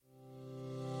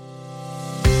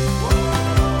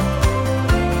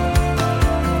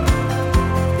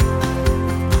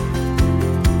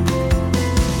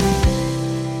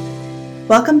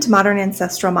Welcome to Modern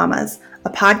Ancestral Mamas, a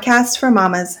podcast for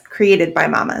mamas created by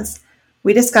mamas.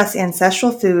 We discuss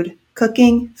ancestral food,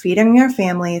 cooking, feeding our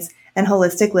families, and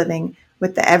holistic living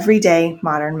with the everyday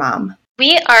modern mom.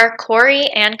 We are Kohley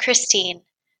and Christine,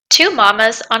 two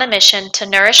mamas on a mission to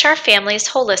nourish our families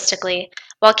holistically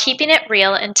while keeping it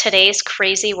real in today's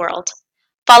crazy world.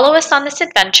 Follow us on this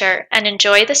adventure and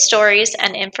enjoy the stories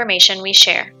and information we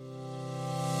share.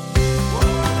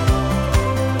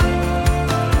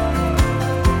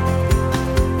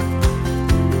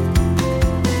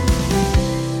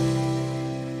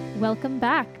 Welcome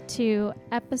back to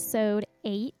episode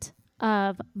 8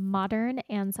 of Modern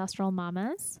Ancestral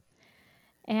Mamas.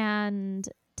 And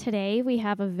today we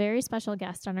have a very special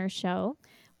guest on our show.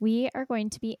 We are going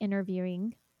to be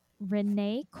interviewing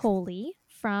Renee Kohley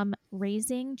from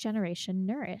Raising Generation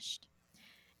Nourished.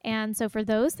 And so for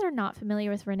those that are not familiar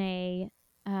with Renee,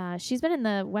 she's been in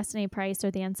the Weston A. Price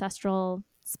or the ancestral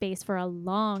space for a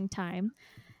long time.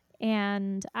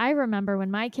 And I remember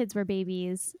when my kids were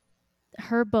babies,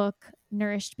 her book,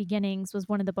 Nourished Beginnings, was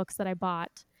one of the books that I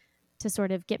bought to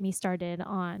sort of get me started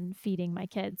on feeding my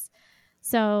kids.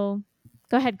 So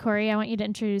go ahead, Kohley. I want you to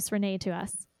introduce Renee to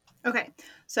us. Okay,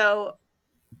 so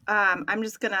I'm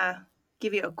just going to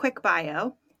give you a quick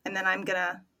bio, and then I'm going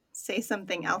to say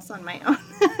something else on my own.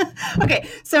 Okay,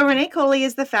 so Renee Kohley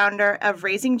is the founder of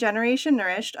Raising Generation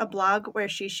Nourished, a blog where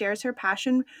she shares her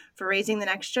passion for raising the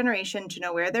next generation to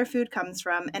know where their food comes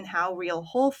from and how real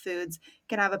whole foods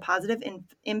can have a positive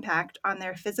impact on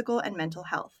their physical and mental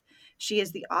health. She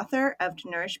is the author of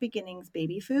Nourishing Beginnings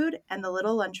Baby Food and the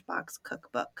Little Lunchbox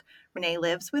Cookbook. Renee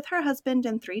lives with her husband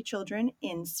and 3 children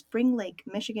in Spring Lake,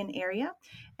 Michigan area.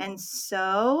 And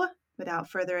so, without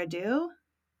further ado,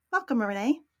 welcome,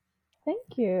 Renee.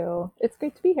 Thank you. It's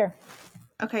great to be here.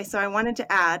 Okay, so I wanted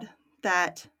to add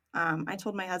that I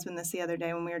told my husband this the other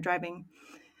day when we were driving.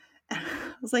 I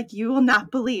was like, you will not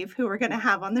believe who we're going to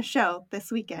have on the show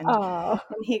this weekend. Oh.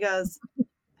 And he goes,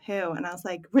 who? And I was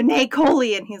like, Renee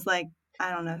Kohley. And he's like,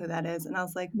 I don't know who that is. And I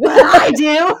was like, but I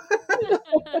do.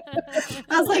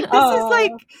 I was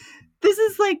like, this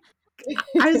is like,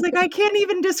 I was like, I can't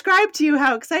even describe to you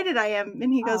how excited I am.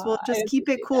 And he goes, well, just keep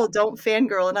it cool. Don't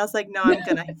fangirl. And I was like, no, I'm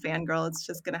going to fangirl. It's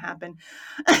just going to happen.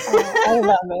 I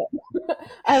love it.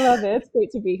 I love it. It's great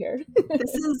to be here.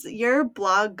 Your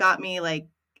blog got me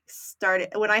started.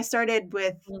 When I started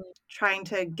with trying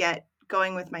to get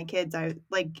going with my kids,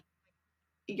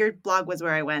 your blog was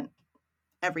where I went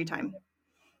every time.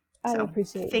 I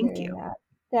appreciate thank you. That.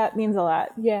 That means a lot.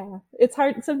 Yeah. It's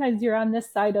hard. Sometimes you're on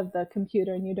this side of the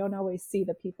computer and you don't always see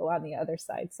the people on the other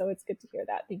side. So it's good to hear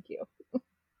that. Thank you.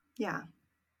 Yeah.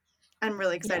 I'm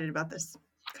really excited about this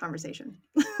conversation.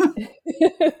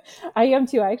 I am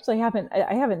too. I actually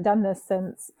haven't done this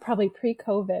since probably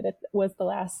pre-COVID. It was the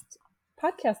last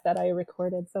podcast that I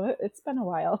recorded. So it's been a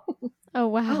while. Oh,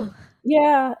 wow.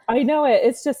 Yeah, I know it.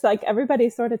 It's just like everybody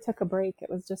sort of took a break. It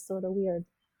was just sort of weird.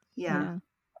 Yeah.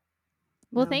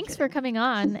 Well, thanks for coming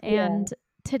on. And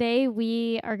today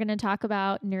we are going to talk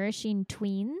about nourishing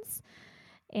tweens.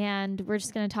 And we're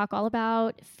just going to talk all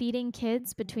about feeding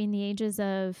kids between the ages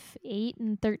of 8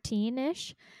 and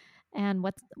 13-ish and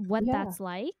what that's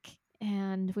like.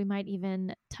 And we might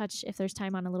even touch, if there's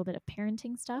time, on a little bit of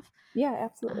parenting stuff. Yeah,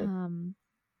 absolutely.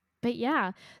 But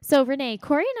yeah. So Renee,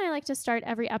 Kohley and I like to start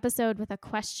every episode with a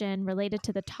question related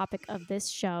to the topic of this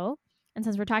show. And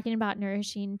since we're talking about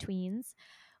nourishing tweens,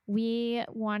 we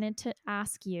wanted to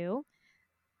ask you,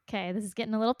 okay, this is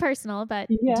getting a little personal, but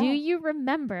do you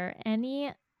remember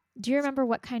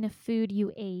what kind of food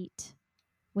you ate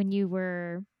when you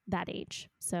were that age?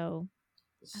 So,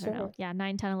 I don't know. Yeah,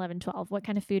 9, 10, 11, 12. What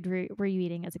kind of food were you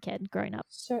eating as a kid growing up?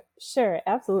 Sure,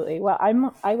 absolutely. Well,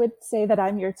 I would say that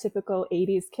I'm your typical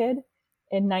 80s kid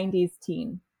and 90s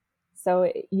teen.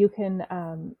 So you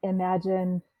can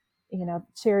imagine,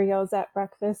 Cheerios at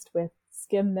breakfast with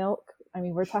skim milk. I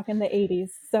mean, we're talking the 80s.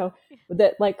 So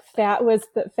that fat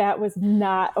was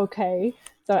not okay.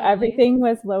 So everything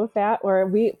was low fat,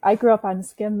 I grew up on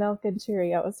skim milk and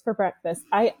Cheerios for breakfast.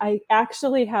 I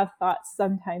actually have thoughts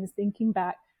sometimes thinking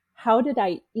back, how did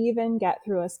I even get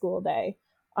through a school day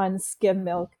on skim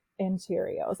milk and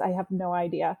Cheerios? I have no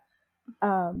idea.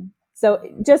 So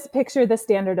just picture the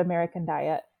standard American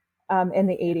diet in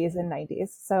the 80s and 90s.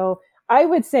 So I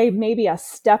would say maybe a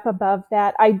step above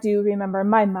that. I do remember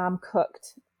my mom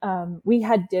cooked. We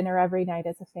had dinner every night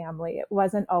as a family. It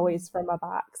wasn't always from a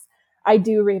box. I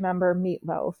do remember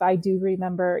meatloaf. I do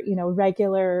remember,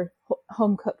 regular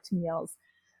home cooked meals,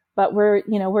 but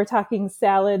we're talking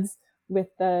salads with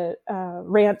the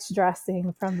ranch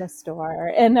dressing from the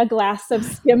store and a glass of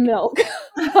skim milk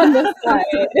on the side.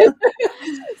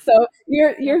 So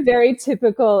you're very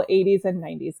typical 80s and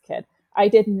 90s kid. I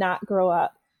did not grow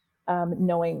up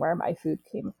knowing where my food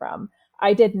came from.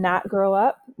 I did not grow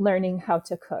up learning how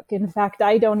to cook. In fact,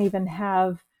 I don't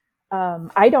have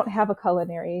a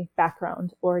culinary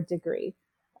background or degree.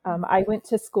 I went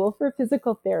to school for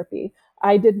physical therapy.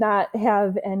 I did not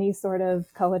have any sort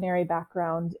of culinary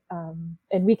background.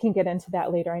 And we can get into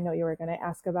that later. I know you were going to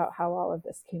ask about how all of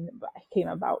this came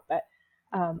about, but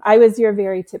I was your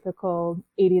very typical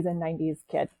 80s and 90s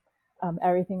kid.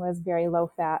 Everything was very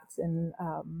low fat and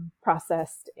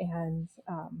processed, and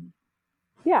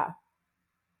yeah.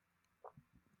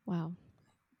 Wow.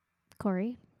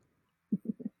 Corey?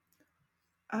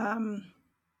 I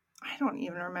don't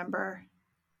even remember.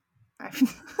 I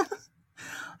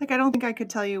don't think I could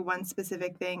tell you one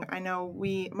specific thing. I know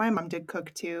my mom did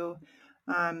cook too.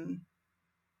 And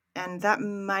that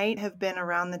might have been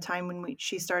around the time when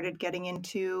she started getting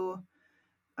into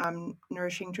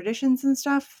nourishing traditions and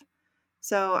stuff.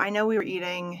 So I know we were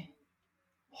eating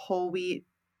whole wheat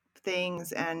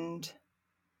things, and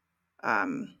I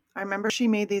remember she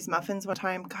made these muffins one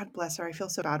time. God bless her. I feel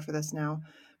so bad for this now.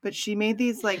 But she made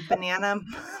these like banana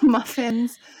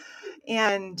muffins,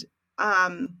 and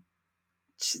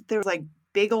there was like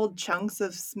big old chunks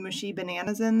of smushy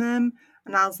bananas in them.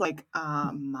 And I was like,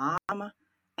 Mom,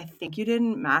 I think you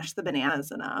didn't mash the bananas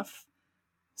enough.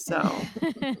 So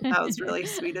that was really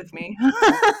sweet of me.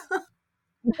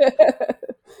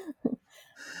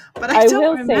 But I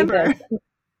don't remember.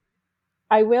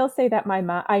 I will say that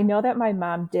I know that my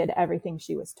mom did everything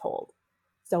she was told.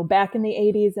 So back in the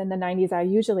 80s and the 90s, I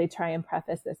usually try and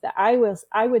preface this, that I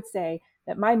would say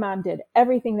that my mom did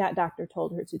everything that doctor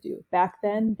told her to do. Back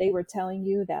then, they were telling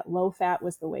you that low fat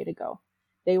was the way to go.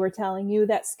 They were telling you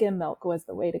that skim milk was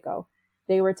the way to go.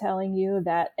 They were telling you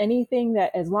that anything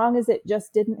that, as long as it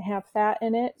just didn't have fat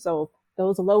in it, so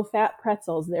those low fat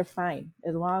pretzels, they're fine.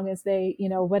 As long as they,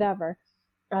 whatever.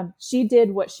 She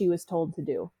did what she was told to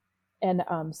do. And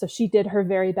so she did her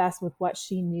very best with what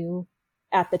she knew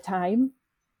at the time.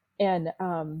 And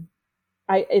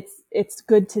it's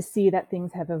good to see that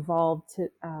things have evolved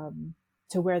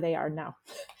to where they are now.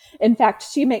 In fact,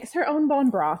 she makes her own bone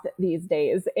broth these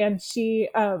days, and she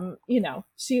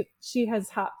she has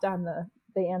hopped on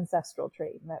the ancestral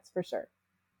train. That's for sure.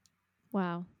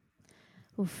 Wow.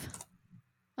 Oof.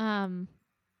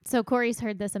 So Corey's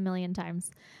heard this a million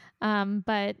times,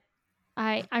 but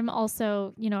I'm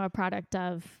also, a product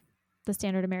of the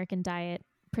standard American diet,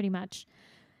 pretty much,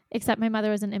 except my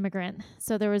mother was an immigrant.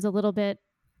 So there was a little bit,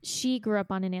 she grew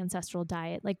up on an ancestral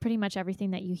diet, like pretty much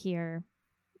everything that you hear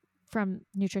from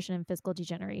nutrition and physical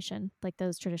degeneration, like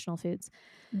those traditional foods.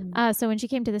 So when she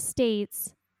came to the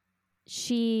States,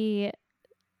 she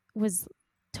was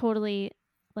totally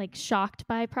like shocked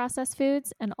by processed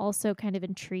foods and also kind of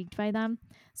intrigued by them.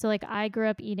 So like I grew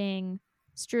up eating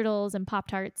strudels and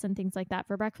Pop-Tarts and things like that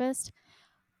for breakfast.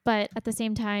 But at the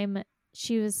same time,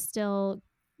 she was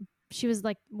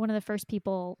like one of the first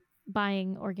people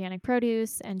buying organic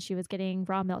produce, and she was getting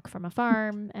raw milk from a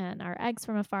farm and our eggs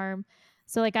from a farm.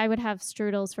 So like I would have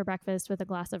strudels for breakfast with a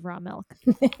glass of raw milk.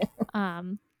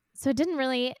 So it didn't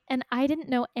really, and I didn't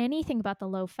know anything about the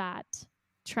low fat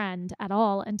trend at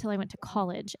all until I went to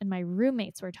college, and my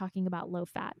roommates were talking about low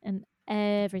fat, and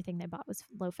everything they bought was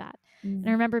low fat. And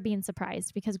I remember being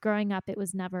surprised because growing up, it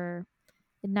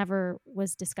never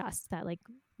was discussed that like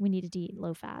we needed to eat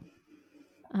low fat.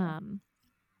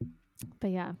 But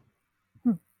yeah,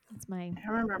 that's I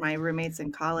remember my roommates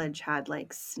in college had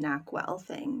like Snackwell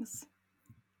things.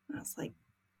 I was like,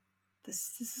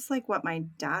 this is like what my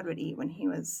dad would eat when he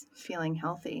was feeling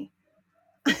healthy.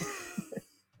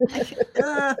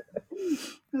 It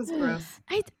was gross.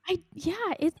 It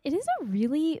is a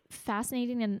really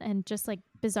fascinating and just like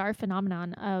bizarre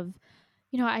phenomenon of,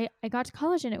 I got to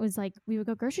college and it was like we would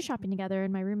go grocery shopping together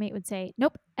and my roommate would say,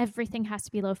 nope, everything has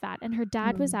to be low fat. And her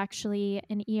dad was actually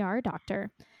an ER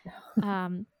doctor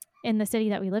in the city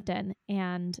that we lived in.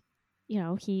 And,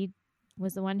 he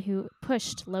was the one who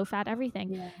pushed low fat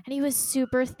everything. Yeah. And he was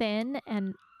super thin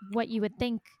and what you would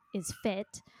think is fit.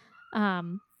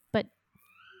 But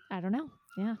I don't know.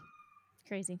 Yeah.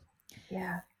 Crazy.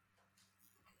 Yeah.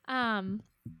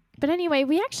 But anyway,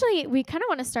 we kind of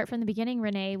want to start from the beginning,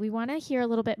 Renee. We want to hear a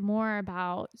little bit more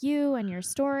about you and your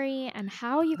story and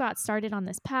how you got started on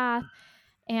this path.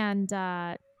 And,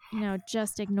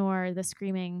 just ignore the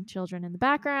screaming children in the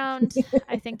background.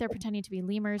 I think they're pretending to be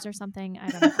lemurs or something. I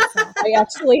don't know. So. I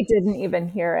actually didn't even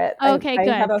hear it. Okay, good.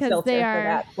 I have a filter for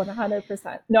that,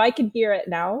 100%. No, I can hear it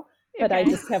now. but I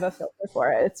Okay. just have a filter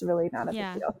for it. It's really not a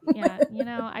Yeah. big deal. Yeah. You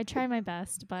know, I try my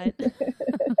best, but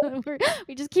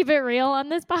we just keep it real on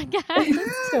this podcast.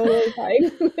 Totally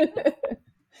fine.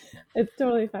 It's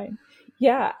totally fine.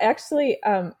 Yeah, actually,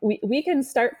 we can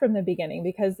start from the beginning,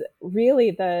 because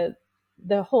really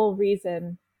the whole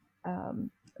reason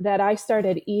that I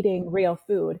started eating real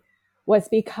food was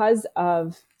because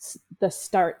of the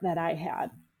start that I had.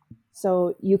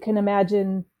 So you can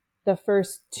imagine the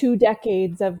first 2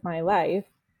 decades of my life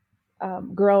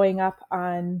growing up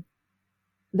on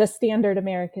the standard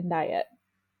American diet.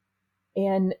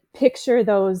 And picture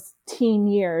those teen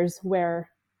years where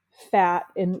fat,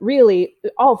 and really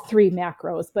all 3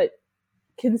 macros, but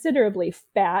considerably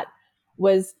fat,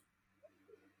 was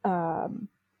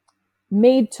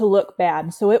made to look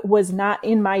bad. So it was not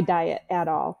in my diet at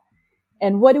all.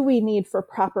 And what do we need for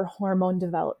proper hormone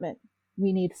development?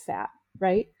 We need fat,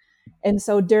 right? And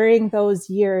so during those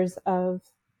years of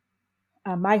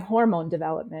my hormone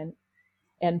development,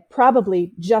 and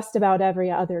probably just about every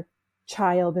other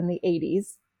child in the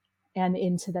 80s and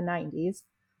into the 90s,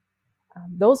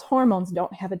 those hormones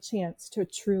don't have a chance to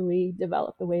truly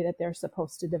develop the way that they're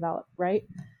supposed to develop, right?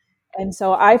 And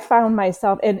so I found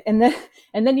myself, and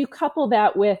then you couple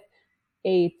that with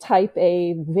a type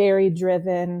A, very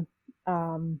driven,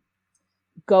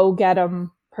 go get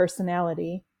 'em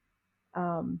personality.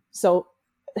 So,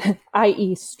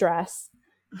 i.e. stress.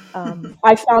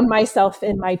 I found myself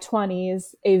in my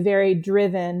 20s, a very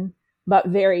driven, but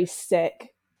very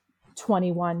sick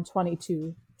 21,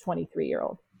 22,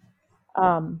 23-year-old.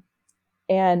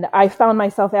 And I found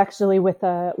myself actually with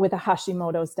a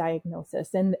Hashimoto's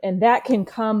diagnosis, and that can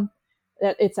come,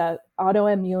 that it's a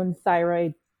autoimmune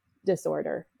thyroid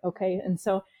disorder. Okay. And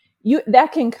so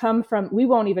that can come from, we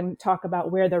won't even talk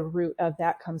about where the root of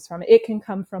that comes from. It can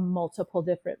come from multiple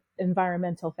different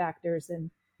environmental factors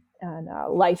and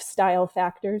lifestyle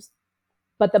factors.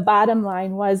 But the bottom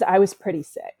line was I was pretty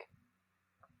sick.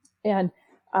 And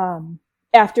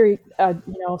after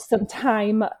some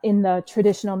time in the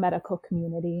traditional medical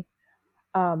community,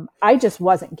 I just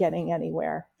wasn't getting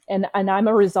anywhere. And I'm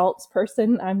a results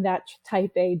person. I'm that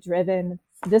type A driven.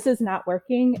 This is not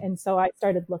working. And so I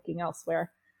started looking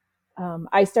elsewhere.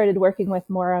 I started working with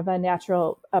more of a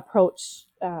natural approach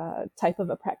type of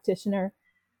a practitioner.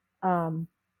 And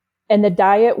the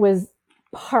diet was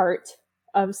part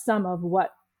of some of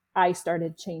what I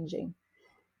started changing.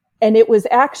 And it was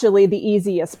actually the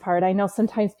easiest part. I know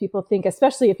sometimes people think,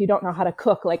 especially if you don't know how to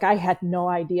cook, like I had no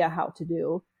idea how to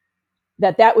do,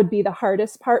 that would be the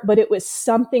hardest part, but it was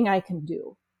something I can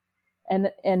do.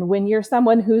 And when you're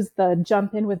someone who's the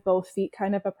jump in with both feet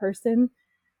kind of a person,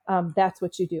 that's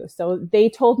what you do. So they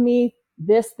told me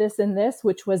this, and this,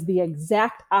 which was the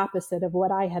exact opposite of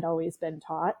what I had always been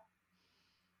taught.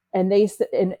 And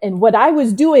and what I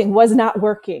was doing was not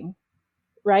working.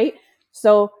 Right.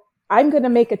 So I'm going to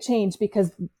make a change,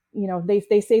 because,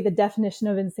 they say the definition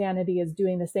of insanity is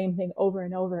doing the same thing over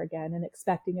and over again and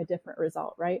expecting a different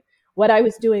result. Right. What I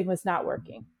was doing was not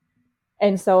working.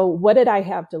 And so what did I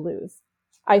have to lose?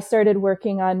 I started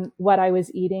working on what I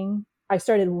was eating. I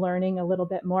started learning a little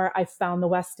bit more. I found the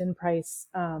Weston Price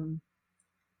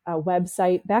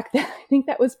website back then. I think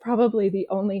that was probably the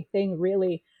only thing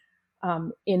really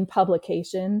in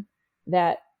publication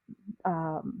that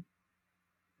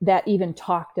even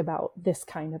talked about this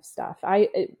kind of stuff.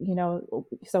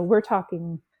 So we're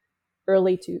talking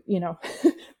early to,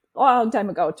 long time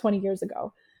ago, 20 years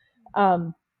ago.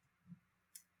 And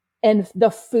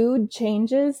the food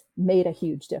changes made a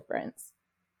huge difference.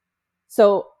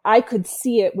 So I could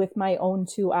see it with my own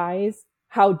 2 eyes,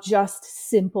 how just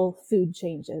simple food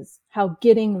changes, how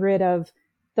getting rid of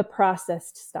the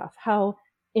processed stuff, how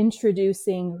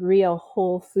introducing real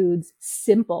whole foods,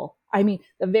 simple. I mean,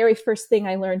 the very first thing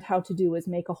I learned how to do was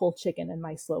make a whole chicken in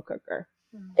my slow cooker.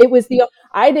 It was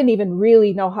I didn't even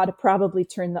really know how to probably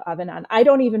turn the oven on. I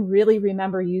don't even really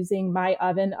remember using my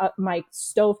oven, my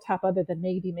stovetop, other than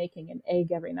maybe making an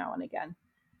egg every now and again.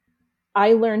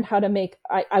 I learned how to make,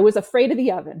 I was afraid of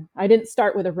the oven. I didn't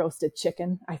start with a roasted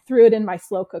chicken. I threw it in my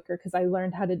slow cooker because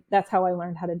that's how I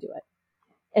learned how to do it.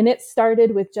 And it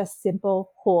started with just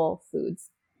simple whole foods.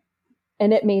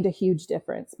 And it made a huge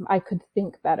difference. I could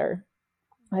think better.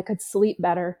 I could sleep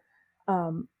better.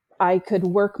 I could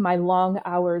work my long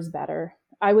hours better.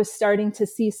 I was starting to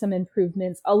see some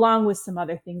improvements, along with some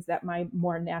other things that my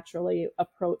more naturally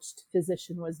approached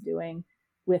physician was doing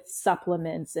with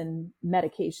supplements and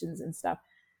medications and stuff.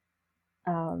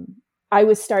 I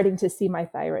was starting to see my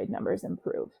thyroid numbers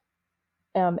improve.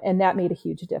 And that made a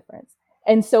huge difference.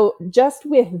 And so just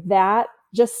with that,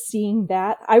 just seeing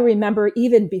that, I remember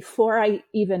even before I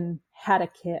even had a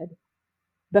kid,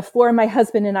 before my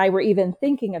husband and I were even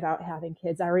thinking about having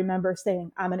kids, I remember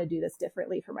saying, I'm going to do this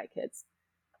differently for my kids.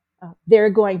 They're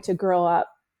going to grow up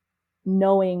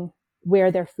knowing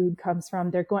where their food comes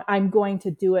from. I'm going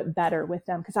to do it better with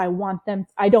them because I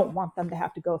don't want them to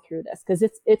have to go through this, because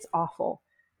it's awful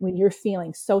when you're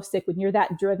feeling so sick, when you're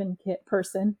that driven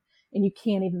person and you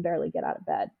can't even barely get out of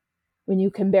bed, when you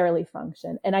can barely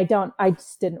function. And I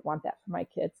just didn't want that for my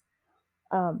kids.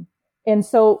 And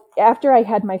so after I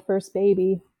had my first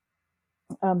baby,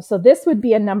 so this would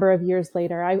be a number of years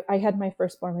later. I had my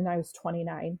firstborn when I was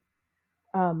 29.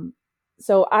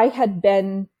 So I had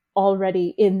been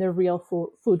already in the real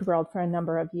food world for a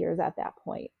number of years at that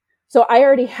point. So I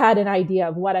already had an idea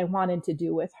of what I wanted to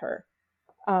do with her.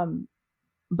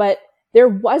 But there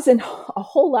wasn't a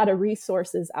whole lot of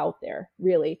resources out there,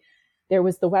 really. There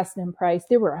was the Weston Price.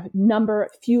 There were a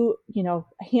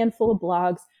handful of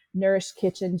blogs. Nourish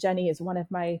Kitchen. Jenny is one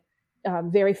of my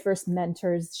very first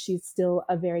mentors. She's still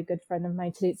a very good friend of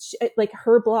mine today. Like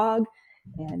her blog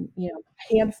and,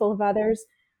 a handful of others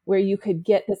where you could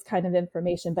get this kind of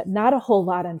information, but not a whole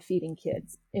lot on feeding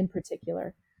kids in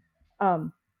particular.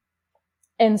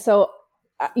 And so,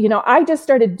 I just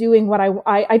started doing what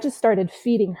I just started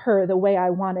feeding her the way I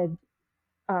wanted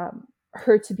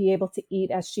her to be able to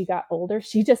eat as she got older.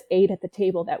 She just ate at the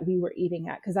table that we were eating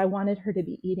at because I wanted her to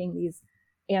be eating these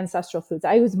ancestral foods.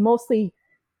 I was mostly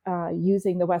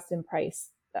using the Weston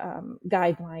Price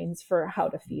guidelines for how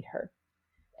to feed her.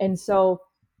 And so,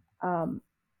 by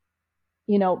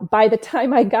the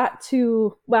time I got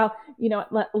to, let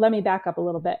me back up a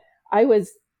little bit. By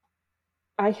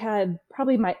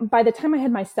the time I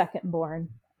had my second born,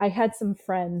 I had some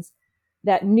friends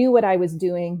that knew what I was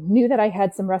doing, knew that I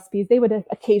had some recipes. They would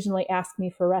occasionally ask me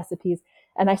for recipes.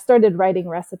 And I started writing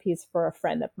recipes for a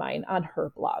friend of mine on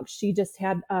her blog. She just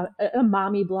had a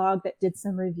mommy blog that did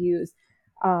some reviews.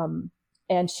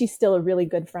 And she's still a really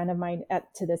good friend of mine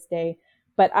to this day.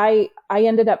 But I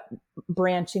ended up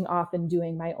branching off and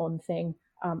doing my own thing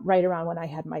right around when I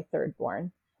had my third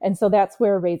born. And so that's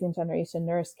where Raising Generation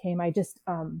Nourish came. I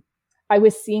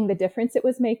was seeing the difference it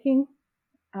was making.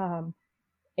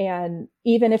 And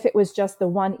even if it was just the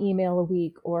one email a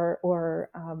week or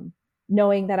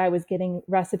knowing that I was getting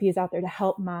recipes out there to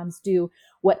help moms do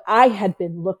what I had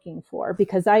been looking for,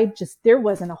 because there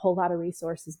wasn't a whole lot of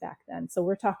resources back then. So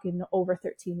we're talking over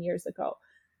 13 years ago.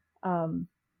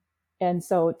 And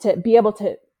so to be able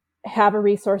to have a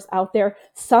resource out there,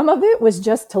 some of it was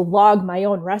just to log my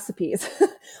own recipes.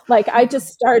 Like I just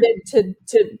started to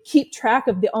keep track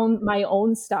of my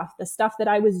own stuff, the stuff that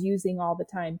I was using all the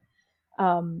time.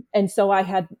 And so I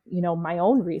had, my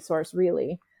own resource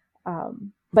really.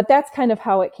 But that's kind of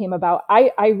how it came about.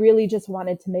 I really just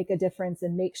wanted to make a difference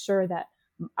and make sure that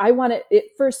it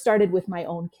first started with my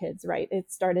own kids, right?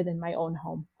 It started in my own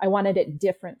home. I wanted it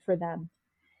different for them.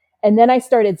 And then I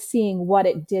started seeing what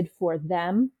it did for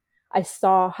them. I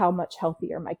saw how much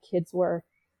healthier my kids were,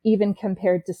 even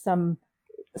compared to some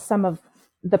of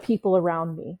the people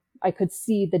around me. I could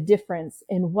see the difference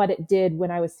in what it did when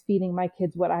I was feeding my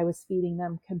kids, what I was feeding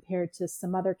them compared to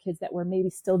some other kids that were maybe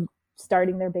still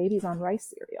starting their babies on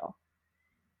rice cereal.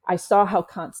 I saw how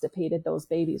constipated those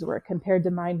babies were compared to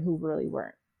mine who really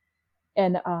weren't.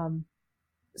 And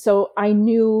so I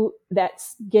knew that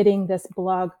getting this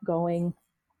blog going,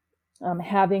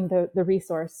 having the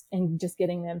resource and just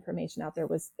getting the information out there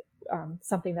was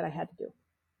something that I had to do.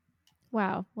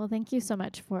 Wow. Well, thank you so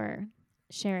much for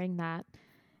sharing that.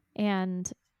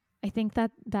 And I think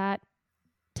that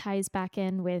ties back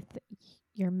in with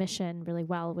your mission really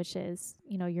well, which is,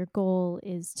 your goal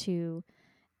is to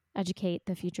educate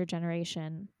the future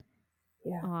generation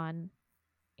on,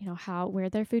 where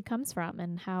their food comes from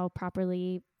and how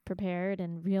properly prepared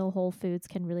and real whole foods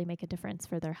can really make a difference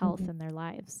for their health and their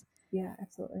lives. Yeah,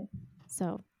 absolutely.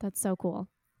 So that's so cool.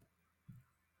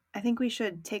 I think we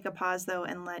should take a pause though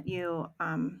and let you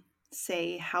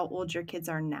say how old your kids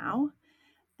are now.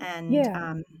 And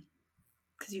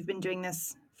because you've been doing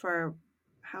this for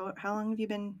how long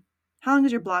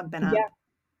has your blog been up? Yeah.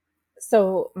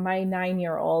 So my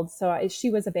 9-year-old, she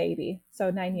was a baby.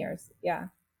 So 9 years. Yeah.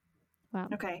 Wow.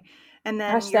 Okay. And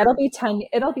then gosh, it'll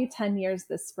be 10 years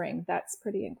this spring. That's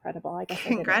pretty incredible. I guess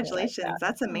congratulations.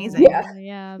 That's amazing.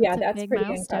 Yeah. That's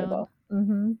pretty incredible.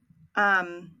 Mm-hmm.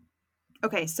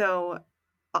 Okay. So,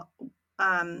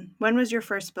 when was your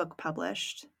first book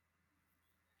published?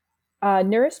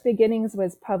 Nourish Beginnings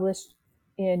was published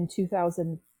in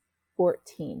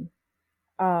 2014.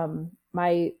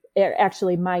 My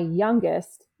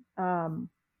youngest, I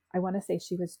want to say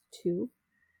she was 2.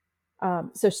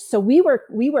 So we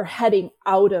were heading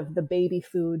out of the baby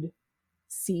food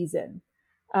season.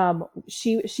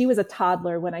 She was a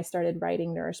toddler when I started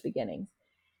writing Nourish Beginnings.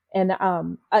 And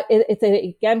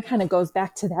it again kind of goes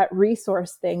back to that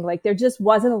resource thing. Like there just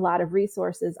wasn't a lot of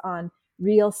resources on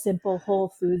real simple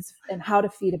whole foods and how to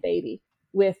feed a baby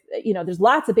with, there's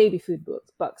lots of baby food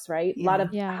books, right? A lot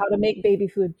of how to make baby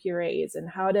food purees and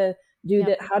how to do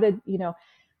that, how to,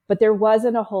 but there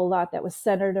wasn't a whole lot that was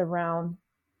centered around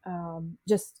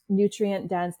just nutrient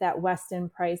dense, that Weston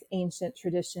Price ancient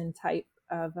tradition type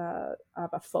of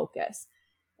a focus.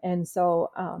 And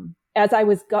so, as I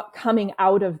was coming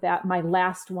out of that, my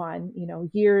last one,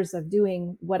 years of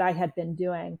doing what I had been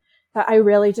doing, I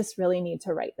really need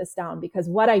to write this down because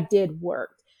what I did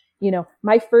worked.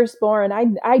 My firstborn,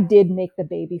 I did make the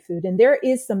baby food, and there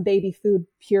is some baby food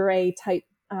puree type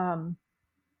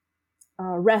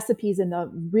recipes in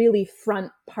the really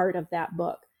front part of that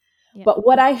book. Yeah. But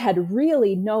what I had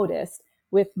really noticed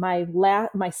with my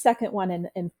second one,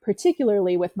 and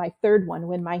particularly with my third one,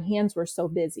 when my hands were so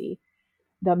busy,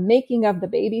 the making of the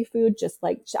baby food, just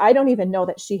like, I don't even know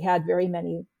that she had very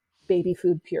many baby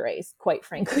food purees, quite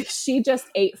frankly. She just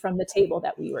ate from the table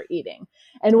that we were eating.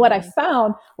 And what I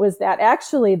found was that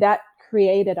actually that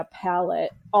created a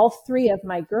palette. All three of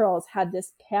my girls had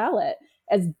this palette,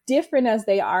 as different as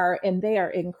they are, and they are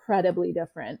incredibly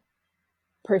different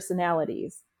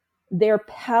personalities. Their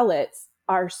palettes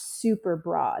are super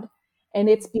broad. And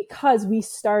it's because we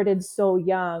started so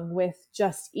young with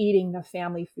just eating the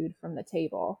family food from the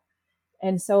table.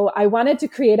 And so I wanted to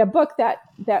create a book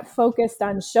that focused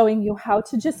on showing you how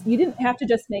to you didn't have to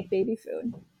just make baby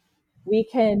food. We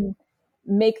can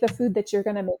make the food that you're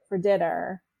going to make for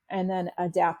dinner and then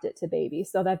adapt it to baby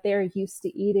so that they're used to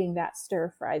eating that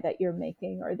stir fry that you're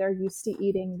making, or they're used to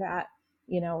eating that,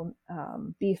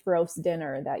 beef roast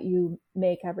dinner that you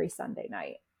make every Sunday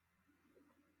night.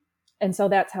 And so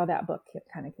that's how that book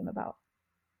kind of came about.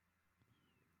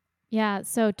 Yeah.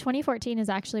 So 2014 is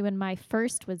actually when my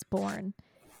first was born.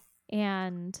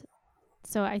 And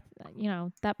so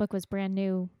that book was brand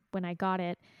new when I got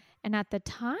it. And at the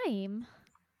time,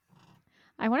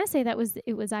 I want to say it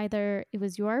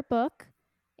was your book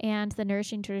and the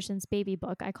Nourishing Traditions baby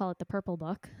book. I call it the purple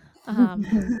book.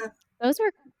 Those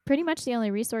were pretty much the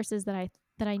only resources that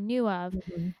I knew of.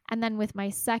 Mm-hmm. And then with my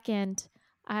second,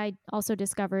 I also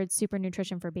discovered Super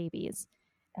Nutrition for Babies.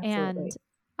 Absolutely. And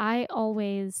I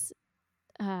always,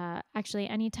 actually,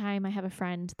 anytime I have a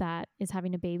friend that is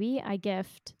having a baby, I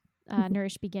gift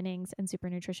Nourish Beginnings and Super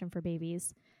Nutrition for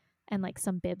Babies and like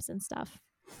some bibs and stuff.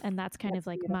 And that's kind of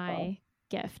like beautiful. My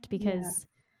gift, because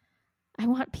I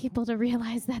want people to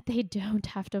realize that they don't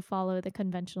have to follow the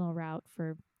conventional route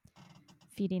for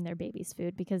feeding their babies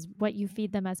food, because what you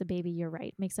feed them as a baby, you're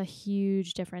right, makes a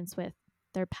huge difference with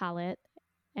their palate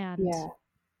and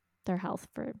their health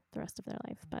for the rest of their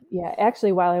life. But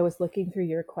actually, while I was looking through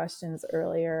your questions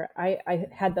earlier, I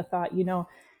had the thought,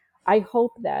 I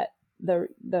hope that the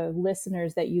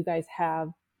listeners that you guys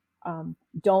have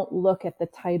don't look at the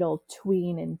title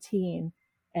tween and teen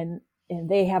and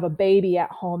they have a baby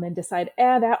at home and decide,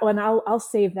 that one, I'll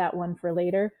save that one for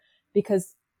later,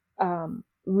 because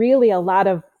really a lot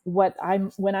of when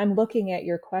I'm looking at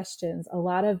your questions, a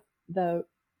lot of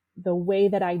the way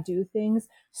that I do things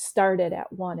started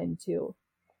at 1 and 2.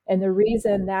 And the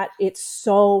reason that it's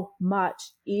so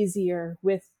much easier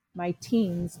with my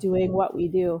teens doing what we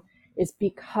do is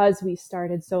because we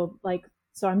started so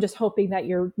I'm just hoping that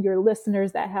your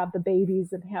listeners that have the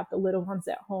babies and have the little ones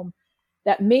at home,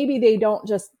 that maybe they don't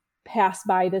just pass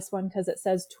by this one because it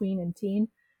says tween and teen,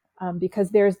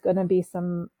 because there's going to be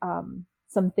some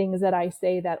things that I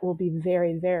say that will be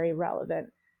very, very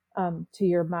relevant to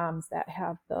your moms that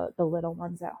have the little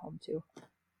ones at home too.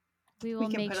 We will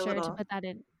make sure to put that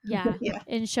in,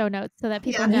 in show notes so that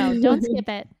people know. Don't skip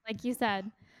it, like you said.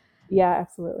 Yeah,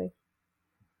 absolutely.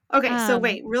 Okay, so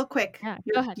wait, real quick.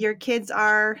 Go ahead. Your kids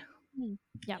are?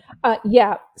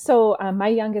 So my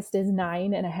youngest is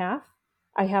 9.5.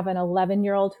 I have an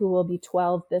 11-year-old who will be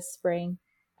 12 this spring,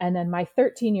 and then my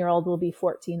 13-year-old will be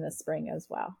 14 this spring as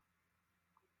well.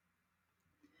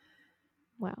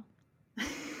 Wow.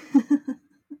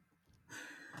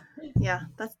 Yeah,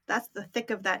 that's the thick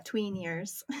of that tween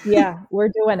years. Yeah, we're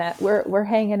doing it. We're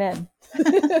hanging in.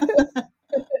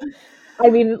 I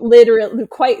mean, literally,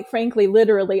 quite frankly,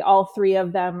 literally all three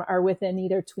of them are within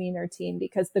either tween or teen,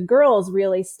 because the girls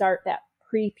really start that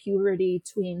pre-puberty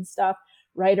tween stuff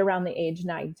right around the age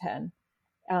 9, 10.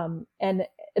 And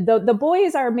the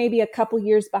boys are maybe a couple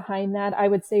years behind that. I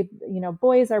would say,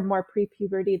 boys are more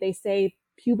pre-puberty. They say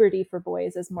puberty for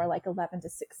boys is more like 11 to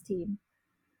 16.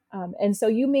 And so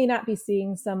you may not be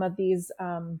seeing some of these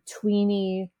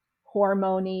tweeny,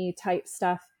 hormone-y type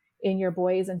stuff in your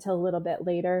boys until a little bit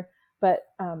later. But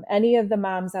any of the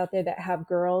moms out there that have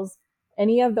girls,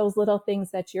 any of those little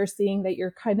things that you're seeing that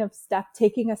you're kind of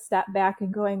taking a step back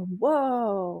and going,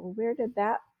 whoa, where did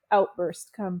that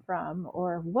outburst come from?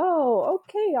 Or, whoa,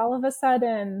 okay, all of a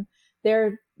sudden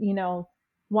they're,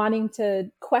 wanting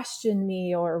to question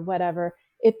me or whatever.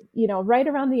 It, right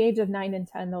around the age of 9 and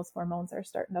 10, those hormones are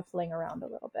starting to fling around a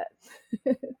little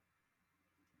bit.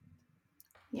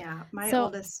 Yeah, my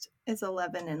oldest is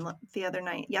 11, and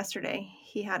yesterday,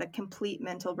 he had a complete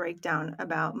mental breakdown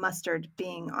about mustard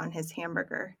being on his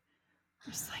hamburger.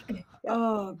 Just like,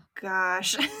 oh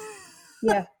gosh.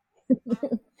 Yeah.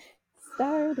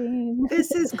 Starting.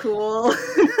 This is cool.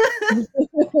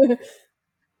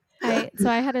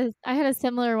 I had a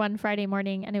similar one Friday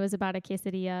morning, and it was about a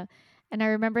quesadilla. And I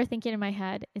remember thinking in my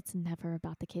head, it's never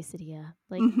about the quesadilla.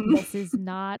 Like, this is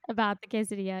not about the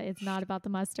quesadilla. It's not about the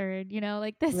mustard.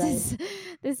 Like this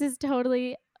is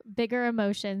totally bigger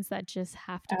emotions that just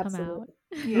have to come out.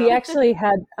 Yeah. We actually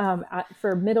had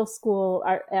for middle school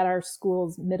at our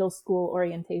school's middle school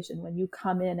orientation, when you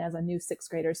come in as a new 6th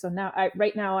grader. So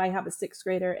right now I have a 6th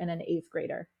grader and an 8th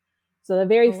grader. So the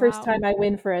very first time I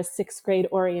went for a 6th grade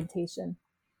orientation,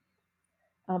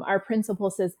 our principal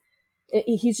says,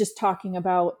 he's just talking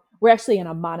about, we're actually in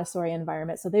a Montessori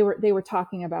environment. So they were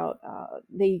talking about,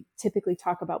 they typically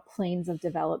talk about planes of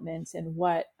development and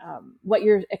what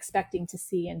you're expecting to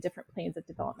see in different planes of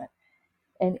development.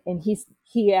 And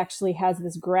he actually has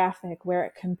this graphic where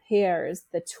it compares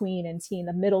the tween and teen,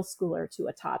 the middle schooler, to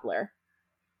a toddler.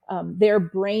 Their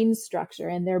brain structure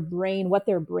and what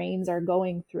their brains are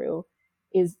going through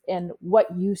and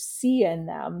what you see in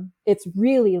them, it's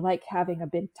really like having a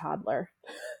big toddler.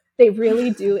 They really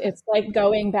do. It's like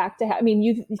going back to,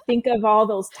 you think of all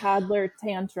those toddler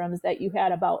tantrums that you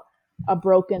had about a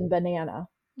broken banana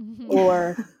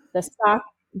or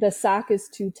the sock is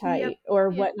too tight or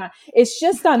whatnot. It's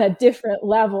just on a different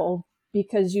level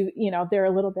because they're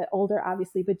a little bit older,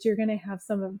 obviously, but you're going to have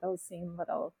some of those same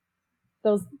little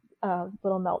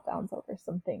meltdowns over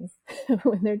some things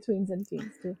when they're tweens and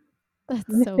teens too.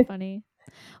 That's so funny.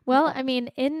 Well,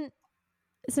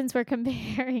 since we're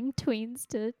comparing tweens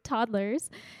to toddlers,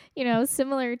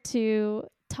 similar to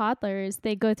toddlers,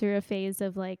 they go through a phase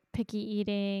of like picky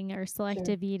eating or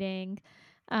selective eating.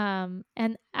 And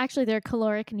actually their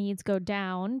caloric needs go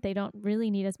down. They don't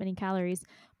really need as many calories,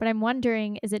 but I'm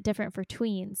wondering, is it different for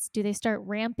tweens? Do they start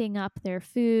ramping up their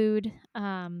food?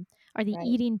 Are they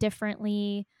eating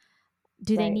differently?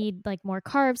 Do they need like more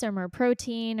carbs or more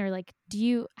protein, or like,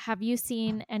 have you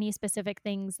seen any specific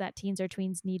things that teens or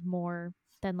tweens need more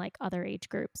than like other age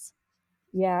groups?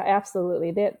 Yeah,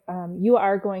 absolutely. That you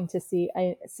are going to see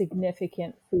a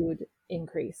significant food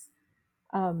increase.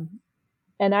 And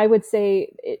I would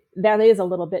say that is a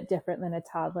little bit different than a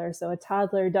toddler. So a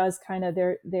toddler does kind of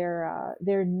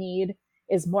their need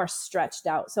is more stretched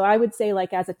out. So I would say,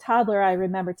 like, as a toddler, I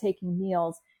remember taking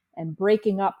meals and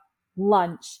breaking up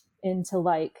lunch into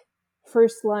like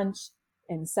first lunch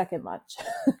and second lunch.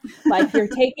 Like you're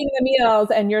taking the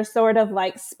meals and you're sort of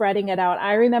like spreading it out.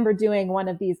 I remember doing one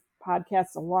of these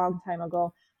podcasts a long time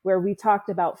ago where we talked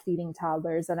about feeding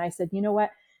toddlers. And I said, you know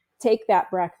what, take that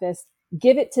breakfast,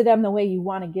 give it to them the way you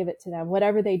want to give it to them.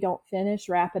 Whatever they don't finish,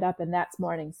 wrap it up, and that's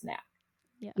morning snack.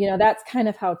 Yeah. That's kind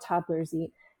of how toddlers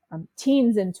eat.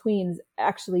 Teens and tweens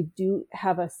actually do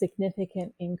have a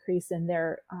significant increase in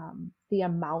their the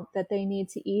amount that they need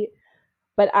to eat.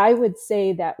 But I would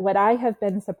say that what I have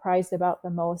been surprised about the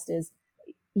most is,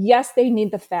 yes, they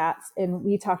need the fats. And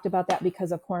we talked about that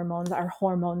because of hormones. Our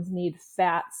hormones need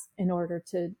fats in order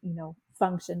to,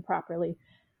 function properly.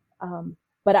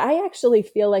 But I actually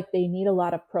feel like they need a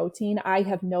lot of protein. I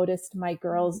have noticed my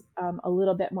girls a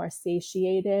little bit more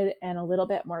satiated and a little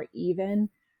bit more even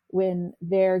when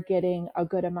they're getting a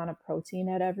good amount of protein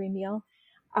at every meal.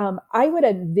 I would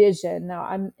envision now,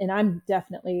 I'm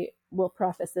definitely will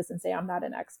preface this and say I'm not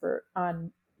an expert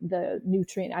on the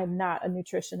nutrient. I'm not a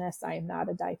nutritionist. I am not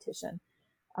a dietitian.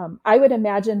 I would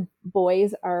imagine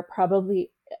boys are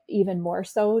probably even more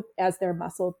so as their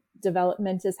muscle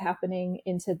development is happening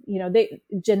into, they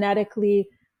genetically,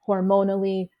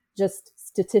 hormonally, just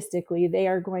statistically, they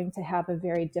are going to have a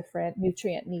very different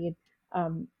nutrient need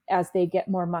as they get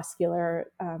more muscular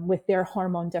with their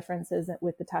hormone differences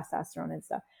with the testosterone and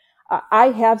stuff. I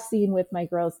have seen with my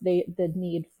girls, the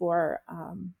need for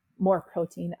more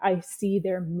protein. I see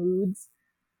their moods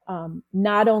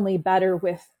not only better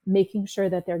with making sure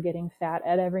that they're getting fat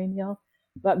at every meal,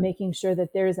 but making sure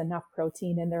that there's enough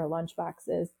protein in their lunch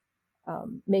boxes,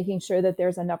 making sure that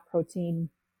there's enough protein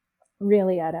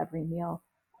really at every meal.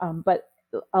 But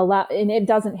a lot, and it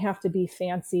doesn't have to be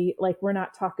fancy. Like, we're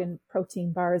not talking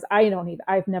protein bars.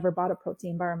 I've never bought a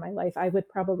protein bar in my life. I would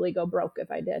probably go broke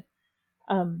if I did.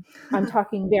 I'm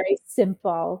talking very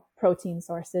simple protein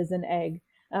sources and egg.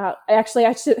 Actually,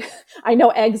 I know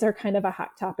eggs are kind of a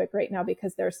hot topic right now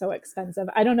because they're so expensive.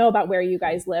 I don't know about where you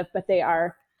guys live, but they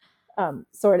are,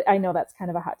 I know that's kind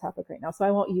of a hot topic right now. So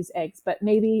I won't use eggs, but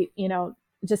maybe,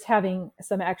 just having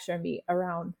some extra meat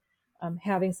around,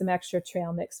 having some extra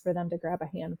trail mix for them to grab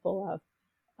a handful of,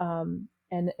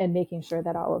 and making sure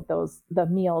that all of the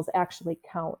meals actually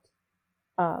count.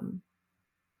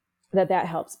 That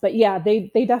helps. But yeah, they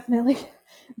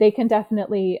can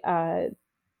definitely,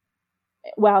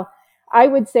 well, I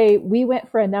would say we went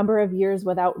for a number of years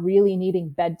without really needing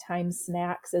bedtime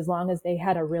snacks as long as they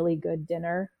had a really good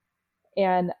dinner.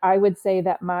 And I would say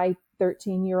that my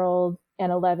 13-year-old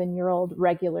and 11-year-old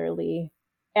regularly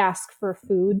ask for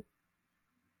food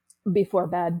before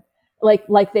bed,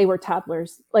 like they were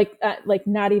toddlers, like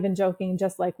not even joking,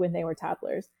 just like when they were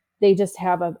toddlers. They just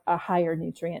have a higher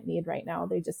nutrient need right now.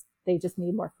 They just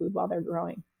need more food while they're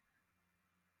growing.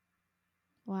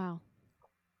 Wow.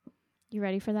 You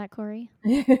ready for that, Corey?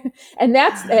 and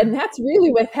that's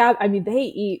really with they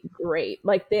eat great.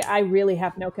 Like I really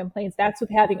have no complaints. That's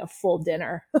with having a full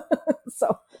dinner.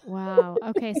 So wow.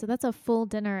 Okay, so that's a full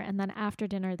dinner, and then after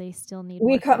dinner they still need.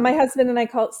 My husband and I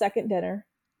call it second dinner.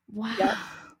 Wow. Yep,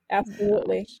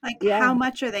 absolutely. Like, how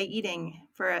much are they eating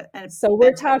for a so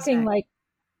we're talking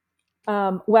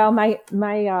snack? Well, my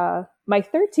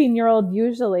 13-year-old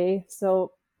usually.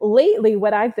 So lately,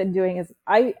 what I've been doing is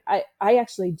I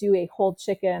actually do a whole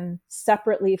chicken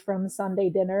separately from Sunday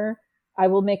dinner. I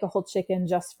will make a whole chicken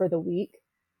just for the week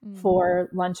for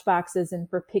lunch boxes and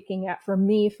for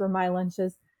for my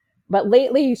lunches. But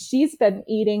lately she's been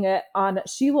eating it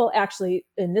she will actually,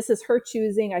 and this is her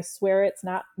choosing, I swear it's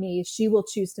not me. She will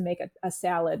choose to make a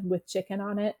salad with chicken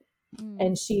on it.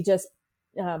 And she just,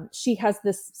 she has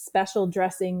this special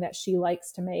dressing that she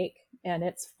likes to make, and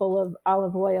it's full of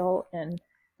olive oil, and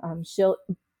so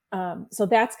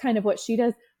that's kind of what she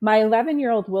does. My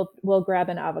 11-year-old will grab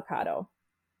an avocado.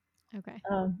 Okay.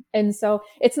 And so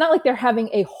it's not like they're having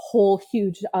a whole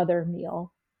huge other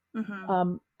meal.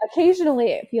 Mm-hmm.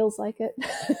 Occasionally it feels like it.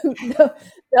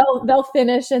 they'll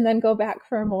finish and then go back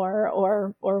for more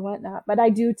or whatnot. But I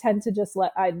do tend to just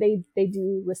they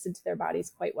do listen to their bodies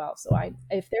quite well. So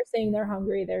if they're saying they're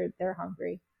hungry, they're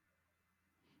hungry.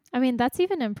 I mean, that's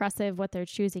even impressive what they're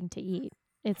choosing to eat.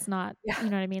 It's not, you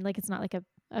know what I mean? Like, it's not like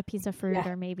a piece of fruit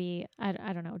or maybe, I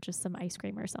don't know, just some ice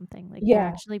cream or something. Like, they're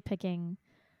actually picking.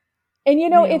 And,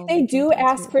 if they do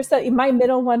ask for something, my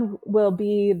middle one will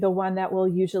be the one that will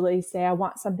usually say, I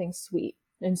want something sweet.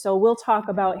 And so we'll talk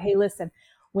about, hey, listen,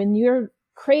 when you're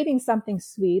craving something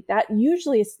sweet, that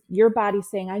usually is your body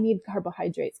saying, I need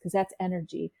carbohydrates because that's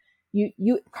energy.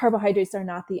 Carbohydrates are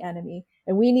not the enemy.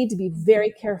 And we need to be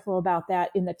very careful about that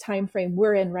in the time frame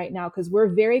we're in right now, because we're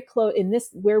very close in this,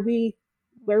 where we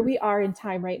are in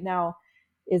time right now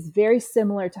is very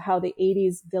similar to how the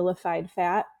 80s vilified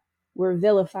fat. We're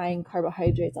vilifying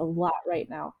carbohydrates a lot right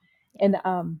now. And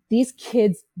these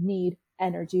kids need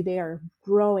energy. They are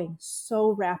growing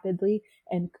so rapidly,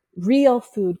 and real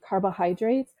food,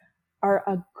 carbohydrates, are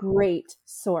a great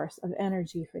source of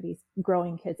energy for these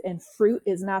growing kids. And fruit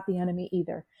is not the enemy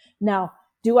either. Now,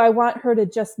 do I want her to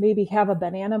just maybe have a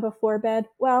banana before bed?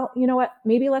 Well, you know what?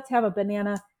 Maybe let's have a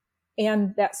banana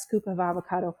and that scoop of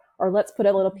avocado, or let's put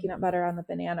a little peanut butter on the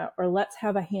banana, or let's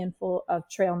have a handful of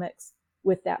trail mix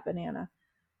with that banana.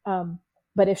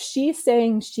 But if she's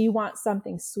saying she wants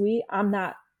something sweet, I'm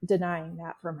not denying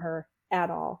that from her at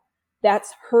all.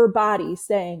 That's her body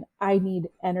saying, I need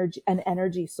an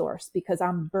energy source because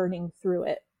I'm burning through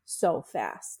it so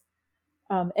fast.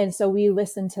 And so we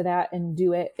listen to that and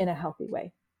do it in a healthy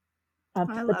way.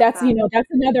 But that's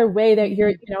another way that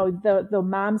you're, the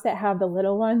moms that have the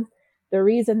little ones, the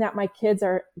reason that my kids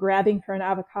are grabbing for an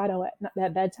avocado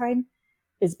at bedtime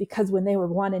is because when they were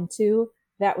 1 and 2,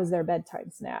 that was their bedtime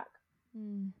snack.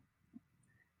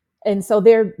 And so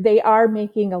they are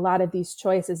making a lot of these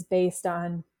choices based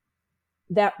on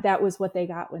that was what they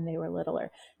got when they were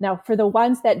littler. Now, for the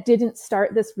ones that didn't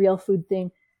start this real food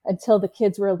thing until the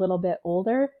kids were a little bit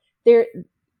older,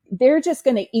 they're just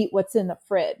going to eat what's in the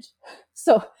fridge.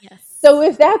 So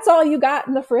if that's all you got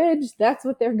in the fridge, that's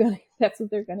what they're going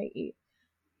to eat.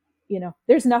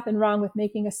 There's nothing wrong with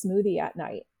making a smoothie at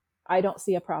night. I don't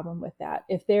see a problem with that.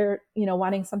 If they're,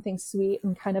 wanting something sweet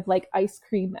and kind of like ice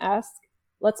cream-esque,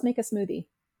 let's make a smoothie.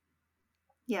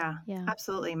 Yeah,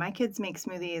 absolutely. My kids make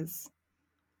smoothies.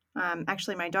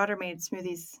 Actually, my daughter made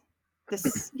smoothies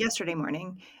yesterday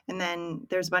morning, and then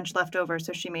there's a bunch left over,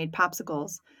 so she made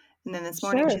popsicles. And then this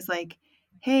morning Sure. she's like,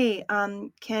 hey,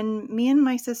 can me and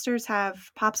my sisters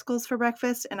have popsicles for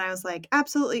breakfast? And I was like,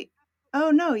 absolutely.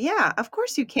 Oh no, yeah, of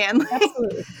course you can.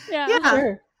 Absolutely. Yeah. Yeah.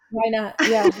 Sure. Why not?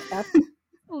 Yeah.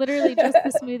 Literally just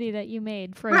the smoothie that you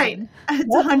made Right. frozen.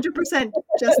 It's 100%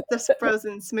 just this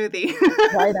frozen smoothie.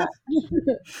 Why not?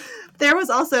 There was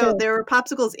also, Sure. there were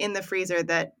popsicles in the freezer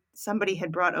that somebody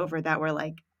had brought over that were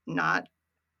like, not,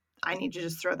 I need to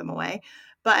just throw them away.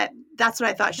 But that's what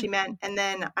I thought she meant. And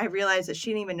then I realized that she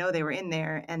didn't even know they were in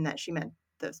there and that she meant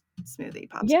the smoothie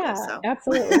popsicles. Yeah, So,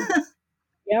 absolutely.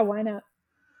 Yeah, why not?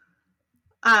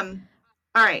 all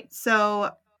right.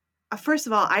 So, first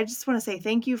of all, I just want to say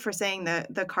thank you for saying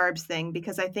the carbs thing,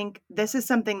 because I think this is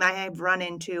something that I have run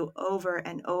into over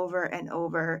and over and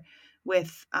over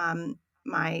with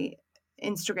my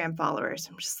Instagram followers.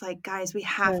 I'm just like, guys, we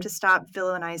have Sure. to stop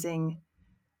villainizing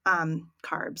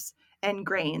carbs and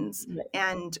grains Right.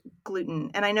 and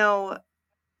gluten. And I know,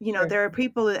 Sure. there are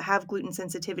people that have gluten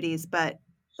sensitivities, but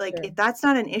like Sure. if that's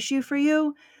not an issue for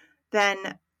you,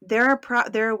 then there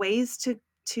are ways to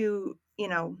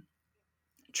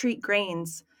treat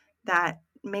grains that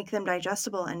make them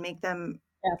digestible and make them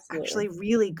Absolutely. actually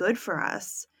really good for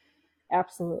us,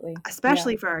 Absolutely.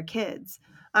 especially for our kids.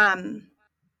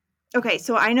 Okay,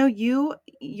 so I know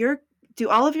do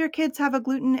all of your kids have a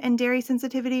gluten and dairy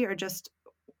sensitivity, or just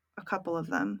a couple of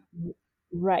them?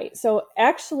 Right. So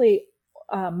actually,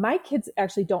 my kids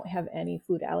actually don't have any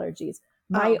food allergies.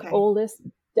 My okay. oldest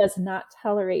does not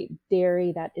tolerate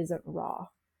dairy that isn't raw.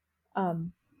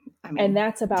 And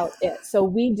that's about it. So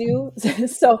we do.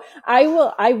 So I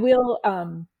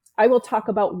will talk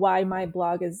about why my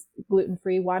blog is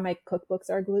gluten-free, why my cookbooks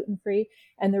are gluten-free.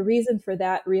 And the reason for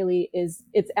that really is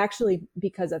it's actually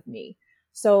because of me.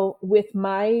 So with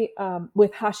my,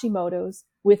 with Hashimoto's,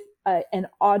 with an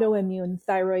autoimmune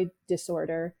thyroid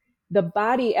disorder, the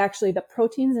body actually, the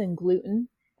proteins in gluten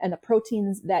and the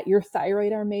proteins that your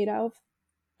thyroid are made of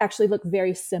actually look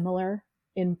very similar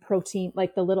in protein,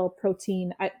 like the little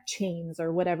protein chains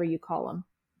or whatever you call them.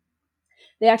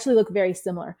 They actually look very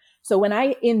similar. So when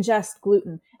I ingest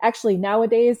gluten, actually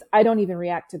nowadays, I don't even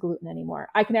react to gluten anymore.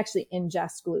 I can actually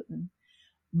ingest gluten.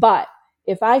 But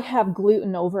if I have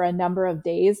gluten over a number of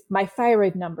days, my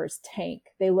thyroid numbers tank.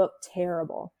 They look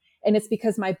terrible. And it's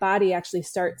because my body actually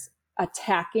starts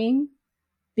attacking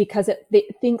because it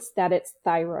thinks that it's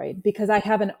thyroid, because I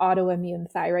have an autoimmune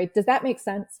thyroid. Does that make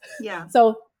sense? Yeah.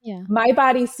 So Yeah. my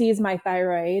body sees my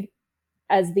thyroid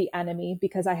as the enemy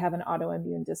because I have an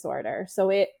autoimmune disorder. So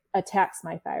it attacks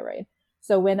my thyroid.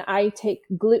 So when I take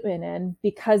gluten in,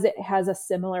 because it has a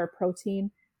similar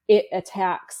protein, it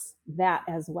attacks that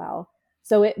as well.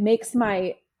 So it makes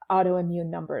my autoimmune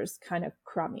numbers kind of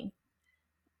crummy.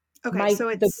 Okay, so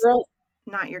it's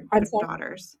not your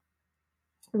daughters.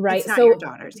 Right. It's not your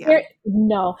daughters, yeah.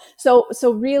 No. So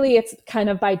really it's kind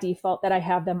of by default that I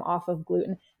have them off of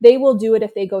gluten. They will do it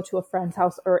if they go to a friend's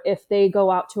house or if they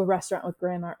go out to a restaurant with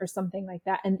grandma or something like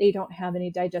that, and they don't have any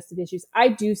digestive issues. I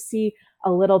do see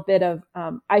a little bit of,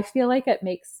 I feel like it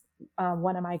makes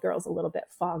one of my girls a little bit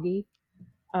foggy,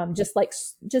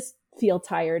 just feel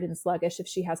tired and sluggish if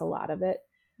she has a lot of it.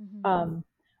 Mm-hmm.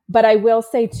 But I will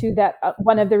say too that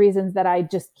one of the reasons that I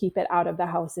just keep it out of the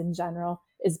house in general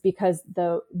is because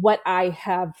what I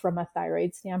have from a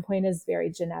thyroid standpoint is very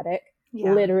genetic.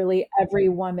 Yeah. Literally every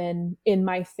woman in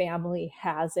my family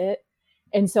has it.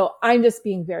 And so I'm just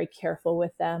being very careful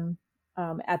with them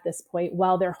at this point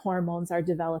while their hormones are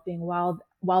developing, while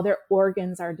their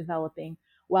organs are developing,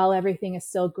 while everything is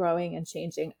still growing and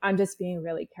changing. I'm just being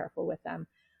really careful with them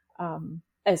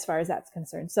as far as that's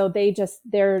concerned. So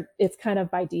it's kind of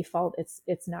by default.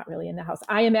 It's not really in the house.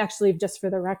 I am actually, just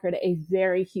for the record, a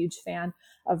very huge fan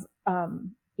of,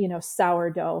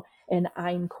 sourdough and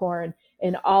einkorn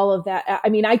and all of that. I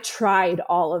mean, I tried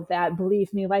all of that.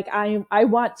 Believe me, like I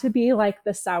want to be like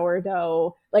the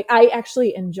sourdough. Like I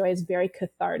actually enjoy, it's very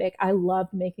cathartic. I love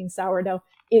making sourdough.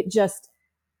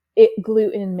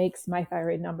 Gluten makes my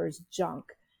thyroid numbers junk.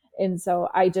 And so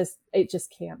it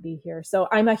just can't be here. So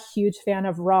I'm a huge fan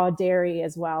of raw dairy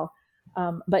as well.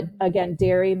 But again,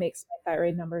 dairy makes my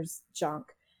thyroid numbers junk.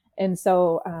 And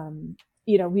so,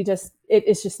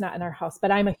 it's just not in our house,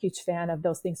 but I'm a huge fan of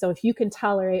those things. So if you can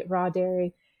tolerate raw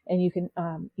dairy and you can,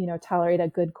 tolerate a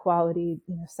good quality,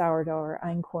 sourdough or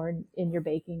einkorn in your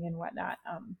baking and whatnot,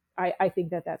 I think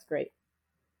that's great.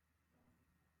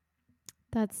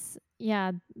 That's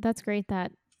great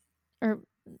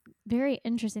very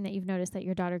interesting that you've noticed that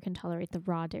your daughter can tolerate the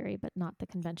raw dairy, but not the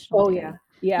conventional dairy. Oh,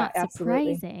 yeah. Not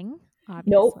absolutely. surprising,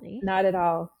 obviously. Nope, not at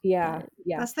all. Yeah.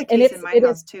 That's the case in my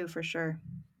house too, for sure.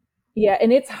 Yeah.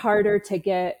 And it's harder to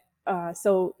get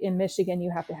so in Michigan,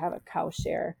 you have to have a cow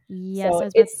share. Yes, So I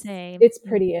was about to say. it's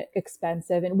pretty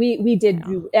expensive. And we did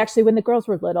do, actually, when the girls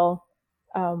were little,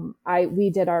 we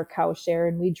did our cow share,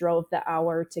 and we drove the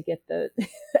hour to get the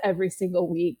every single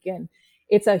week. And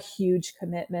it's a huge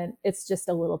commitment. It's just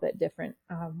a little bit different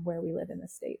where we live in the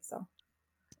state. So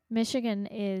Michigan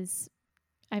is,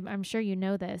 I'm sure you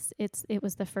know this, it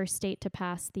was the first state to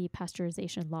pass the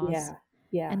pasteurization laws.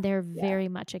 Yeah. And they're very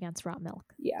much against raw milk.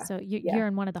 Yeah. So you're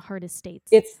in one of the hardest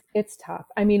states. It's tough.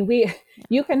 I mean,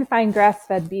 you can find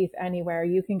grass-fed beef anywhere.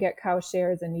 You can get cow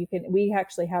shares, and we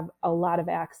actually have a lot of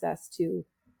access to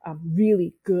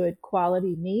really good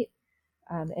quality meat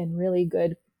and really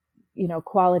good,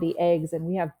 quality eggs. And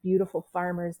we have beautiful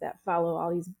farmers that follow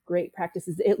all these great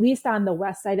practices, at least on the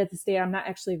west side of the state. I'm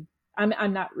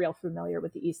not real familiar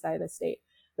with the east side of the state.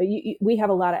 But we have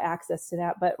a lot of access to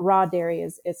that, but raw dairy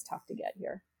is tough to get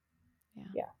here.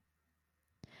 Yeah.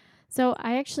 So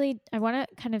I want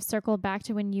to kind of circle back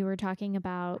to when we were talking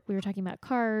about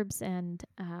carbs and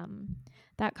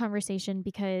that conversation,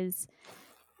 because,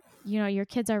 your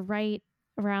kids are right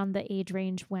around the age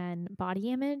range when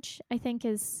body image, I think,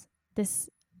 is this,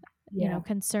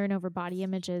 concern over body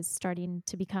image is starting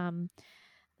to become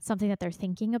something that they're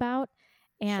thinking about.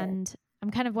 And sure. I'm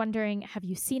kind of wondering, have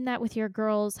you seen that with your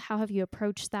girls? How have you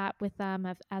approached that with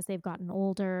them as they've gotten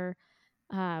older?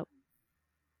 Talk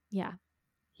to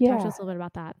us a little bit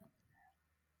about that.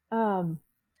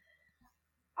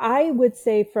 I would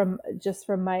say from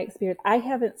my experience, I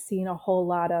haven't seen a whole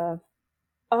lot of,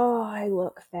 oh, I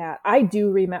look fat. I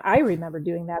remember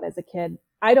doing that as a kid.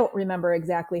 I don't remember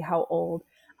exactly how old.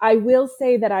 I will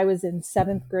say that I was in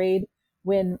 7th grade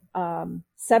when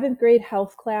 7th grade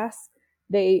health class,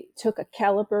 they took a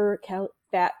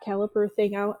fat caliper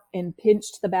thing out and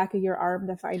pinched the back of your arm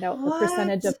to find out the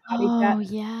percentage of body fat. Oh,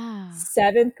 yeah.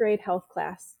 7th grade health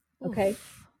class. Okay.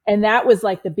 Oof. And that was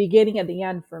like the beginning of the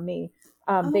end for me.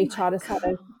 They taught us how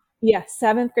to,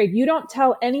 7th grade. You don't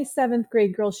tell any 7th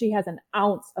grade girl she has an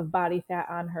ounce of body fat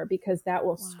on her, because that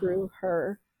will screw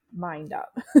her mind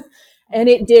up. And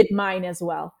it did mine as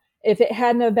well. If it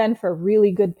hadn't have been for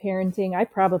really good parenting, I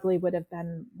probably would have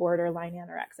been borderline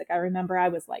anorexic. I remember I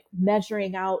was like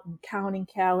measuring out and counting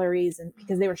calories, and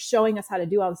because they were showing us how to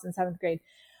do all this in 7th grade.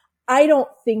 I don't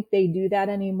think they do that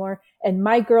anymore. And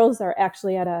my girls are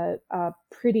actually at a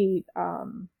pretty,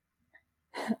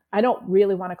 I don't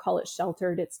really want to call it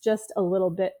sheltered. It's just a little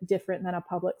bit different than a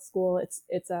public school. It's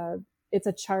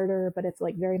a charter, but it's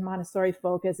like very Montessori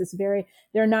focused. They're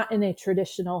not in a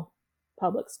traditional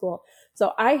public school.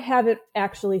 So I haven't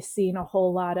actually seen a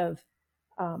whole lot of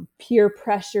peer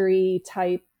pressure-y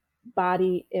type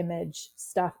body image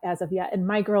stuff as of yet. And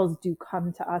my girls do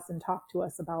come to us and talk to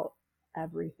us about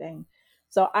everything.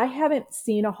 So I haven't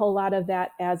seen a whole lot of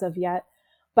that as of yet.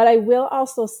 But I will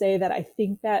also say that I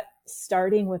think that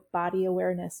starting with body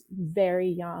awareness very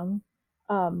young,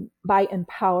 by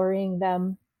empowering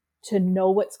them to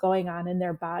know what's going on in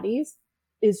their bodies,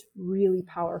 is really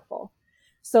powerful.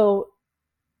 So,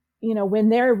 when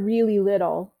they're really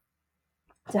little,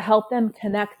 to help them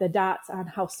connect the dots on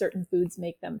how certain foods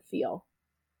make them feel.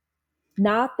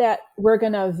 Not that we're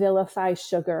going to vilify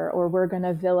sugar, or we're going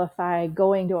to vilify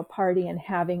going to a party and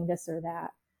having this or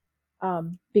that.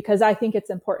 Because I think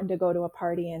it's important to go to a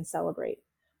party and celebrate.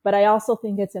 But I also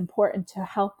think it's important to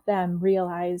help them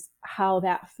realize how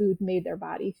that food made their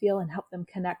body feel and help them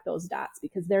connect those dots,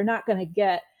 because they're not going to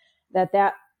get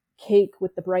that cake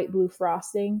with the bright blue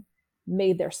frosting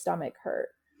made their stomach hurt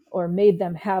or made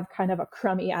them have kind of a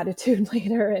crummy attitude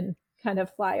later and kind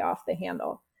of fly off the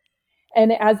handle.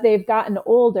 And as they've gotten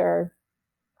older,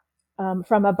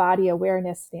 from a body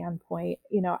awareness standpoint,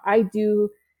 I do,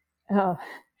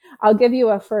 I'll give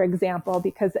you for example,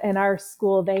 because in our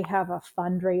school, they have a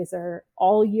fundraiser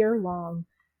all year long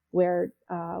where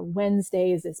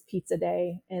Wednesdays is pizza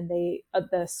day, and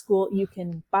the school, you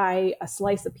can buy a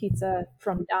slice of pizza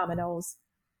from Domino's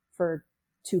for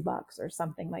 $2 or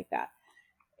something like that.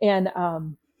 And,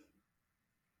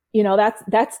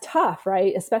 that's tough,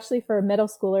 right? Especially for middle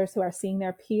schoolers who are seeing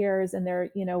their peers and their,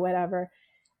 whatever.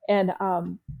 And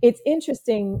it's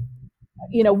interesting.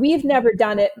 We've never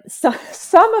done it. So,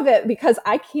 some of it because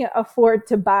I can't afford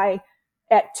to buy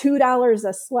at $2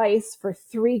 a slice for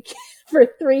three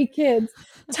kids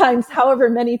times however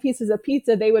many pieces of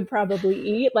pizza they would probably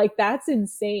eat. Like, that's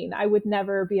insane. I would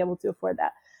never be able to afford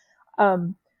that.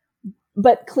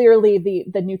 But clearly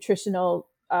the nutritional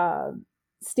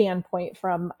standpoint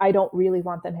from, I don't really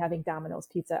want them having Domino's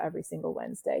pizza every single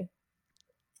Wednesday.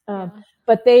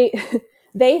 But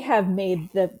they have made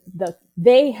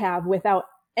they have, without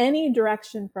any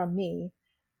direction from me,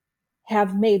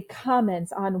 have made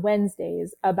comments on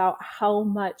Wednesdays about how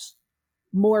much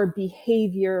more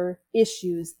behavior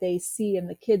issues they see in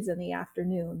the kids in the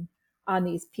afternoon on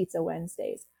these Pizza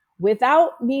Wednesdays.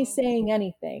 Without me saying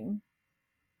anything,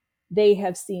 they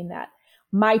have seen that.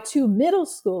 My 2 middle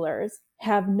schoolers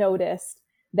have noticed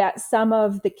that some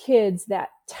of the kids that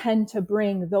tend to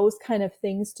bring those kind of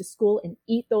things to school and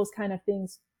eat those kind of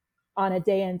things on a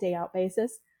day in, day out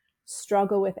basis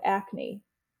struggle with acne,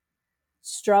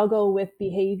 struggle with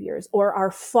behaviors, or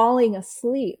are falling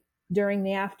asleep during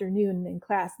the afternoon in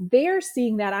class. They're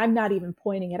seeing that. I'm not even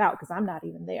pointing it out because I'm not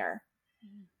even there.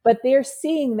 But they're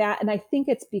seeing that. And I think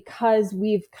it's because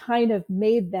we've kind of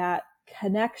made that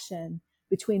connection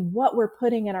between what we're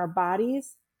putting in our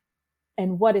bodies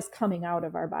and what is coming out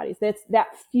of our bodies. That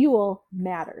fuel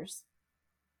matters.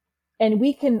 And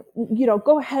we can,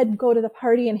 go ahead and go to the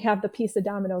party and have the piece of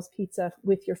Domino's pizza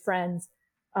with your friends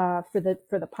for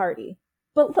the party.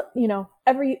 But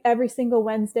every single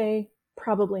Wednesday,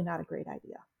 probably not a great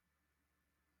idea.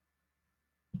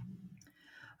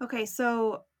 Okay,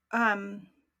 so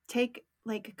take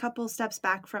like a couple steps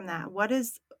back from that.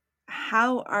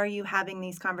 How are you having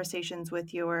these conversations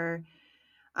with your,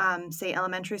 say,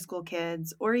 elementary school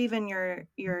kids, or even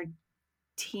your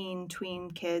tween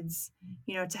kids,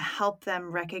 to help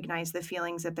them recognize the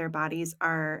feelings that their bodies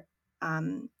are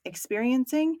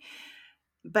experiencing,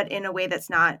 but in a way that's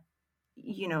not,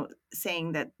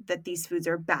 saying that these foods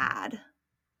are bad?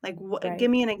 Like, Right. Give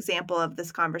me an example of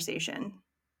this conversation.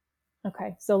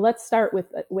 Okay, so let's start with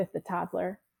the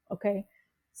toddler. Okay,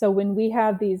 so when we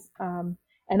have these, and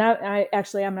I'm going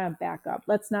to back up.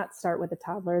 Let's not start with a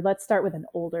toddler. Let's start with an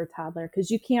older toddler,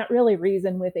 because you can't really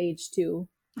reason with age 2.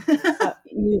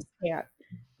 You can't.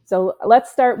 So let's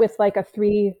start with like a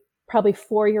probably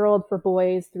 4-year-old for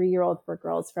boys, 3-year-old for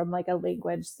girls, from like a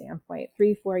language standpoint,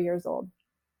 3-4 years old.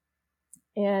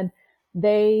 And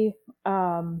they,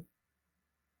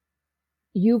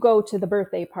 you go to the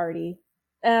birthday party.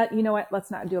 You know what?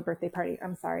 Let's not do a birthday party.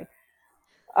 I'm sorry.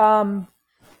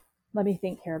 Let me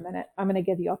think here a minute. I'm going to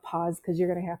give you a pause because you're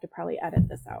going to have to probably edit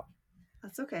this out.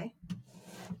 That's okay.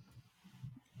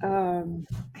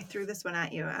 I threw this one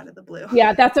at you out of the blue.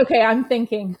 Yeah, that's okay. I'm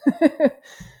thinking.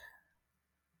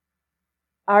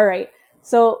 All right.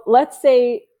 So let's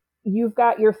say you've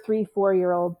got your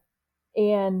 3-4-year-old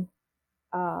and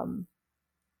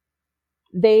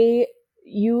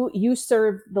you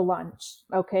serve the lunch,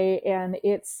 okay? And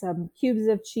it's some cubes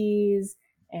of cheese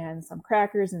and some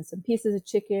crackers and some pieces of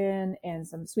chicken and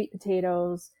some sweet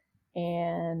potatoes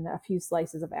and a few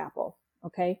slices of apple,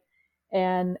 okay?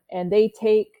 And they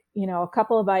take, a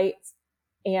couple of bites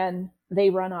and they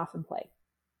run off and play.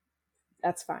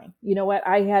 That's fine. You know what?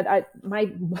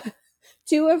 My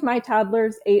 2 of my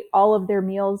toddlers ate all of their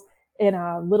meals in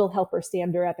a little helper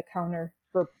stander at the counter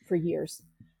for years.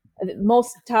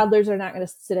 Most toddlers are not going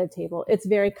to sit at a table. It's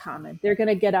very common. They're going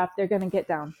to get up. They're going to get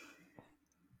down.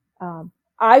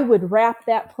 I would wrap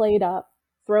that plate up,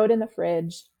 throw it in the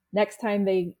fridge. Next time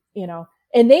they,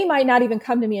 and they might not even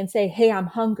come to me and say, hey, I'm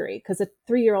hungry, because a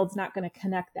 3-year-old's not going to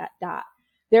connect that dot.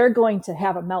 They're going to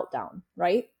have a meltdown,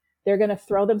 right? They're going to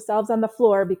throw themselves on the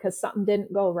floor because something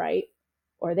didn't go right,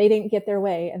 or they didn't get their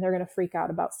way, and they're going to freak out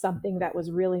about something that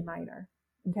was really minor.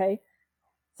 Okay.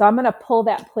 So I'm going to pull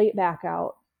that plate back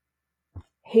out.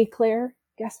 Hey, Claire,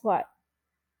 guess what?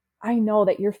 I know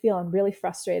that you're feeling really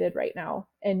frustrated right now,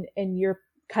 and you're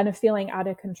kind of feeling out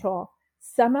of control.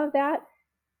 Some of that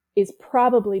is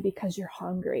probably because you're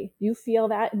hungry. You feel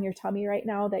that in your tummy right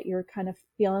now, that you're kind of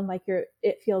feeling like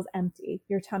it feels empty.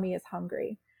 Your tummy is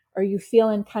hungry. Or you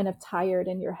feeling kind of tired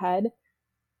in your head.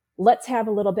 Let's have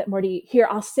a little bit more to eat. Here,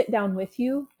 I'll sit down with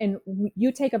you and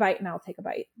you take a bite and I'll take a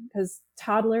bite. Because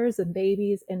toddlers and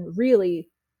babies and really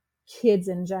kids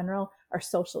in general are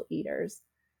social eaters.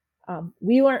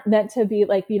 We weren't meant to be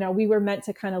like, we were meant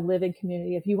to kind of live in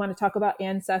community. If you want to talk about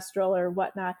ancestral or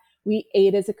whatnot, we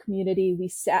ate as a community. We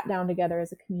sat down together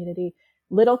as a community.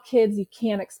 Little kids, you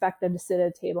can't expect them to sit at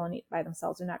a table and eat by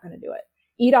themselves. They're not going to do it.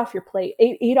 Eat off your plate.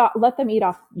 Let them eat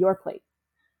off your plate.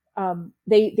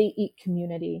 They eat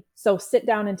community. So sit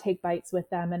down and take bites with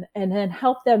them and then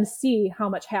help them see how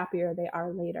much happier they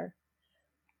are later.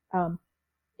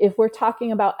 If we're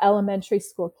talking about elementary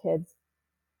school kids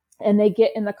and they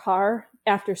get in the car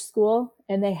after school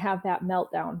and they have that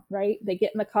meltdown, right? They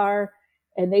get in the car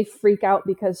and they freak out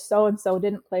because so-and-so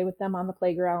didn't play with them on the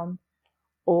playground,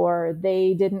 or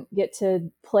they didn't get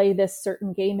to play this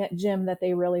certain game at gym that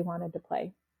they really wanted to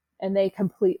play, and they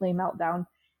completely melt down.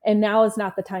 And now is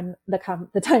not the time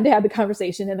to have the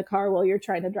conversation in the car while you're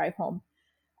trying to drive home.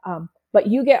 But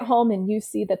you get home and you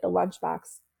see that the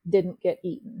lunchbox didn't get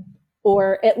eaten.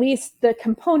 or at least the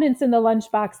components in the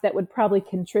lunchbox that would probably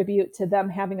contribute to them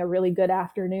having a really good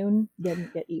afternoon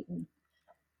didn't get eaten.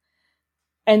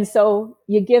 And so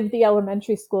you give the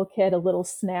elementary school kid a little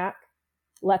snack,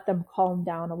 let them calm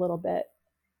down a little bit.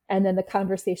 And then the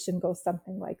conversation goes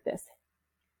something like this.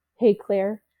 Hey,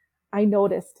 Claire, I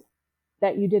noticed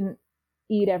that you didn't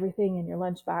eat everything in your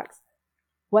lunchbox.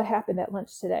 What happened at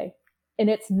lunch today? And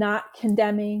it's not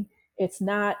condemning. It's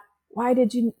not, why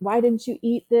didn't you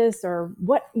eat this, or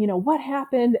what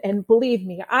happened? And believe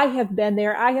me, I have been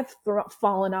there. I have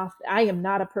fallen off. I am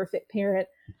not a perfect parent.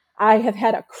 I have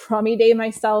had a crummy day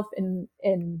myself and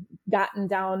gotten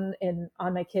down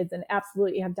on my kids, and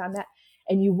absolutely have done that.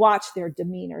 And you watch their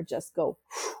demeanor just go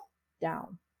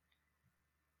down.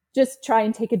 Just try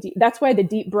and take that's why the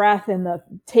deep breath and the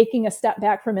taking a step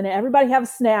back for a minute. Everybody have a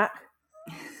snack.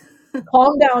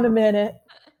 Calm down a minute.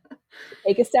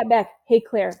 Take a step back. Hey,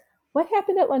 Claire, what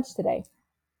happened at lunch today?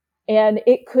 And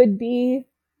it could be,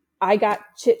 I got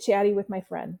chit-chatty with my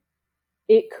friend.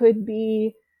 It could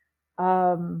be,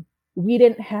 we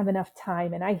didn't have enough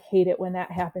time. And I hate it when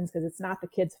that happens because it's not the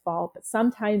kid's fault, but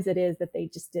sometimes it is that they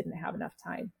just didn't have enough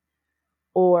time.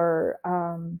 Or,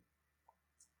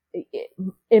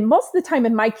 in most of the time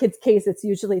in my kids' case, it's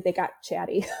usually they got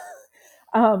chatty.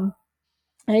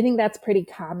 And I think that's pretty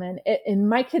common. In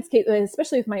my kids' case,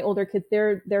 especially with my older kids,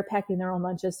 they're packing their own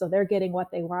lunches, so they're getting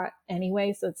what they want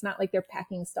anyway. So it's not like they're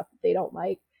packing stuff that they don't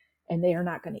like and they are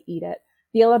not going to eat it.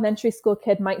 The elementary school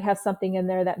kid might have something in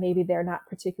there that maybe they're not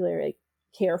particularly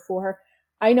care for.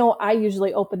 I know I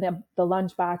usually open the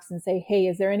lunchbox and say, hey,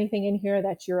 is there anything in here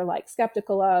that you're like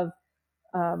skeptical of?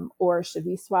 Or should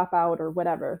we swap out or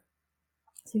whatever?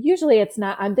 So usually it's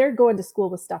not, they're going to school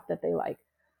with stuff that they like,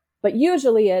 but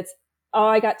usually it's, oh,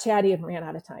 I got chatty and ran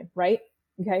out of time, right?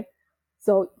 Okay.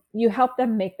 So you help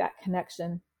them make that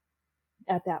connection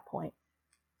at that point.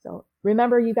 So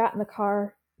remember, you got in the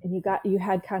car and you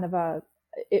had kind of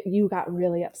you got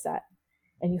really upset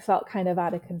and you felt kind of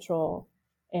out of control.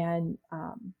 And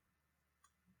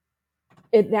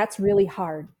that's really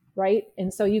hard, right?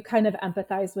 And so you kind of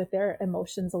empathize with their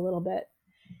emotions a little bit.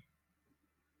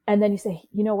 And then you say,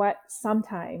 you know what?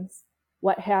 Sometimes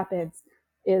what happens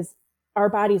is our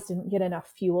bodies didn't get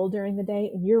enough fuel during the day,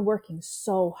 and you're working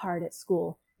so hard at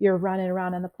school. You're running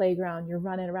around on the playground. You're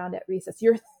running around at recess.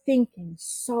 You're thinking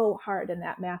so hard in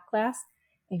that math class,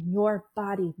 and your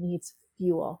body needs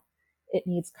fuel. It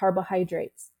needs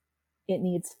carbohydrates. It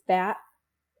needs fat,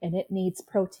 and it needs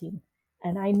protein.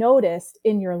 And I noticed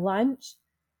in your lunch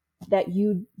that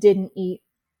you didn't eat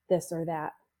this or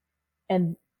that.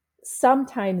 And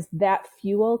sometimes that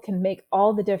fuel can make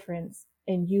all the difference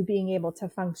in you being able to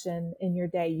function in your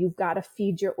day. You've got to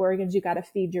feed your organs. You got to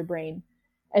feed your brain.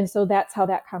 And so that's how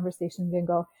that conversation can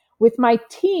go. With my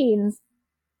teens,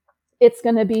 it's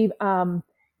going to be,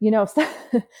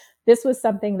 this was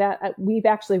something that we've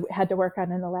actually had to work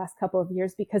on in the last couple of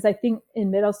years, because I think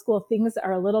in middle school, things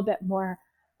are a little bit more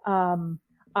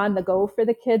on the go for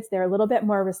the kids. They're a little bit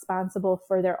more responsible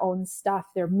for their own stuff.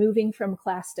 They're moving from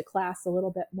class to class a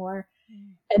little bit more,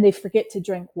 and they forget to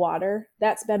drink water.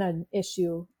 That's been an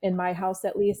issue in my house,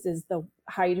 at least, is the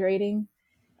hydrating.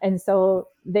 And so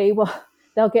they'll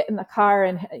get in the car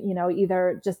and,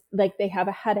 either just like they have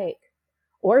a headache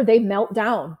or they melt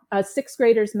down. Sixth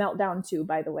graders melt down too,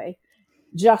 by the way,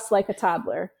 just like a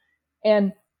toddler.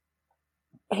 And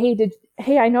hey,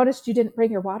 I noticed you didn't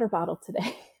bring your water bottle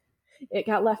today. It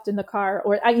got left in the car.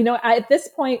 Or at this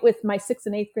point with my 6th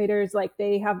and 8th graders, like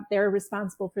they're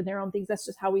responsible for their own things. That's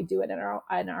just how we do it in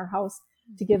our house,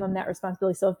 to give them that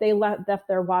responsibility. So if they left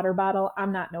their water bottle,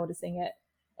 I'm not noticing it,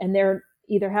 and they're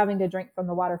either having to drink from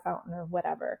the water fountain or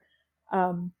whatever.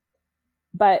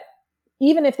 But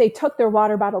even if they took their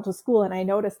water bottle to school and I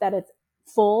notice that it's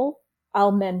full,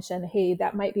 I'll mention, hey,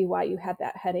 that might be why you had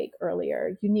that headache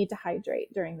earlier. You need to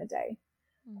hydrate during the day.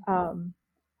 Mm-hmm.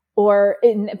 Or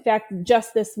in fact,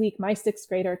 just this week, my 6th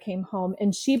grader came home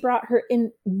and she brought her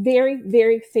in very,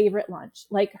 very favorite lunch.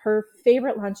 Like her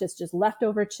favorite lunch is just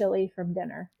leftover chili from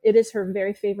dinner. It is her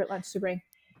very favorite lunch to bring.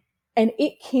 And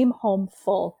it came home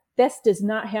full. This does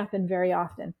not happen very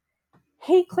often.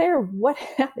 Hey, Claire, what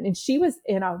happened? And she was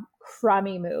in a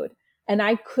crummy mood and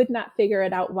I could not figure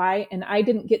it out why. And I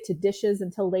didn't get to dishes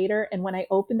until later. And when I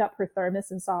opened up her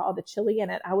thermos and saw all the chili in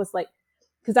it, I was like,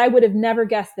 because I would have never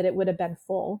guessed that it would have been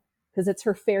full, because it's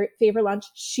her favorite lunch.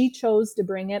 She chose to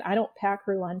bring it. I don't pack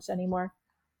her lunch anymore.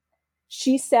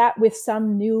 She sat with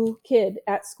some new kid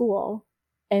at school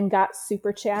and got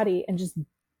super chatty and just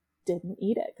didn't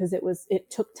eat it because it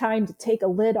took time to take a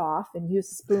lid off and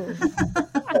use a spoon.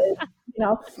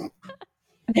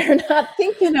 They're not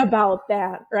thinking about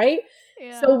that, right?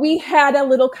 Yeah. So we had a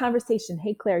little conversation.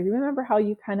 Hey, Claire, you remember how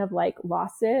you kind of like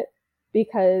lost it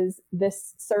because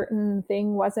this certain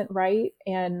thing wasn't right?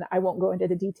 And I won't go into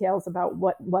the details about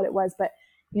what it was, but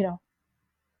you know,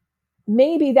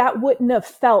 maybe that wouldn't have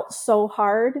felt so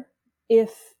hard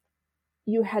if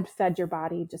you had fed your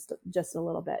body just a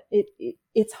little bit.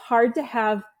 It's hard to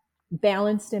have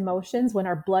balanced emotions when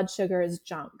our blood sugar is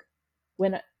junk.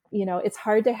 When, you know, it's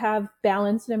hard to have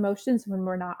balanced emotions when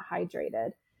we're not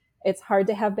hydrated. It's hard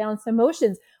to have balanced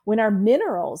emotions when our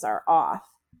minerals are off.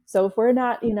 So if we're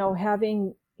not, you know,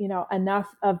 having, you know, enough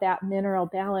of that mineral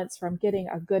balance from getting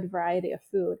a good variety of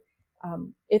food,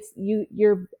 it's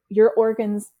your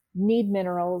organs need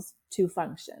minerals to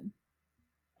function.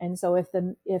 And so if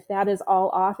that is all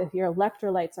off, if your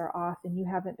electrolytes are off and you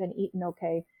haven't been eating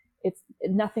okay, it's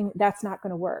nothing, that's not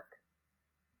going to work.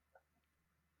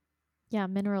 Yeah,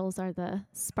 minerals are the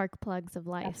spark plugs of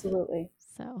life. Absolutely.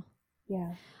 So,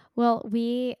 yeah. Well,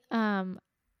 we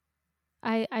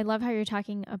I love how you're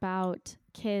talking about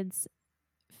kids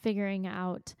figuring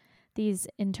out these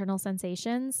internal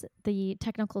sensations. The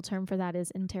technical term for that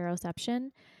is interoception.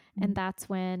 Mm-hmm. And that's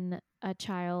when a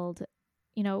child,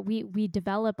 you know, we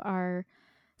develop our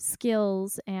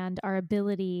skills and our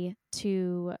ability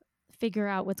to figure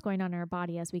out what's going on in our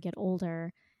body as we get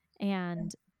older.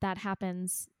 And that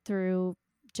happens through,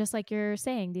 just like you're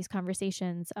saying, these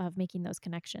conversations of making those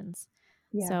connections.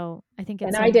 Yeah. So I think it's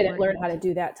and so I didn't important. learn how to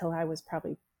do that till I was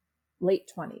probably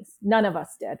late 20s. None of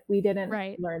us did. We didn't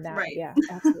learn that. Right. Yeah,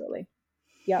 absolutely.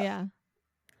 Yep. Yeah.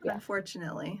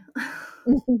 Unfortunately.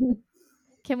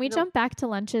 Can we jump back to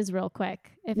lunches real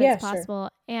quick, if it's possible?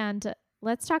 Sure. And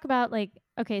let's talk about, like,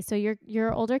 okay, so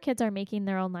your older kids are making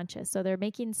their own lunches. So they're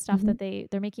making stuff mm-hmm. that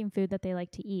they're making food that they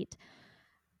like to eat.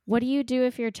 What do you do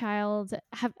if your child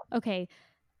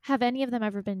have any of them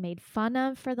ever been made fun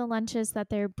of for the lunches that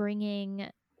they're bringing?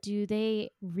 Do they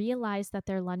realize that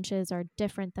their lunches are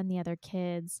different than the other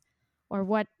kids? Or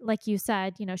what, like you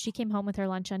said, you know, she came home with her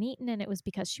lunch uneaten and it was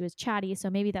because she was chatty. So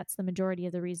maybe that's the majority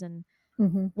of the reason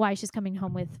mm-hmm. why she's coming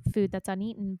home with food that's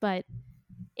uneaten. But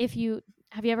have you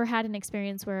ever had an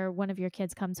experience where one of your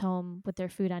kids comes home with their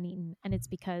food uneaten and it's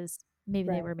because maybe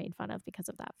they were made fun of because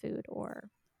of that food? Or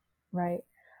right.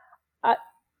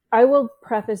 I will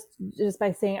preface just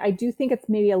by saying I do think it's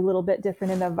maybe a little bit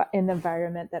different in the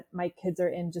environment that my kids are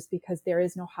in, just because there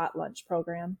is no hot lunch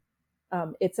program.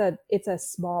 It's a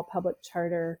small public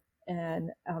charter,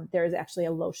 and there is actually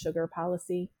a low sugar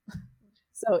policy.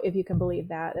 So if you can believe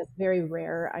that, it's very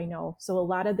rare, I know. So a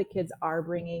lot of the kids are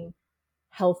bringing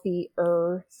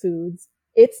healthier foods.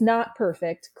 It's not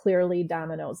perfect. Clearly,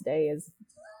 Domino's Day is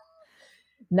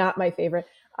not my favorite.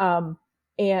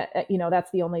 And, you know, that's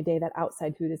the only day that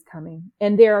outside food is coming.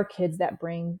 And there are kids that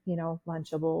bring, you know,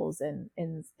 Lunchables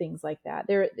and things like that.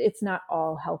 It's not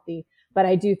all healthy, but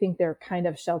I do think they're kind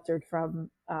of sheltered from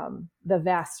the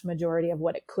vast majority of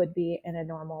what it could be in a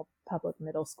normal public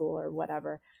middle school or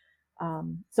whatever.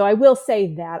 So I will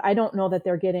say that I don't know that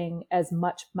they're getting as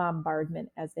much bombardment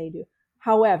as they do.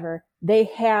 However, they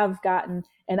have gotten,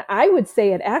 and I would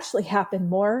say it actually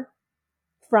happened more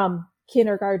from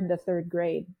kindergarten to third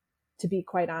grade, to be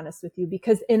quite honest with you,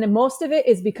 and most of it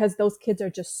is because those kids are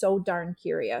just so darn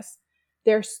curious.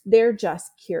 They're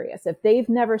just curious. If they've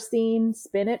never seen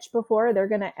spinach before, they're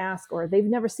going to ask, or they've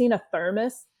never seen a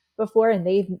thermos before and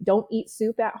they don't eat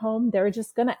soup at home, they're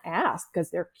just going to ask because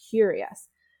they're curious.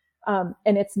 And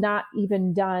it's not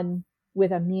even done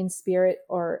with a mean spirit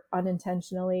or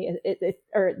unintentionally.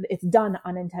 It's done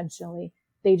unintentionally.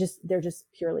 They're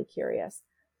just purely curious.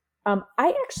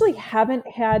 I actually haven't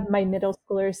had my middle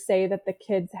schoolers say that the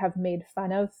kids have made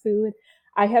fun of food.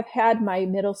 I have had my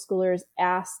middle schoolers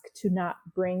ask to not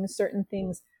bring certain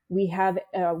things. We have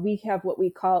what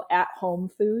we call at-home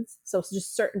foods. So it's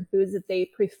just certain foods that they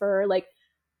prefer. Like,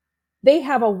 they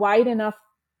have a wide enough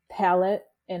palette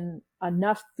and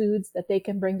enough foods that they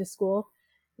can bring to school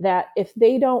that if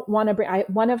they don't want to bring,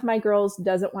 one of my girls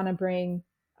doesn't want to bring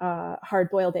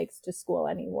hard-boiled eggs to school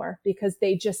anymore because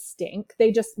they just stink.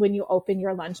 They just, when you open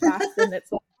your lunchbox and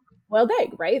it's like boiled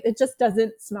egg, right? It just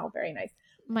doesn't smell very nice.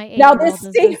 My 8-year-old is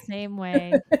the same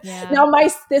way. Yeah. Now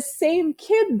this same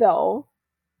kid though,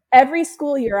 every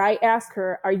school year I ask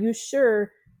her, "Are you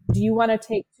sure? Do you want to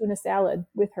take tuna salad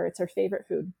with her? It's her favorite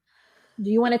food.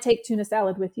 Do you want to take tuna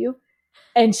salad with you?"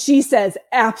 And she says,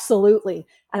 "Absolutely."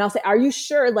 And I'll say, "Are you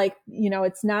sure? Like, you know,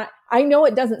 it's not, I know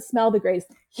it doesn't smell the greatest."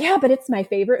 "Yeah, but it's my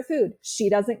favorite food." She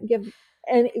doesn't give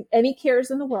any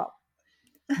cares in the world.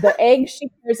 The egg she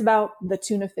cares about, the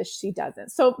tuna fish she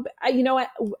doesn't. So, you know what?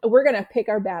 We're going to pick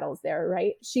our battles there,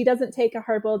 right? She doesn't take a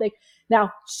hard-boiled egg.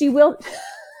 Now, she will.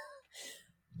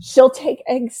 she'll take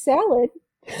egg salad.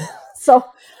 So,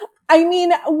 I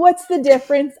mean, what's the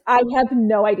difference? I have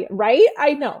no idea, right?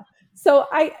 I know. So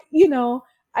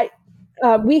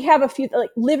we have a few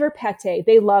like liver pate.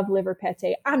 They love liver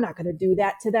pate. I'm not going to do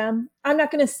that to them. I'm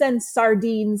not going to send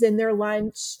sardines in their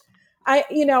lunch.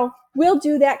 We'll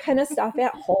do that kind of stuff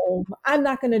at home. I'm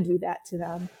not going to do that to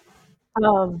them.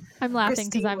 I'm laughing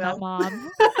because Christine I'm that will.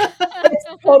 mom. It's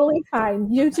totally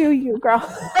fine. You do you, girl.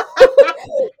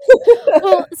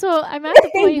 Well, so I'm at the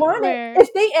If they point want where, it,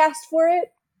 if they asked for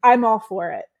it, I'm all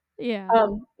for it. yeah.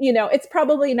 It's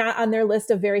probably not on their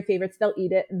list of very favorites. They'll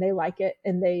eat it and they like it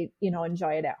and they,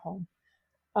 enjoy it at home.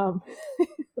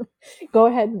 Go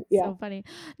ahead. Yeah. So funny.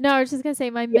 No, I was just gonna say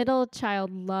my Yeah. middle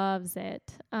child loves it.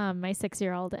 My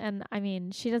 6-year-old, and I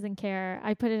mean, she doesn't care.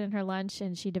 I put it in her lunch,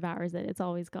 and she devours it. It's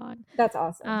always gone. That's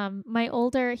awesome. My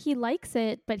older, he likes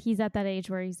it, but he's at that age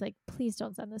where he's like, please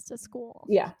don't send this to school.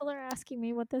 Yeah. People are asking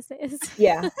me what this is.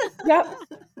 Yeah. Yep.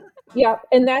 Yep.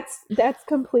 And that's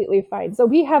completely fine. So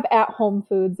we have at-home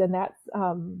foods, and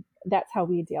that's how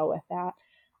we deal with that.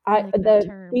 I like that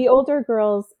term.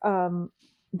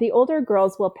 The older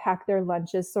girls will pack their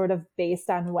lunches sort of based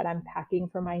on what I'm packing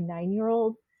for my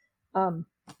 9-year-old.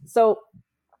 So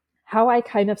how I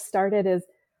kind of started is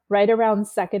right around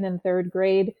 2nd and 3rd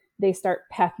grade, they start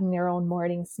packing their own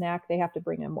morning snack. They have to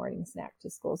bring a morning snack to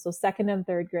school. So 2nd and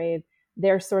 3rd grade,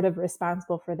 they're sort of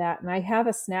responsible for that. And I have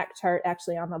a snack chart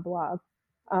actually on the blog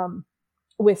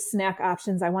with snack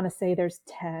options. I want to say there's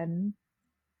 10,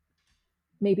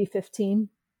 maybe 15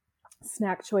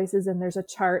 snack choices. And there's a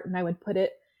chart, and I would put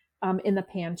it in the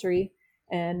pantry,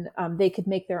 and they could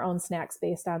make their own snacks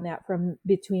based on that from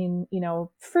between,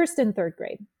 1st and 3rd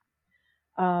grade.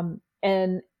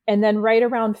 And then right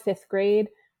around 5th grade,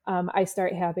 I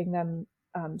start having them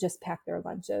just pack their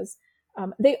lunches.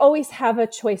 They always have a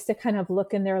choice to kind of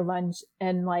look in their lunch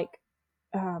and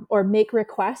or make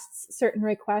certain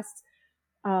requests,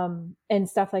 and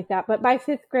stuff like that. But by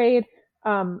 5th grade,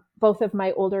 both of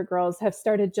my older girls have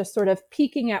started just sort of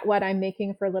peeking at what I'm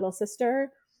making for little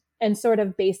sister and sort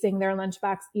of basing their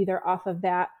lunchbox either off of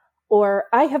that, or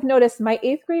I have noticed my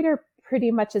 8th grader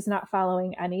pretty much is not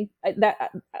following anything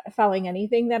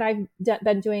that I've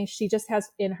been doing. She just has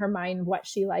in her mind what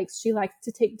she likes. She likes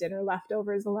to take dinner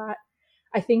leftovers a lot.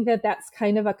 I think that that's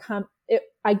kind of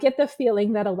I get the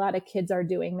feeling that a lot of kids are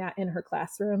doing that in her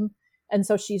classroom. And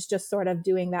so she's just sort of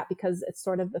doing that because it's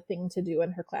sort of the thing to do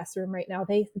in her classroom right now.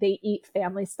 They eat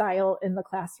family style in the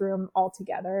classroom all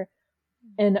together.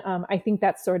 And I think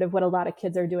that's sort of what a lot of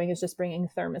kids are doing, is just bringing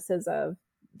thermoses of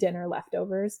dinner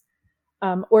leftovers.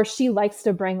 Or she likes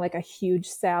to bring like a huge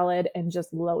salad and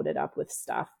just load it up with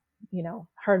stuff,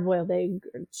 hard-boiled egg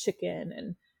or chicken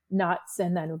and nuts,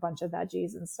 and then a bunch of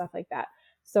veggies and stuff like that.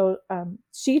 So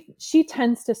she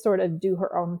tends to sort of do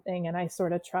her own thing, and I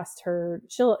sort of trust her.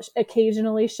 She'll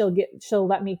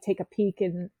let me take a peek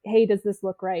and, hey, does this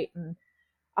look right? And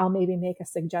I'll maybe make a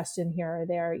suggestion here or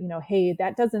there, hey,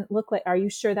 that doesn't look like, are you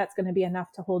sure that's going to be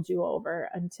enough to hold you over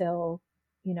until,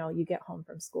 you get home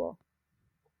from school?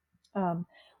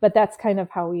 But that's kind of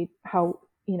how we've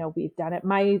done it.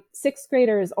 My 6th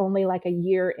grader is only like a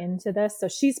year into this, so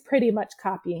she's pretty much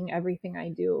copying everything I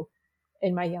do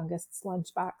in my youngest's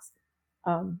lunchbox.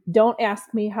 Don't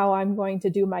ask me how I'm going to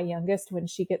do my youngest when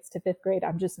she gets to 5th grade.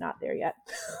 I'm just not there yet.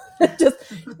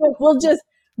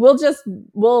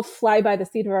 We'll fly by the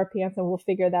seat of our pants, and we'll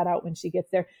figure that out when she gets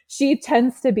there. She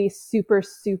tends to be super,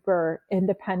 super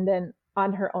independent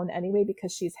on her own anyway,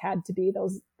 because she's had to be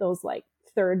those like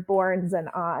third borns and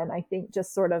on, I think,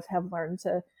 just sort of have learned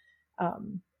to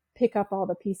pick up all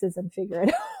the pieces and figure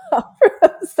it out for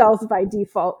themselves by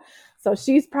default. So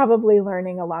she's probably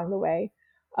learning along the way.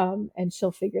 And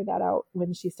she'll figure that out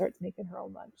when she starts making her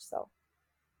own lunch. So.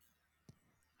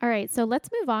 All right. So let's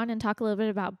move on and talk a little bit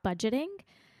about budgeting.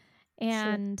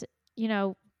 And,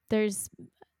 Sure. There's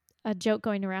a joke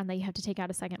going around that you have to take out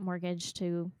a second mortgage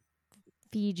to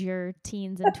feed your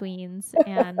teens and tweens.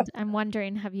 And I'm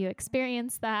wondering, have you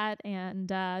experienced that? And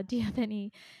do you have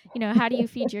any, how do you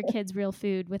feed your kids real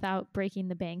food without breaking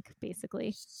the bank,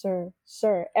 basically?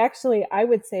 Sure. Actually, I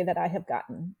would say that I have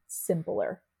gotten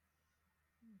simpler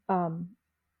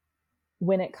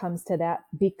when it comes to that,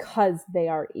 because they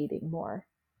are eating more,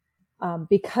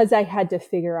 because I had to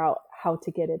figure out how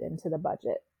to get it into the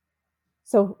budget.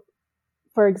 So,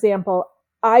 for example,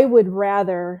 I would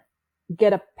rather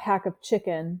get a pack of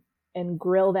chicken and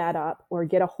grill that up, or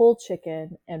get a whole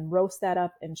chicken and roast that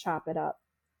up and chop it up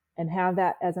and have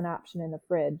that as an option in the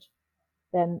fridge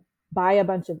than buy a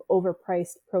bunch of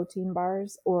overpriced protein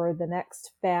bars, or the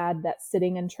next fad that's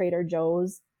sitting in Trader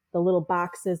Joe's, the little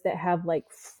boxes that have like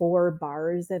 4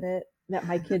 bars in it that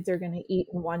my kids are going to eat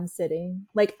in one sitting.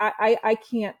 Like I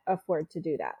can't afford to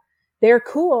do that. They're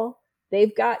cool.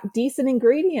 They've got decent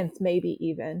ingredients, maybe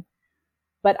even,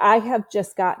 but I have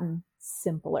just gotten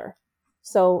simpler.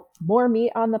 So more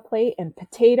meat on the plate, and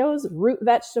potatoes, root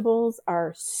vegetables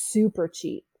are super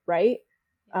cheap, right?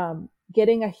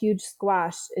 Getting a huge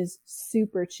squash is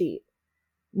super cheap.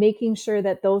 Making sure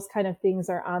that those kind of things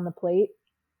are on the plate,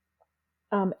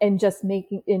 and just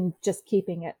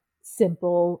keeping it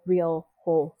simple, real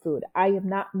whole food. I am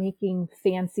not making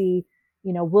fancy,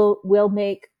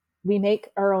 we make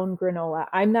our own granola.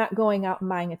 I'm not going out and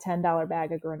buying a $10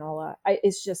 bag of granola.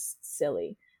 It's just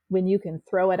silly when you can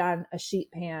throw it on a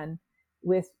sheet pan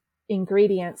with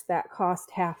ingredients that cost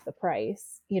half the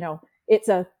price. It's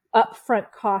a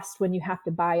upfront cost when you have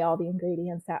to buy all the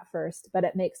ingredients at first, but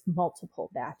it makes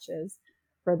multiple batches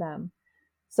for them.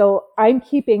 So I'm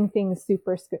keeping things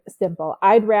super simple.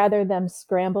 I'd rather them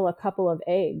scramble a couple of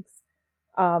eggs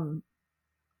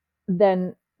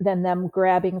than them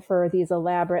grabbing for these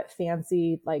elaborate,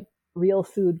 fancy, like real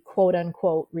food, quote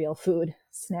unquote, real food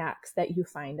snacks that you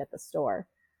find at the store.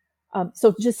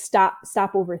 So just stop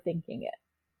overthinking it.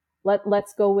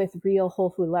 Let's go with real whole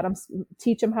food.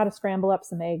 Teach them how to scramble up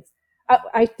some eggs.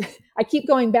 I keep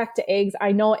going back to eggs.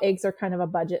 I know eggs are kind of a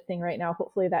budget thing right now.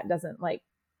 Hopefully that doesn't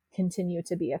continue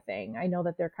to be a thing. I know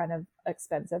that they're kind of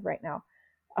expensive right now.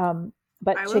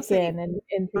 But chicken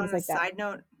and things like that. On a side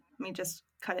note, let me just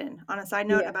cut in. On a side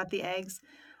note about the eggs,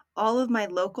 all of my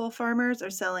local farmers are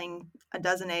selling a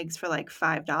dozen eggs for like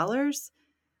 $5,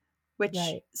 which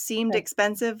seemed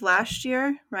expensive last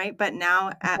year, right? But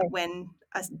now when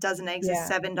a dozen eggs is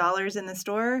 $7 in the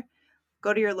store,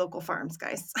 go to your local farms,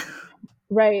 guys.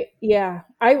 Right. Yeah.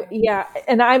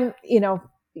 And I'm,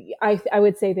 I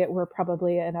would say that we're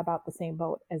probably in about the same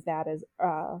boat as that is,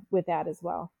 with that as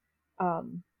well.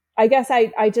 I guess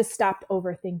I just stopped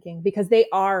overthinking because they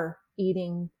are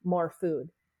eating more food.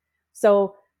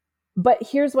 So, but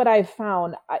here's what I've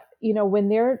found, when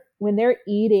they're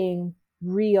eating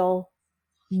real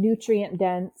nutrient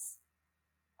dense,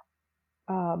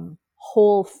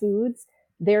 whole foods,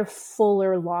 they're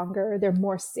fuller longer, they're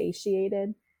more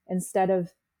satiated instead of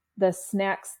the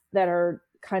snacks that are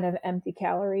kind of empty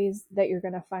calories that you're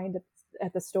going to find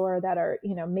at the store that are,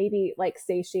 maybe like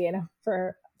satiate them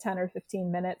for 10 or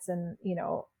 15 minutes and,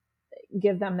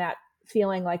 give them that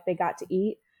feeling like they got to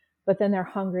eat, but then they're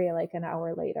hungry like an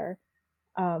hour later.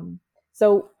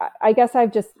 So I guess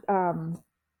I've just,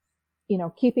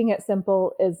 keeping it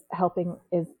simple is helping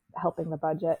the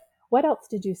budget. What else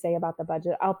did you say about the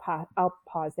budget? I'll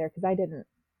pause there because I didn't.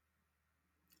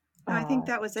 I think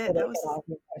that was it. That was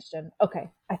your question. Okay.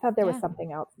 I thought there was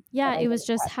something else. Yeah, it was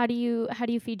just how do you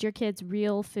feed your kids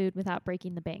real food without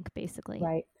breaking the bank, basically.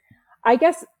 Right. I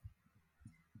guess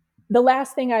the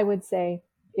last thing I would say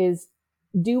is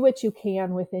do what you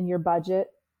can within your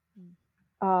budget,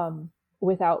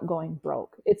 without going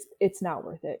broke. It's not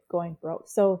worth it going broke.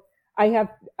 So I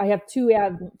have two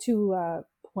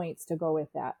points to go with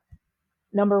that.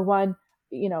 Number one,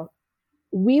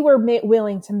 we were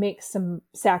willing to make some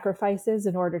sacrifices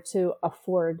in order to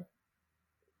afford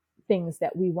things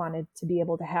that we wanted to be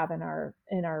able to have in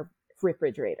our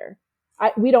refrigerator.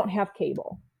 We don't have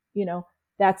cable,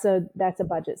 that's a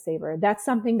budget saver. That's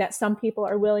something that some people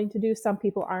are willing to do. Some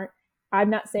people aren't. I'm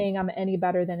not saying I'm any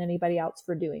better than anybody else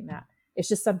for doing that. It's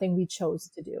just something we chose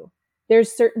to do.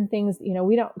 There's certain things,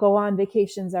 we don't go on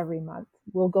vacations every month.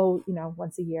 We'll go,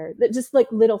 once a year, just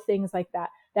like little things like that.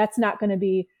 That's not going to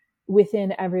be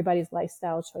within everybody's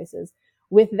lifestyle choices.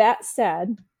 With that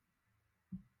said,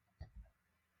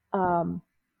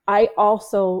 I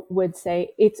also would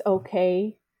say it's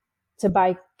okay to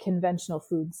buy conventional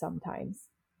food sometimes.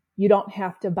 You don't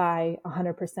have to buy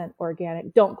 100%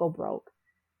 organic. Don't go broke.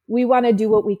 We want to do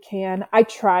what we can. I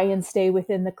try and stay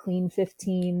within the clean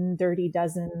 15, dirty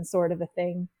dozen sort of a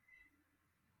thing.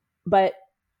 But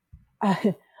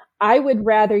I would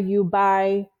rather you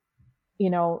buy,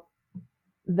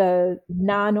 the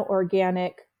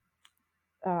non-organic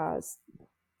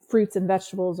fruits and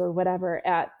vegetables or whatever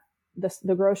at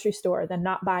the grocery store than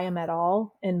not buy them at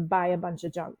all and buy a bunch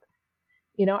of junk.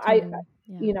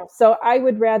 So I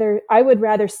would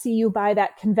rather see you buy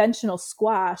that conventional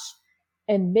squash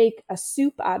and make a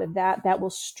soup out of that will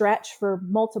stretch for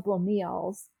multiple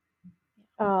meals,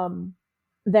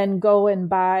 than go and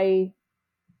buy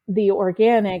the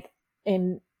organic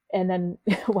and then,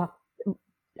 well,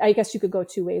 I guess you could go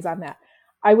two ways on that.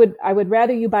 I would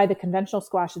rather you buy the conventional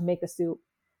squash and make a soup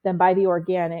than buy the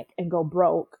organic and go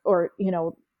broke, or,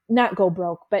 not go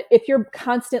broke. But if you're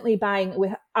constantly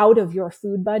buying out of your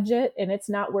food budget and it's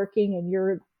not working and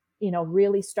you're,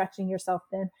 really stretching yourself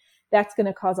thin, that's going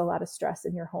to cause a lot of stress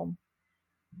in your home.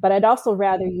 But I'd also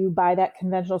rather you buy that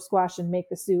conventional squash and make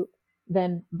the soup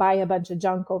than buy a bunch of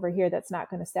junk over here that's not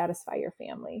going to satisfy your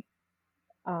family.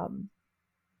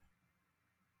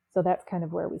 So that's kind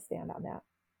of where we stand on that.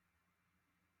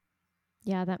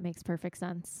 Yeah, that makes perfect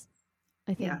sense.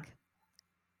 I think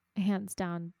hands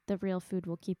down, the real food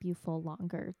will keep you full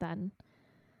longer than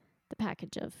the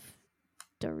package of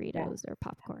Doritos or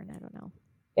popcorn. I don't know.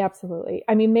 Absolutely.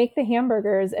 I mean, make the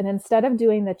hamburgers, and instead of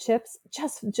doing the chips,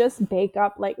 just bake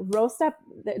up, like roast up.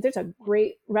 There's a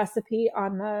great recipe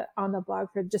on the blog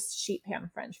for just sheet pan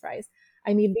French fries.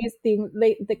 I mean, these things,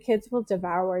 the kids will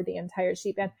devour the entire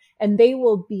sheet pan, and they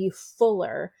will be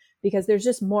fuller because there's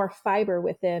just more fiber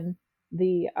within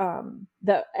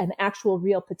an actual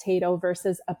real potato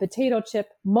versus a potato chip,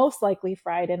 most likely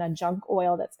fried in a junk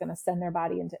oil that's going to send their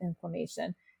body into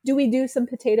inflammation. Do we do some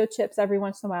potato chips every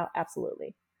once in a while?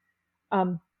 Absolutely.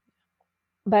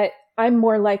 But I'm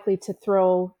more likely to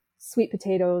throw sweet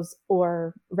potatoes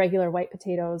or regular white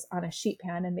potatoes on a sheet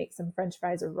pan and make some French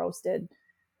fries or roasted.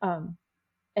 And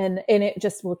it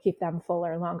just will keep them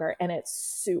fuller longer, and it's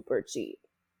super cheap.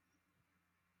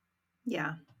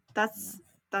 Yeah. That's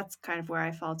kind of where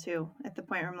I fall too, at the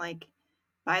point where I'm like,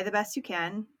 buy the best you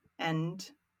can. And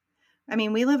I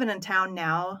mean, we live in a town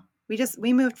now.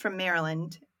 We moved from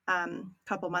Maryland a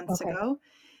couple months ago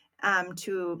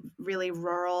to really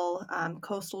rural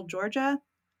coastal Georgia.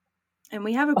 And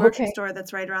we have a grocery store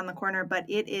that's right around the corner, but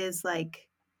it is like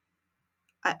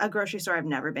a grocery store I've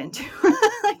never been to.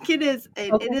 Like it is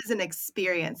an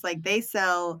experience. Like they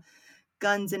sell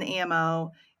guns and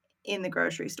ammo in the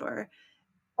grocery store.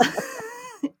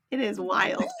 It is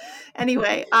wild.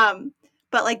 Anyway,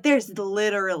 but like there's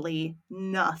literally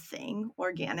nothing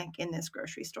organic in this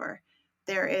grocery store.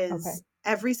 There is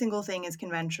every single thing is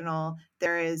conventional.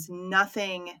 There is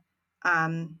nothing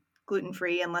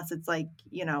gluten-free unless it's like,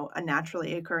 you know, a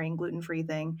naturally occurring gluten-free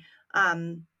thing.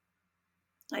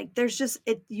 Like there's just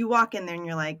you walk in there and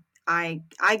you're like, I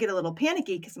get a little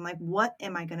panicky because I'm like, what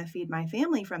am I going to feed my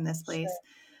family from this place?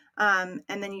 Sure.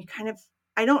 And then you kind of,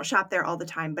 I don't shop there all the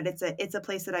time, but it's a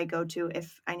place that I go to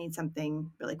if I need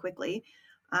something really quickly.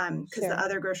 Because the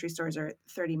other grocery stores are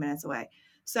 30 minutes away.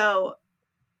 So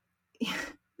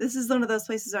this is one of those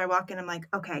places where I walk in, I'm like,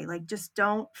 okay, like just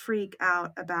don't freak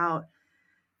out about,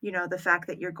 you know, the fact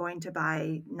that you're going to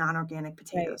buy non-organic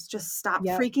potatoes. Right. Just stop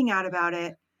freaking out about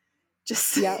it.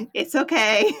 Just, it's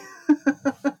okay.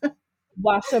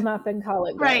 Wash them up and call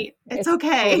it good. Right. It's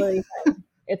okay. Totally fine.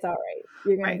 It's all right.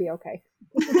 You're going to be okay.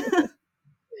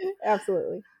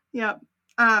 Absolutely. Yep.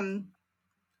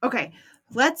 Okay.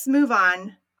 Let's move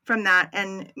on from that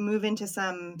and move into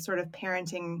some sort of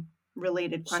parenting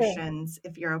related questions,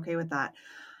 if you're okay with that.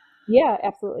 Yeah,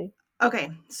 absolutely.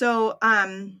 Okay. So,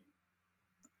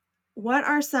 what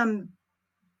are some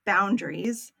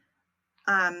boundaries,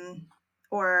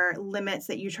 or limits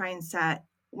that you try and set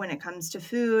when it comes to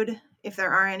food, if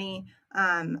there are any,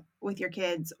 with your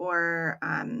kids, or,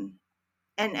 and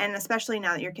especially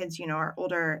now that your kids, you know, are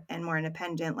older and more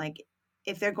independent, like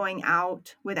if they're going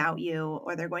out without you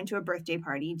or they're going to a birthday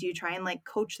party, do you try and like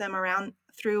coach them around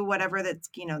through whatever that's,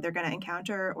 you know, they're going to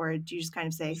encounter, or do you just kind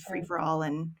of say free for all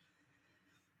and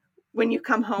when you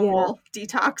come home, we'll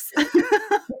detox?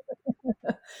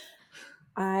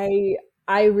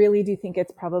 I really do think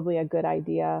it's probably a good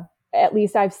idea. At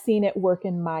least I've seen it work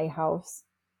in my house,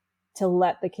 to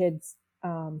let the kids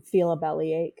feel a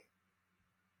bellyache,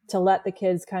 to let the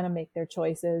kids kind of make their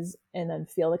choices and then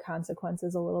feel the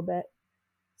consequences a little bit.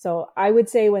 So I would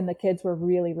say when the kids were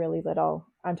really, really little,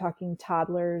 I'm talking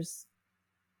toddlers,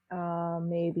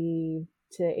 maybe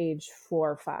to age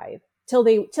 4 or 5, till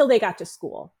they got to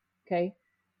school. Okay.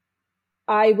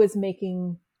 I was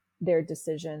making their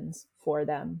decisions for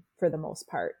them for the most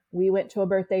part. We went to a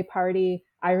birthday party.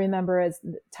 I remember as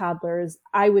toddlers,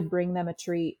 I would bring them a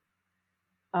treat.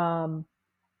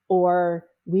 Or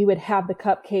we would have the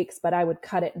cupcakes, but I would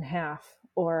cut it in half,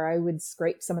 or I would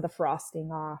scrape some of the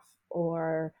frosting off,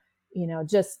 or, you know,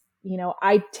 just, you know,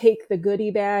 I'd take the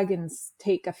goodie bag and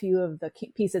take a few of the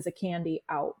pieces of candy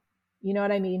out. You know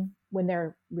what I mean? When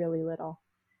they're really little.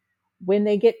 When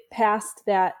they get past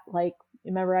that, like,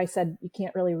 remember I said you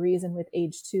can't really reason with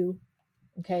age 2.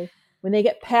 Okay. When they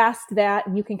get past that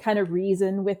and you can kind of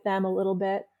reason with them a little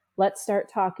bit, let's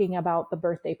start talking about the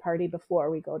birthday party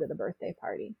before we go to the birthday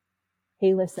party.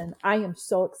 Hey, listen, I am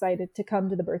so excited to come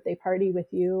to the birthday party with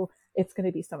you. It's going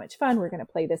to be so much fun. We're going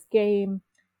to play this game,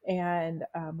 and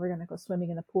we're going to go swimming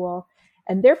in the pool.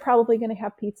 And they're probably going to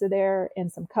have pizza there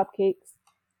and some cupcakes.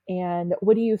 And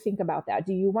what do you think about that?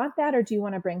 Do you want that, or do you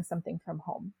want to bring something from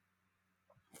home?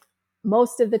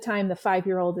 Most of the time, the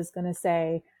 5-year-old is going to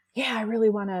say, Yeah, I really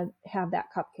want to have that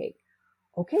cupcake.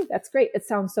 Okay, that's great. It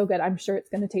sounds so good. I'm sure it's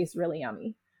going to taste really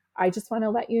yummy. I just want to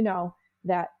let you know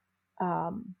that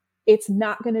it's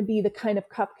not going to be the kind of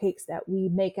cupcakes that we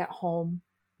make at home,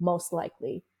 most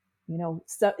likely.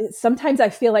 So sometimes I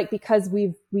feel like because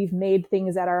we've made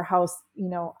things at our house,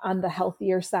 on the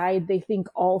healthier side, they think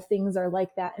all things are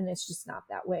like that, and it's just not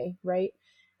that way, right?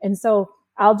 And so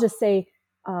I'll just say,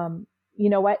 you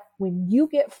know what? When you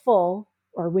get full,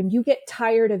 or when you get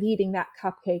tired of eating that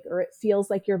cupcake, or it feels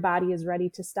like your body is ready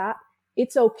to stop,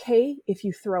 it's okay if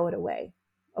you throw it away.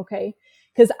 Okay.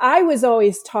 Because I was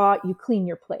always taught you clean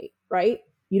your plate, right?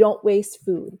 You don't waste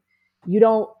food. You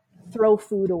don't throw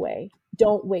food away.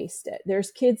 Don't waste it.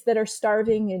 There's kids that are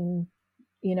starving in,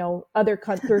 other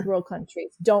third world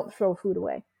countries. Don't throw food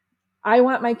away. I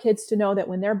want my kids to know that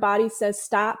when their body says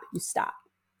stop, you stop.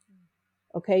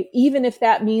 Okay. Even if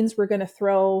that means we're going to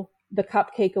throw the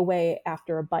cupcake away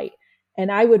after a bite.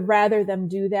 And I would rather them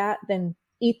do that than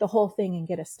eat the whole thing and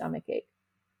get a stomach ache.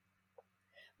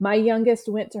 My youngest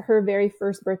went to her very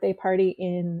first birthday party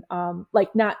in,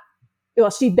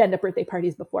 she'd been to birthday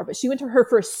parties before, but she went to her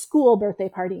first school birthday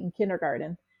party in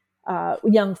kindergarten,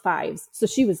 young fives. So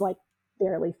she was like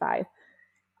barely 5.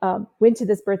 Went to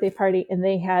this birthday party, and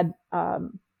they had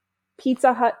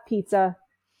Pizza Hut pizza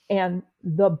and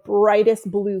the brightest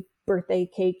blue birthday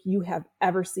cake you have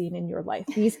ever seen in your life.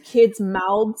 These kids'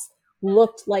 mouths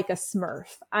looked like a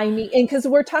Smurf. I mean, and because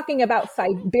we're talking about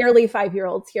barely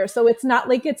 5-year-olds here. So it's not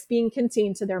like it's being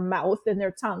contained to their mouth and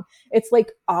their tongue. It's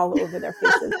like all over their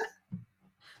faces.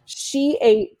 She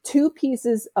ate 2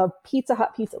 pieces of Pizza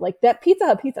Hut pizza. Like, that Pizza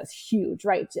Hut pizza is huge,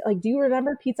 right? Like, do you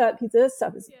remember Pizza Hut pizza? This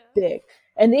stuff is big.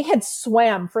 And they had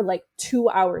swam for like 2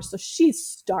 hours. So she's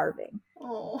starving.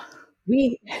 Oh.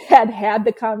 We had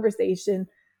the conversation.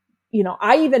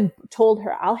 I even told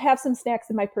her, I'll have some snacks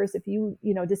in my purse if you,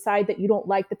 decide that you don't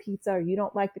like the pizza, or you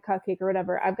don't like the cupcake or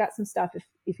whatever. I've got some stuff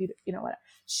if you, what.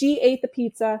 She ate the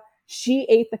pizza, she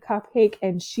ate the cupcake,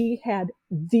 and she had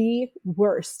the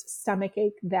worst stomach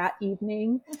ache that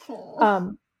evening.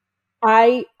 Oh.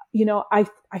 I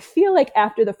feel like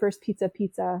after the first piece of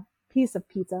pizza,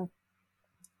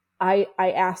 I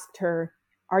asked her,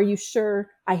 are you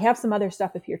sure? I have some other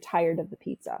stuff if you're tired of the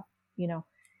pizza,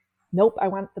 Nope, I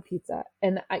want the pizza.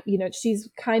 And she's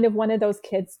kind of one of those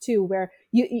kids too, where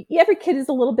every kid is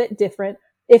a little bit different.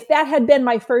 If that had been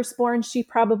my firstborn, she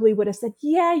probably would have said,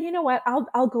 yeah, you know what?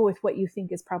 I'll go with what you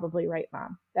think is probably right,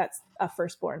 Mom. That's a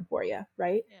firstborn for you,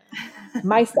 right? Yeah.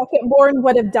 My secondborn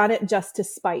would have done it just to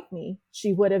spite me.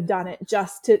 She would have done it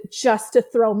just to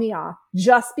throw me off,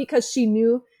 just because she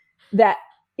knew that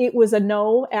it was a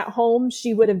no at home.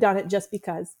 She would have done it just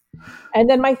because. And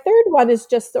then my third one is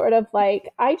just sort of like,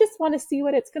 I just want to see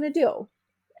what it's going to do.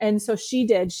 And so she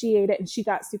did. She ate it, and she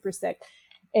got super sick.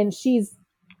 And she's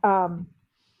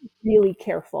really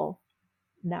careful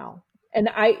now. And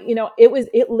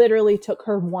it literally took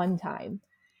her one time.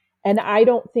 And I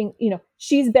don't think,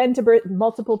 she's been to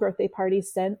multiple birthday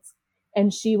parties since,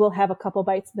 and she will have a couple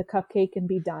bites of the cupcake and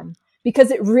be done,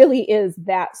 because it really is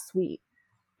that sweet.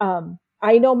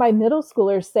 I know my middle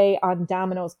schoolers say on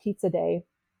Domino's Pizza Day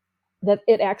that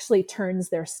it actually turns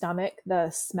their stomach, the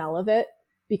smell of it,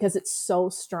 because it's so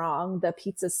strong. The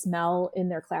pizza smell in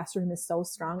their classroom is so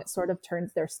strong, it sort of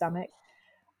turns their stomach.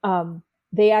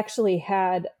 They actually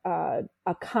had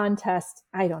a contest.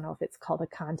 I don't know if it's called a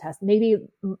contest. Maybe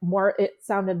it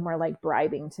sounded more like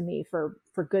bribing to me for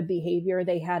good behavior.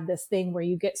 They had this thing where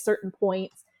you get certain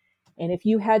points. And if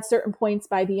you had certain points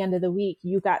by the end of the week,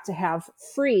 you got to have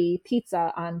free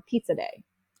pizza on pizza day.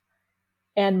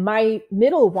 And my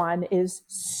middle one is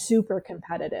super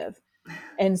competitive.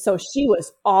 And so she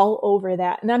was all over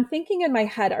that. And I'm thinking in my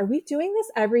head, are we doing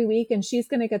this every week? And she's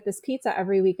going to get this pizza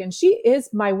every week. And she is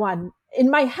my one.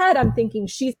 In my head, I'm thinking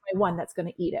she's my one that's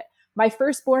going to eat it. My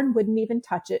firstborn wouldn't even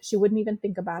touch it. She wouldn't even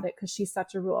think about it because she's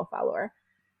such a rule follower.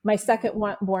 My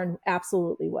secondborn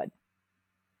absolutely would.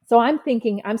 So I'm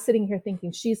sitting here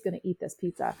thinking she's going to eat this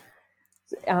pizza.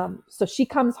 So she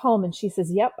comes home and she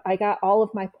says, yep, I got all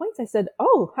of my points. I said,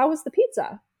 oh, how was the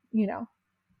pizza?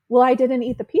 Well, I didn't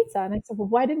eat the pizza. And I said, well,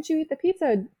 why didn't you eat the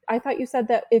pizza? I thought you said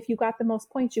that if you got the most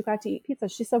points, you got to eat pizza.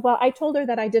 She said, well, I told her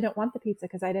that I didn't want the pizza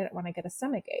because I didn't want to get a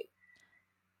stomach ache.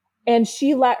 And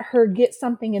she let her get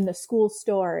something in the school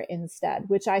store instead,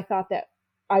 which I thought that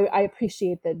I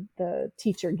appreciate the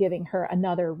teacher giving her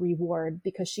another reward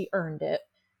because she earned it.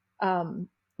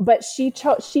 But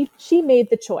she made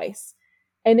the choice.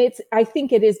 And I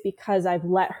think it is because I've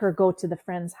let her go to the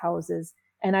friends' houses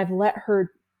and I've let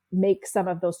her make some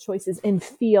of those choices and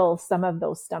feel some of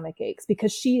those stomach aches,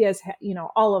 because she is,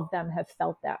 all of them have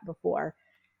felt that before.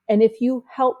 And if you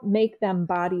help make them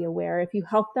body aware, if you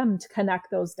help them to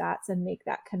connect those dots and make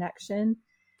that connection,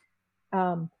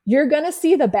 you're going to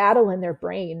see the battle in their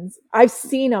brains. I've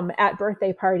seen them at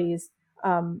birthday parties.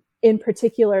 In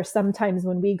particular, sometimes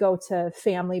when we go to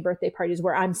family birthday parties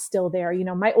where I'm still there,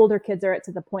 my older kids are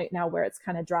to the point now where it's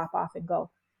kind of drop off and go.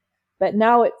 But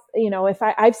now it's, if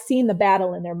I've seen the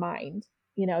battle in their mind,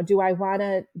 do I want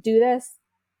to do this?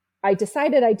 I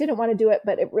decided I didn't want to do it,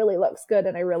 but it really looks good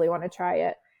and I really want to try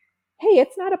it. Hey,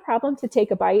 it's not a problem to take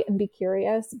a bite and be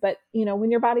curious, but when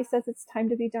your body says it's time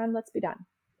to be done, let's be done.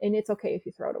 And it's okay if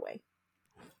you throw it away.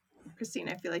 Christine,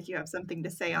 I feel like you have something to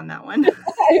say on that one.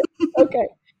 Okay.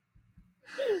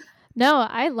 No,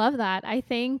 I love that. I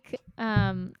think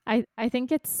I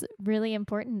think it's really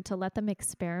important to let them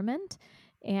experiment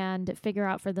and figure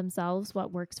out for themselves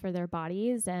what works for their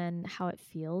bodies and how it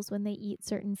feels when they eat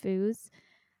certain foods.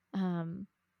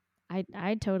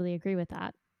 I totally agree with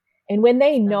that. And when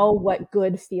they know what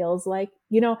good feels like,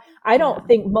 I don't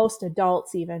think most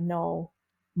adults even know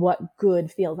what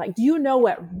good feels like. Do you know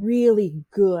what really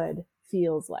good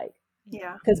feels like?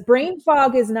 Yeah. Because brain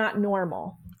fog is not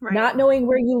normal. Right. Not knowing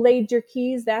where you laid your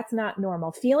keys, that's not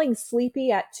normal. Feeling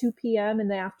sleepy at 2 p.m. in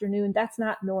the afternoon, that's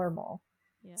not normal.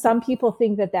 Yeah. Some people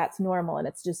think that that's normal and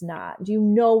it's just not. Do you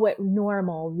know what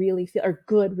normal really feel or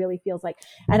good really feels like?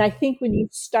 And I think when you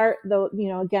start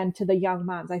again, to the young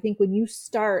moms, I think when you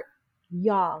start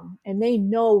young and they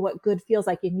know what good feels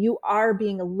like and you are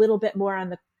being a little bit more on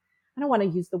the, I don't want to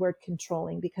use the word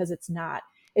controlling because it's not.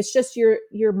 It's just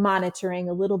you're monitoring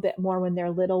a little bit more when they're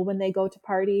little, when they go to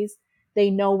parties, they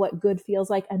know what good feels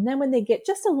like. And then when they get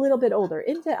just a little bit older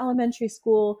into elementary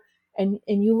school and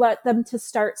you let them to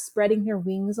start spreading their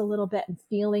wings a little bit and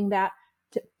feeling that,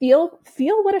 to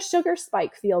feel what a sugar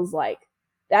spike feels like.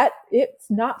 That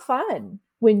it's not fun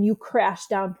when you crash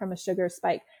down from a sugar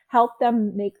spike. Help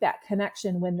them make that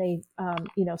connection when they,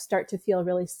 start to feel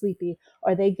really sleepy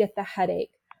or they get the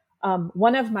headache.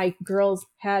 One of my girls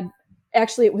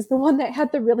it was the one that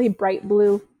had the really bright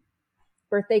blue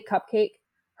birthday cupcake.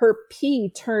 Her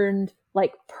pee turned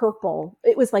like purple.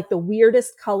 It was like the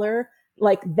weirdest color.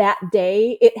 Like that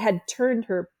day, it had turned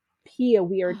her pee a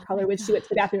weird color when she went to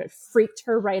the bathroom. It freaked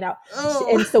her right out. Oh.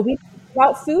 And so we talked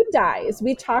about food dyes.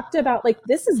 We talked about like,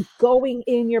 this is going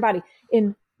in your body.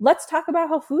 And let's talk about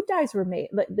how food dyes were made.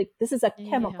 Like this is a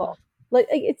chemical. Yeah. Like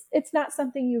it's not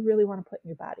something you really want to put in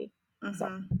your body. Mm-hmm.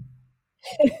 So.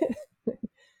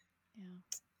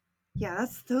 Yeah,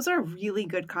 those are really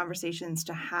good conversations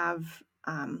to have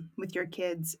with your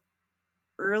kids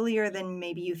earlier than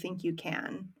maybe you think you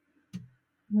can.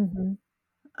 Mm-hmm.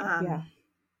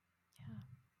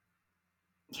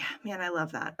 Yeah, man, I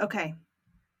love that. Okay.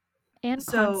 And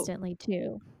constantly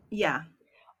too. Yeah.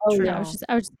 Oh, true. Yeah, I was just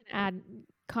going to add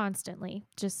constantly.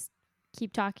 Just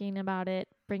keep talking about it,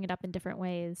 bring it up in different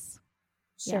ways.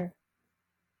 Sure. Yeah.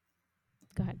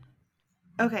 Go ahead.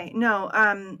 Okay. No.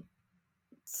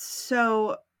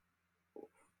 So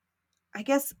I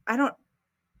guess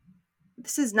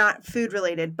this is not food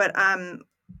related, but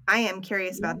I am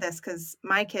curious about this because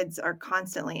my kids are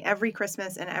constantly, every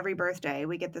Christmas and every birthday,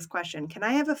 we get this question, can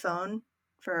I have a phone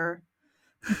can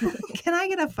I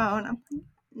get a phone? I'm like,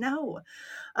 no.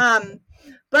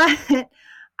 But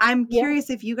I'm curious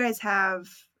if you guys have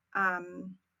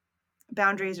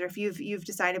boundaries or if you've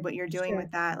decided what you're doing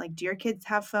with that. Like, do your kids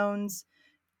have phones?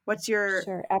 What's your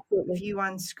view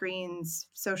on screens,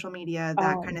 social media,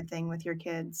 that kind of thing with your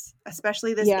kids,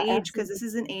 especially this age? Because this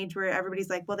is an age where everybody's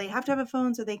like, well, they have to have a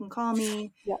phone so they can call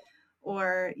me,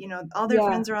 or all their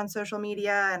friends are on social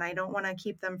media, and I don't want to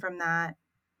keep them from that.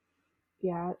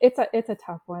 Yeah, it's a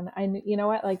tough one. And you know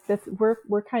what? Like this,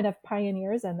 we're kind of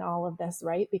pioneers in all of this,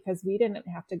 right? Because we didn't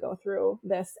have to go through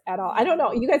this at all. I don't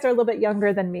know. You guys are a little bit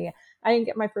younger than me. I didn't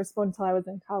get my first phone until I was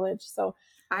in college, so.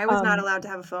 I was not allowed to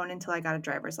have a phone until I got a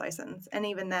driver's license. And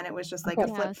even then it was just like a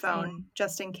flip phone,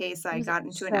 just in case I got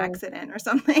into an accident or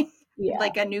something. Yeah.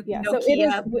 Like a new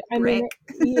Nokia brick.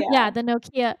 The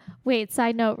Nokia. Wait,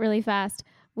 side note really fast.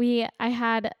 I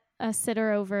had a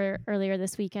sitter over earlier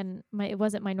this week, and it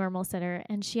wasn't my normal sitter,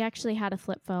 and she actually had a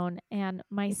flip phone, and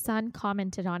my son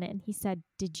commented on it, and he said,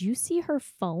 did you see her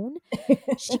phone?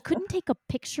 She couldn't take a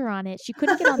picture on it. She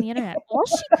couldn't get on the internet. All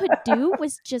she could do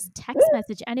was just text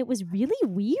message, and it was really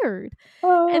weird.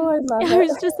 Oh, and I love I it.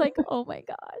 was just like, oh my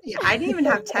gosh. Yeah, I didn't even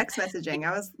have text messaging.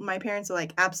 My parents were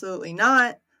like, absolutely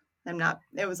not. I'm not.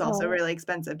 It was also really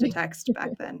expensive to text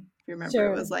back then. If you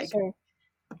remember, it was like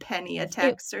a penny a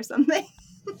text or something.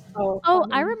 Oh,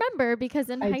 I remember because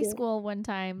in high school one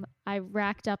time I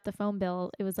racked up the phone bill.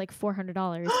 It was like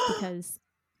 $400 because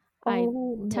I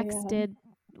texted,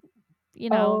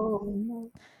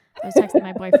 I was texting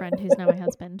my boyfriend, who's now my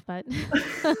husband, but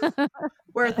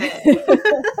Worth it.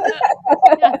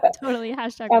 yeah, totally.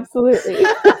 Hashtag Absolutely.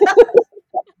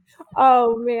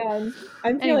 Oh man,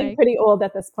 I'm feeling Anyway. pretty old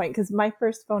at this point because my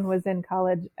first phone was in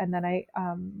college, and then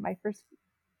my first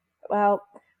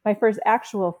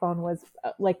actual phone was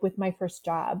like with my first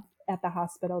job at the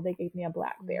hospital. They gave me a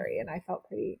BlackBerry, and I felt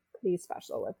pretty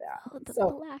special with that. Oh, the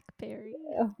So, BlackBerry.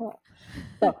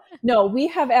 so no, we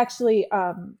have actually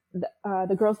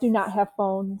the girls do not have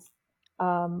phones.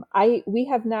 We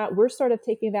have not. We're sort of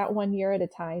taking that 1 year at a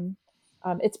time.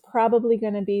 It's probably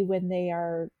going to be when they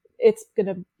are. It's going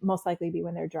to most likely be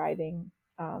when they're driving.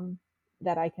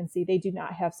 That I can see they do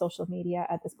not have social media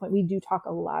at this point. We do talk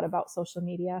a lot about social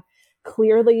media.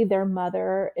 Clearly, their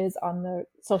mother is on the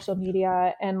social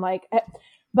media, and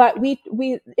but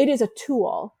it is a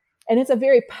tool, and it's a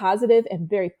very positive and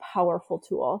very powerful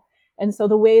tool. And so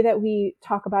the way that we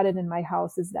talk about it in my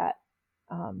house is that,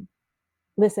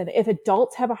 listen, if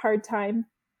adults have a hard time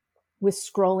with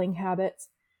scrolling habits,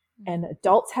 and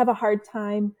adults have a hard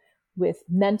time with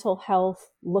mental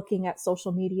health, looking at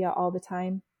social media all the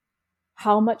time,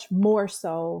 how much more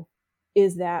so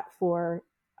is that for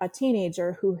a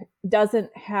teenager who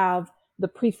doesn't have the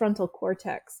prefrontal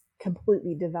cortex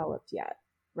completely developed yet,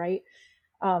 right?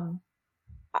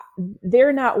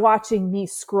 They're not watching me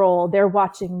scroll, they're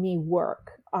watching me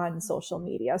work on social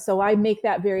media. So I make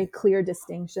that very clear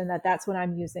distinction that that's what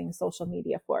I'm using social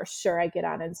media for. Sure, I get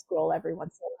on and scroll every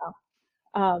once in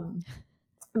a while.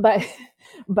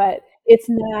 But it's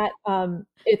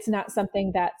not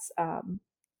something that's,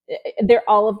 they're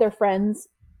all of their friends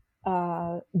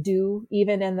do,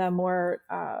 even in the more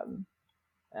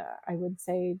I would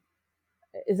say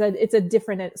it's a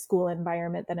different school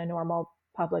environment than a normal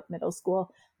public middle school,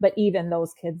 but even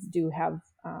those kids do have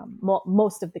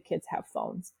most of the kids have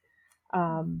phones.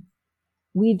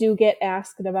 We do get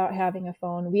asked about having a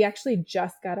phone. We actually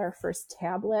just got our first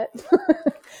tablet.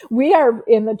 We are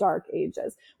in the dark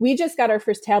ages. We just got our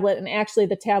first tablet, and actually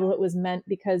the tablet was meant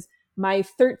because my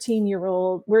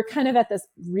 13-year-old, we're kind of at this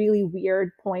really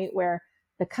weird point where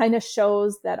the kind of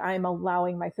shows that I'm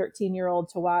allowing my 13-year-old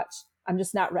to watch, I'm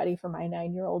just not ready for my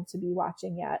 9-year-old to be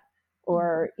watching yet.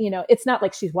 Or, it's not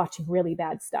like she's watching really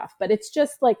bad stuff, but it's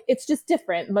just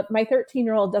different. But my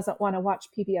 13-year-old doesn't want to watch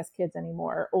PBS Kids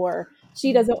anymore, or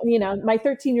she doesn't, my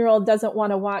 13-year-old doesn't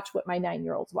want to watch what my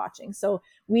 9-year-old's watching. So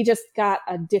we just got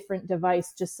a different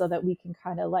device just so that we can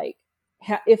kind of like,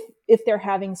 if they're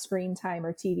having screen time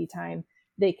or TV time,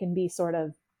 they can be sort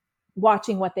of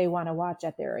watching what they want to watch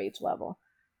at their age level.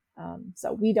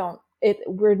 So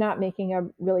we're not making a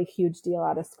really huge deal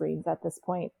out of screens at this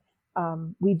point.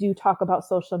 We do talk about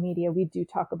social media. We do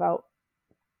talk about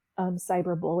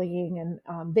cyberbullying, and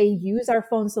they use our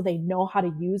phones so they know how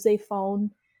to use a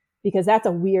phone, because that's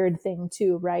a weird thing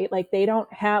too, right? Like we don't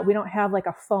have like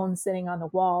a phone sitting on the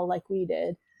wall like we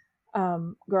did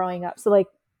growing up. So like,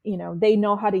 they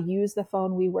know how to use the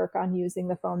phone. We work on using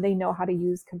the phone. They know how to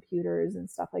use computers and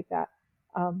stuff like that.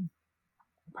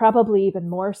 Probably even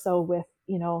more so with,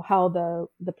 how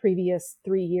the previous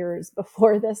 3 years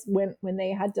before this, when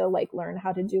they had to like learn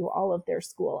how to do all of their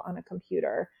school on a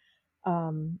computer,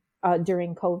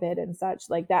 during COVID and such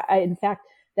like that. In fact,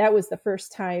 that was the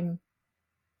first time,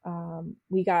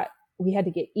 we had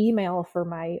to get email for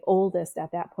my oldest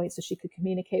at that point so she could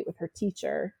communicate with her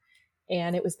teacher.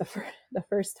 And it was the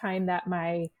first time that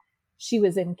she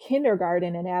was in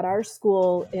kindergarten, and at our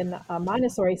school in a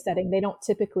Montessori setting, they don't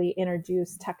typically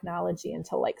introduce technology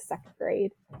until like second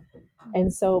grade.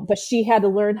 And so, but she had to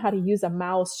learn how to use a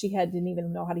mouse. She didn't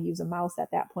even know how to use a mouse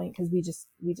at that point, because we just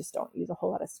don't use a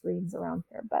whole lot of screens around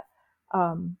here. But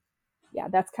yeah,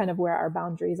 that's kind of where our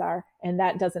boundaries are. And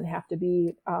that doesn't have to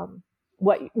be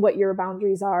what your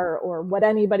boundaries are or what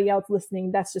anybody else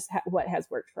listening. That's just what has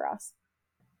worked for us.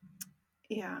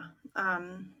 Yeah.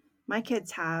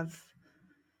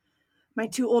 My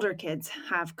two older kids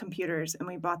have computers, and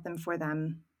we bought them for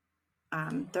them.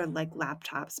 They're like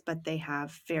laptops, but they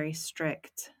have very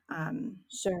strict,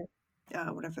 Sure.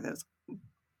 whatever those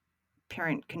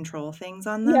parent control things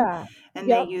on them. Yeah. And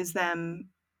Yep. they use them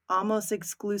almost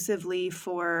exclusively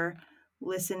for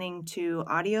listening to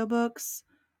audiobooks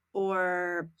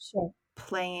or Sure.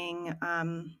 playing,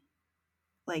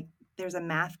 like there's a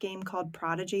math game called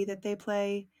Prodigy that they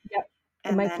play. Yep.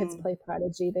 And my kids play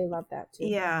Prodigy. They love that too.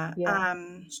 Yeah.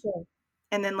 Sure.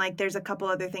 And then like there's a couple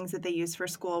other things that they use for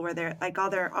school where they're like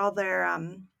all their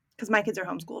because my kids are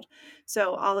homeschooled,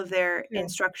 so all of their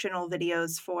instructional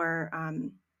videos for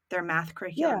their math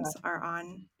curriculums are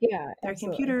on their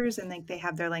computers, and like they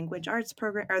have their language arts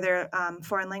program or their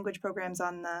foreign language programs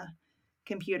on the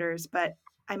computers. But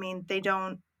I mean, they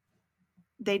don't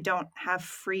they don't have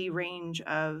free range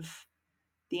of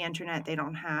the internet. They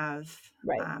don't have,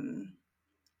 Right.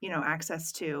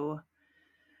 Access to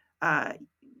a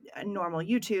normal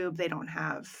YouTube. They don't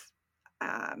have,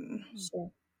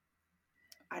 Sure.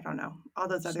 I don't know, all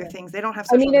those other Sure. things. They don't have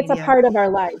I social mean, it's a media. part of our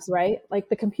lives, right? Like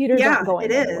the computers aren't Yeah, going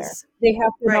it anywhere. is. They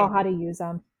have to know Right. how to use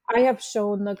them. I have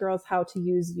shown the girls how to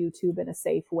use YouTube in a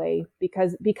safe way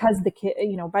because the kid,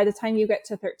 by the time you get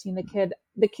to 13,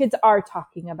 the kids are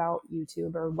talking about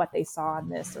YouTube or what they saw on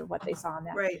this or what they saw on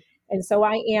that. Right. And so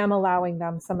I am allowing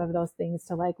them some of those things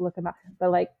to like look about, but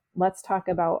like, let's talk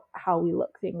about how we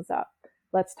look things up.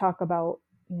 Let's talk about,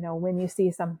 when you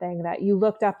see something that you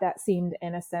looked up that seemed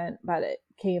innocent, but it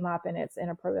came up and it's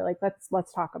inappropriate. Like,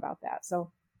 let's talk about that.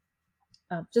 So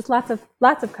just lots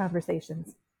of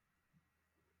conversations.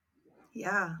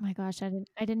 Yeah. Oh my gosh, I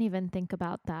didn't even think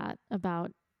about that,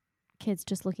 about kids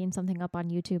just looking something up on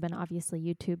YouTube, and obviously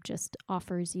YouTube just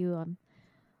offers you a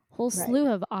whole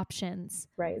slew of options.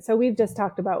 Right. So we've just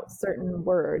talked about certain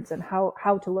words and how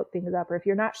to look things up, or if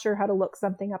you're not sure how to look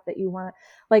something up that you want,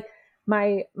 like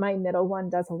my middle one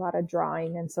does a lot of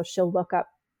drawing, and so she'll look up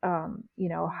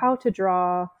how to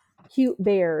draw cute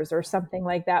bears or something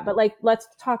like that. But like, let's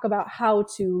talk about how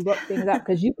to look things up,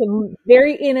 because you can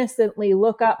very innocently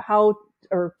look up how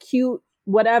or cute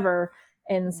whatever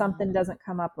and something doesn't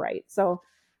come up right. So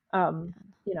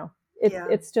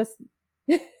it's just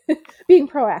being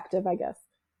proactive, I guess.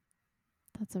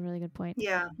 That's a really good point.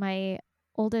 Yeah. My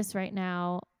oldest right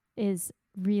now is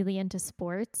really into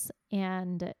sports,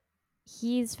 and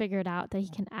he's figured out that he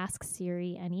can ask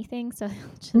Siri anything. So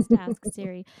he'll just ask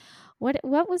Siri, what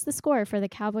was the score for the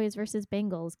Cowboys versus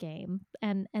Bengals game?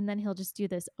 And then he'll just do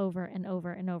this over and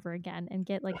over and over again and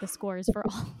get like the scores for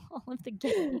all of the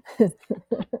games.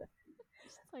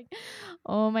 Like,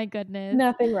 oh my goodness.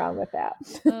 Nothing wrong with that.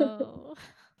 Oh.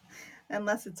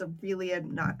 Unless it's a really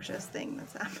obnoxious thing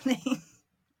that's happening.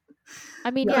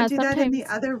 I mean, Don't do that in the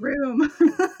other room.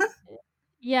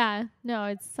 Yeah,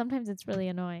 no, sometimes it's really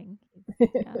annoying.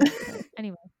 Yeah,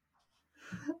 anyway.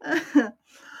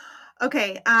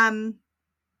 Okay. I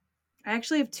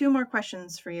actually have 2 more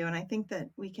questions for you, and I think that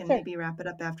we can maybe wrap it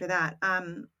up after that.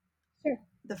 Sure.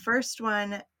 The first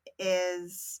one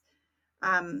is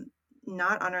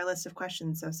not on our list of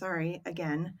questions, so sorry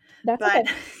again. That's but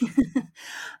okay.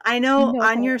 I know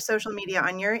on your social media,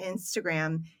 on your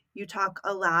Instagram, you talk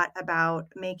a lot about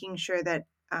making sure that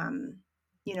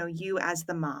you as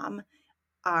the mom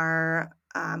are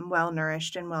well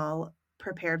nourished and well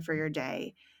prepared for your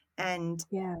day. And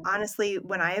honestly,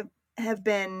 when I have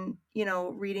been,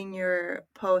 reading your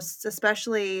posts,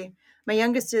 especially my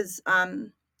youngest is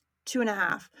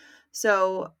 2.5.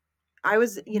 So I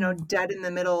was, dead in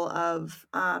the middle of,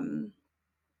 I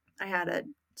had a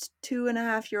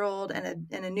 2.5-year-old and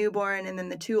a newborn, and then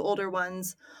the 2 older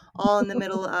ones, all in the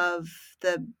middle of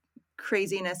the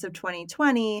craziness of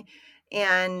 2020.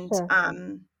 And,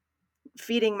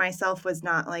 feeding myself was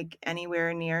not like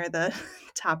anywhere near the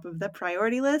top of the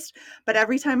priority list. But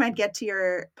every time I'd get to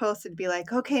your post, it'd be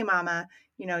like, okay, mama,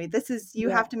 this is, you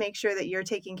have to make sure that you're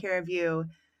taking care of you.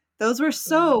 Those were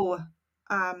so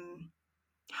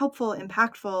helpful,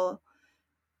 impactful.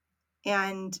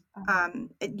 And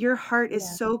your heart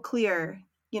is so clear.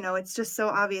 It's just so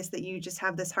obvious that you just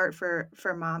have this heart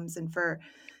for moms and for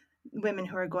women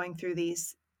who are going through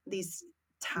these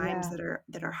times that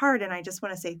are hard. And I just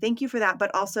want to say thank you for that.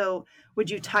 But also, would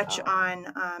you touch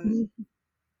on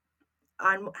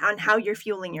how you're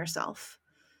fueling yourself?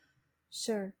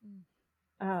 Sure.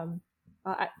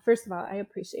 First of all, I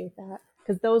appreciate that,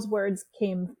 because those words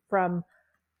came from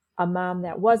a mom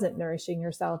that wasn't nourishing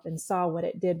herself and saw what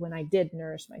it did when I did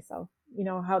nourish myself. You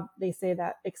know how they say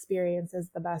that experience is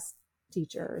the best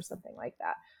teacher or something like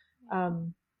that.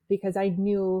 Because I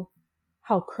knew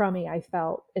how crummy I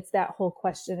felt. It's that whole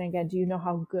question again, do you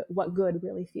know what good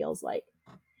really feels like?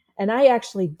 And I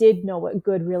actually did know what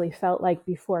good really felt like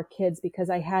before kids,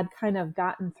 because I had kind of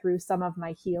gotten through some of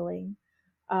my healing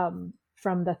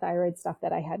from the thyroid stuff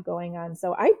that I had going on.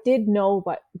 So I did know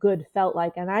what good felt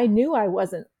like, and I knew I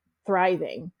wasn't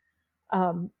thriving.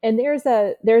 And there's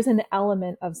an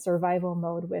element of survival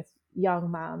mode with young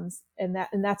moms, and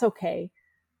that's okay.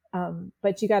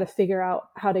 But you got to figure out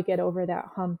how to get over that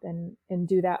hump and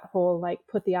do that whole, like,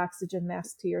 put the oxygen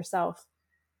mask to yourself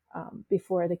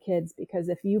before the kids, because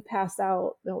if you pass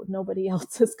out, nobody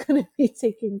else is going to be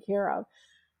taken care of.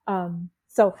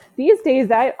 So these days,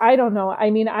 I don't know.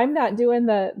 I mean, I'm not doing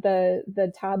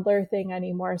the toddler thing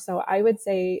anymore. So I would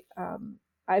say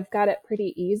I've got it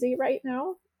pretty easy right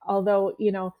now. Although,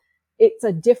 it's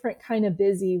a different kind of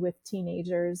busy with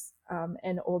teenagers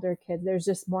and older kids. There's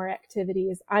just more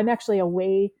activities. I'm actually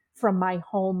away from my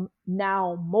home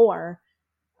now more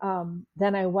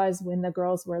than I was when the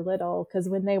girls were little. Because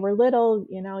when they were little,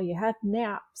 you had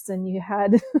naps and you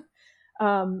had,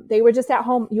 they were just at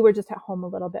home. You were just at home a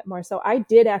little bit more. So I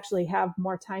did actually have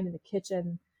more time in the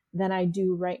kitchen than I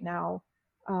do right now.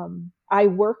 I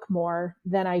work more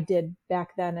than I did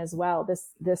back then as well.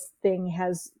 This thing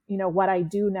has, what I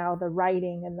do now, the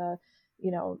writing and the,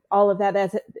 all of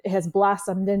that has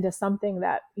blossomed into something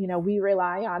that, we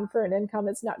rely on for an income.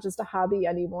 It's not just a hobby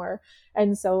anymore.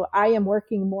 And so I am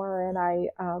working more, and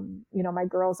my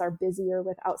girls are busier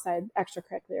with outside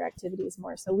extracurricular activities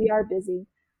more. So we are busy.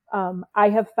 I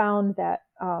have found that,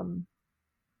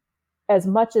 as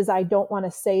much as I don't want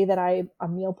to say that I'm a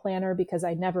meal planner, because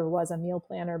I never was a meal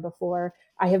planner before,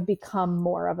 I have become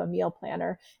more of a meal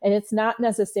planner. And it's not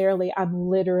necessarily I'm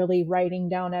literally writing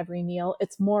down every meal.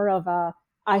 It's more of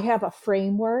I have a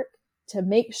framework to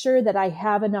make sure that I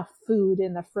have enough food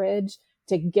in the fridge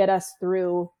to get us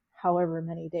through however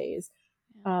many days.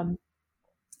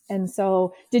 And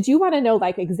so did you want to know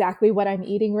like exactly what I'm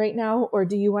eating right now? Or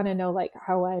do you want to know like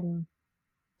how I'm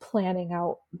planning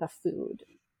out the food?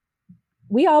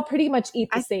 We all pretty much eat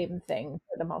the same thing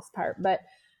for the most part, but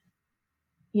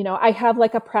I have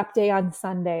like a prep day on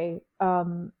Sunday,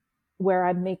 where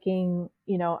I'm making,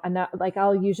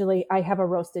 I have a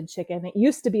roasted chicken. It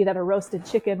used to be that a roasted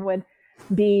chicken would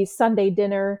be Sunday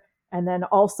dinner and then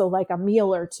also like a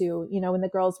meal or two, when the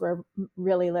girls were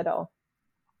really little.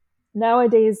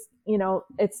 Nowadays,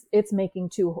 it's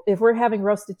making two. If we're having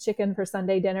roasted chicken for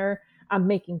Sunday dinner, I'm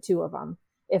making two of them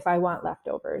if I want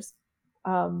leftovers.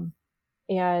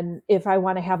 And if I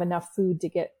want to have enough food to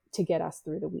get us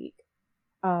through the week.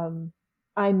 I'm,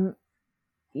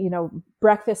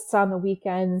 breakfasts on the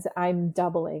weekends, I'm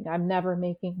doubling. I'm never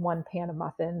making one pan of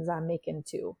muffins. I'm making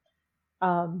two.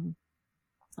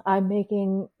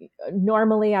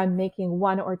 Normally I'm making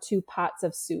 1 or 2 pots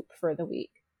of soup for the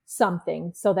week,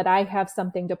 something so that I have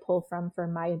something to pull from for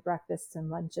my breakfasts and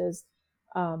lunches.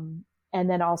 And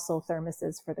then also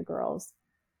thermoses for the girls.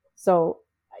 So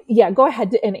yeah, go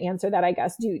ahead and answer that, I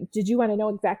guess. Did you want to know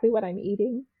exactly what I'm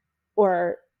eating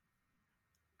or?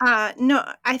 No,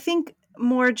 I think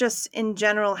more just in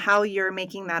general, how you're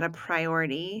making that a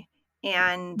priority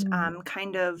and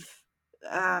kind of,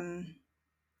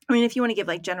 if you want to give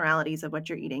like generalities of what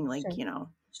you're eating, like,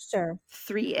 Sure.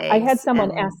 3 eggs. I had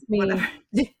someone ask me, whatever.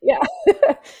 yeah,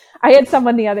 I had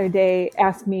someone the other day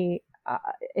ask me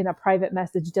in a private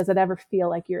message, does it ever feel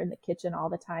like you're in the kitchen all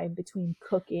the time between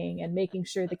cooking and making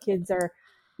sure the kids are,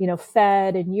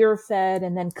 fed and you're fed,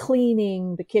 and then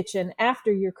cleaning the kitchen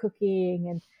after you're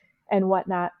cooking and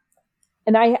whatnot.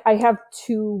 And I have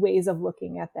 2 ways of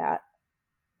looking at that.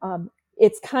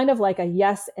 It's kind of like a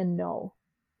yes and no.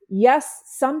 Yes,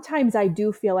 sometimes I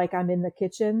do feel like I'm in the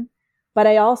kitchen, but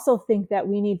I also think that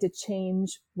we need to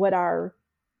change what our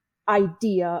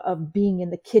idea of being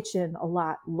in the kitchen a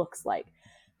lot looks like.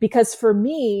 Because for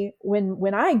me,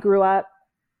 when I grew up,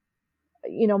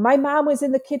 my mom was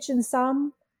in the kitchen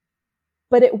some,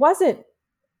 but it wasn't,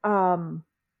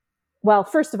 well,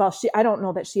 first of all, I don't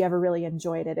know that she ever really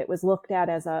enjoyed it. It was looked at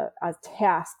as a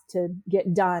task to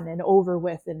get done and over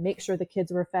with and make sure the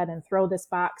kids were fed and throw this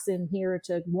box in here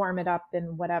to warm it up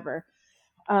and whatever.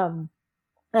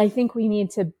 I think we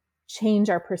need to change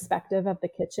our perspective of the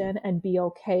kitchen and be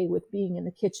okay with being in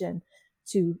the kitchen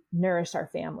to nourish our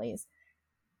families.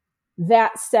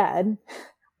 That said,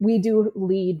 we do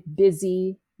lead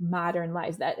busy, modern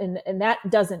lives and that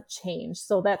doesn't change.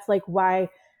 So that's like why,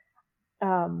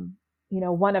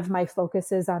 one of my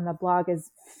focuses on the blog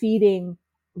is feeding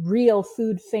real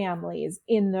food families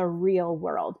in the real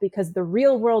world, because the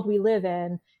real world we live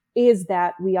in is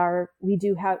that we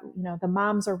do have, the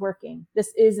moms are working.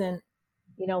 This isn't,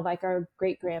 like our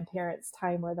great grandparents'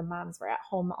 time where the moms were at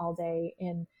home all day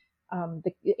and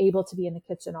able to be in the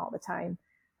kitchen all the time.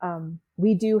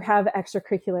 We do have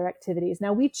extracurricular activities.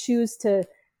 Now we choose to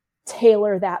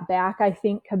tailor that back, I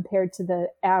think, compared to the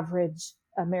average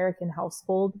American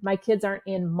household. My kids aren't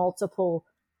in multiple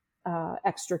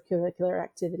extracurricular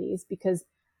activities because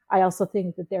I also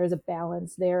think that there's a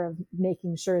balance there of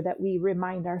making sure that we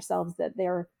remind ourselves that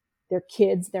they're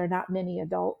kids. They're not mini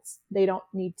adults. They don't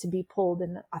need to be pulled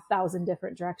in 1,000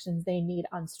 different directions. They need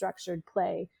unstructured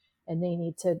play, and they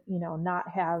need to, not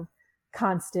have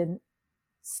constant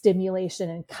stimulation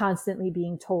and constantly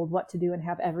being told what to do and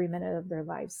have every minute of their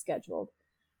lives scheduled.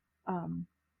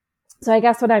 So I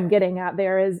guess what I'm getting at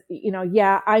there is,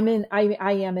 yeah, I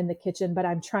am in the kitchen, but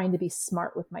I'm trying to be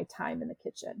smart with my time in the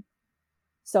kitchen.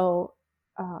 So,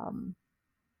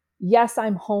 yes,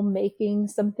 I'm home making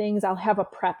some things. I'll have a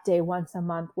prep day once a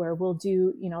month where we'll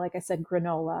do, like I said,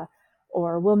 granola,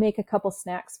 or we'll make a couple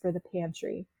snacks for the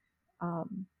pantry.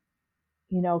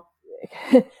 You know,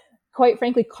 quite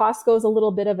frankly, Costco is a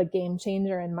little bit of a game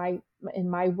changer in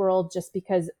my world, just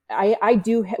because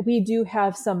we do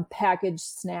have some packaged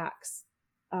snacks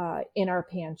in our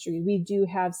pantry. We do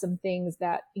have some things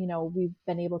that, you know, we've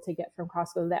been able to get from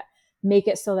Costco that make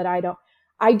it so that I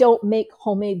don't make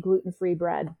homemade gluten-free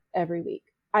bread every week.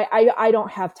 I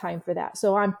don't have time for that.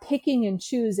 So I'm picking and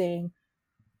choosing,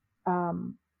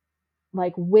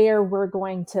 like where we're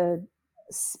going to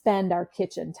spend our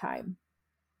kitchen time.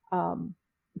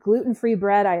 Gluten-free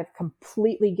bread, I have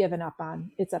completely given up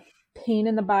on. It's a pain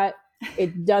in the butt.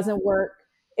 It doesn't work.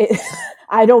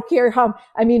 I don't care how,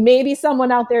 I mean, maybe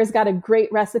someone out there has got a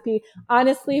great recipe.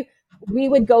 Honestly, we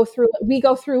go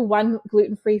through one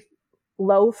gluten-free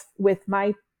loaf with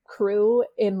my crew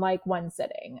in like one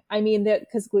sitting. I mean,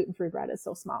 because gluten-free bread is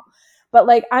so small, but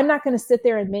like, I'm not going to sit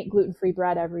there and make gluten-free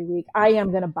bread every week. I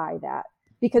am going to buy that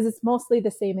because it's mostly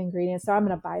the same ingredients. So I'm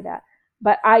going to buy that,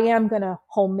 but I am going to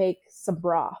home make some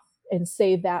broth and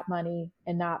save that money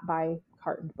and not buy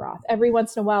cartoned broth. Every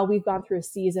once in a while, we've gone through a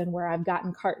season where I've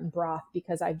gotten cartoned broth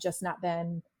because I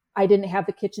didn't have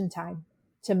the kitchen time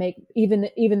to make,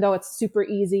 even though it's super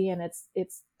easy and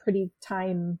it's pretty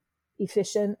time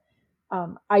efficient.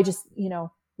 I just, you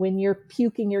know, when you're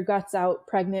puking your guts out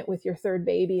pregnant with your third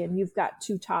baby and you've got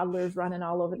 2 toddlers running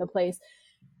all over the place,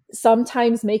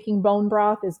 sometimes making bone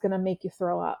broth is going to make you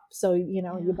throw up. So, you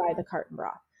know, you buy the carton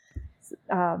broth.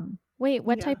 Wait,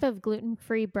 what type of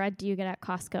gluten-free bread do you get at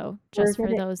Costco? Just for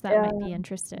those that might be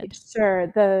interested. Sure.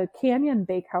 The Canyon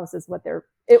Bakehouse is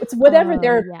it's whatever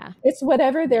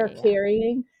they're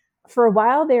carrying. For a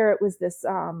while there, it was this,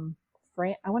 I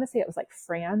want to say it was like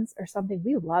Fran's or something.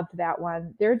 We loved that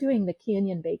one. They're doing the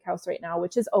Canyon Bakehouse right now,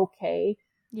 which is okay.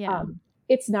 Yeah.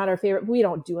 It's not our favorite. We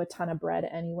don't do a ton of bread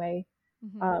anyway.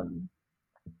 Mm-hmm.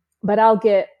 But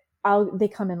they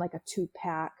come in like a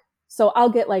 2-pack. So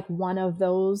I'll get like one of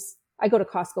those. I go to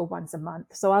Costco once a month.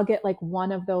 So I'll get like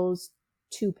one of those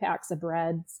 2 packs of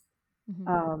breads,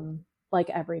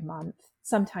 like every month.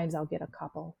 Sometimes I'll get a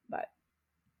couple, but,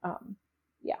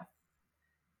 yeah.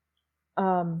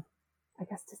 I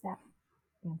guess, does that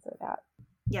answer that?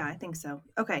 Yeah, I think so.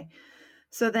 Okay.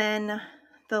 So then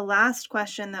the last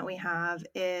question that we have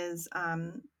is,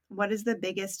 what is the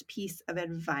biggest piece of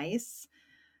advice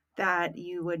that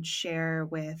you would share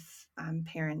with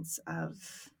parents of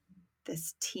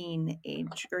this teen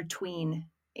age or tween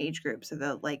age group? So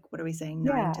the, like, what are we saying?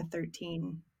 9 to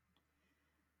 13.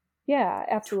 Yeah,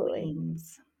 absolutely.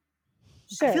 Tweens.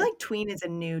 Sure. I feel like tween is a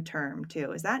new term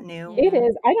too. Is that new? It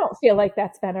is. I don't feel like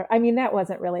that's been, I mean, that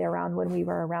wasn't really around when we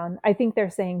were around. I think they're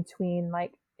saying tween,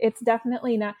 like it's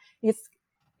definitely not,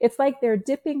 it's like they're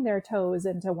dipping their toes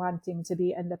into wanting to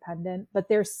be independent, but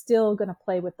they're still going to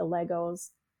play with the Legos.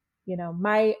 You know,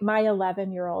 my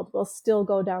 11-year-old will still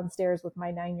go downstairs with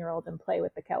my 9-year-old and play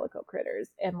with the Calico Critters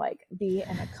and like be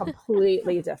in a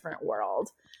completely different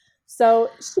world. So,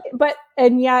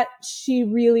 yet she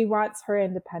really wants her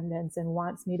independence and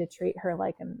wants me to treat her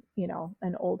like an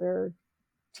older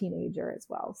teenager as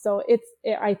well. So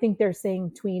I think they're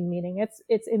saying tween, meaning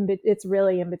it's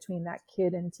really in between that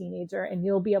kid and teenager, and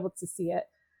you'll be able to see it.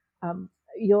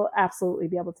 You'll absolutely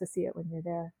be able to see it when you're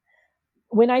there.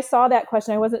 When I saw that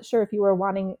question, I wasn't sure if you were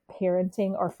wanting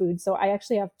parenting or food. So I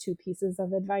actually have 2 pieces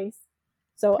of advice.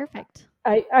 So perfect.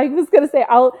 I was going to say,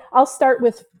 I'll start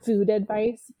with food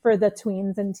advice for the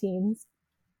tweens and teens.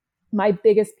 My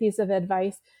biggest piece of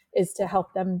advice is to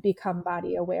help them become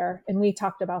body aware. And we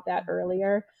talked about that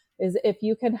earlier, is if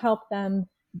you can help them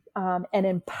and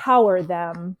empower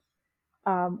them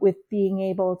with being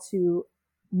able to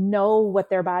know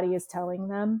what their body is telling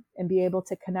them and be able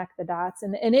to connect the dots.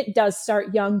 And it does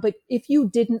start young, but if you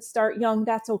didn't start young,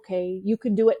 that's okay. You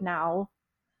can do it now,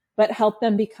 but help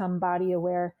them become body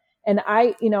aware. And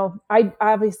I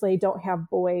obviously don't have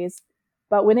boys,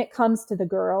 but when it comes to the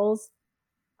girls,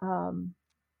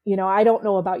 I don't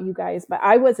know about you guys, but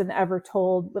I wasn't ever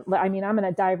told, I mean, I'm going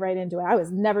to dive right into it. I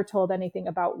was never told anything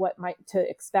about what to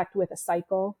expect with a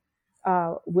cycle,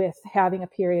 with having a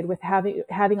period, with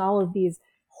having all of these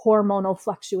hormonal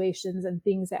fluctuations and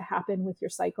things that happen with your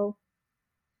cycle.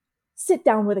 Sit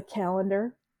down with a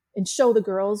calendar and show the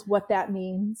girls what that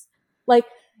means. Like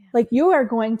you are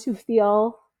going to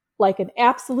feel like an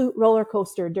absolute roller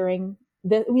coaster during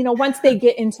once they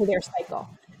get into their cycle.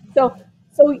 So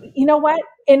you know what?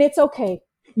 And it's okay.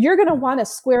 You're going to want a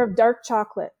square of dark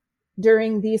chocolate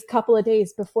during these couple of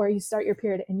days before you start your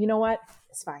period. And you know what?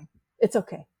 It's fine. It's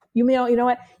okay. You know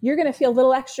what? You're going to feel a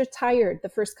little extra tired the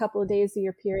first couple of days of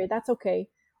your period. That's okay.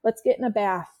 Let's get in a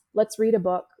bath. Let's read a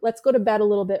book. Let's go to bed a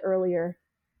little bit earlier.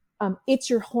 it's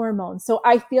your hormones. So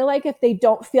I feel like if they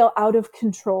don't feel out of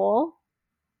control,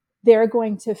 they're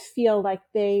going to feel like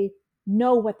they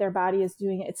know what their body is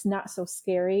doing. It's not so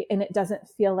scary. And it doesn't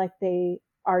feel like they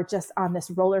are just on this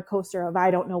roller coaster of,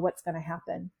 I don't know what's going to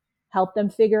happen. Help them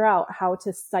figure out how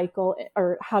to cycle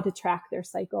or how to track their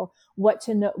cycle, what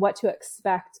to know, what to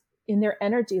expect in their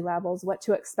energy levels, what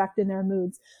to expect in their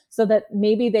moods, so that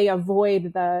maybe they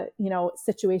avoid the,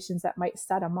 situations that might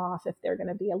set them off if they're going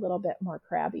to be a little bit more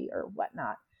crabby or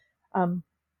whatnot.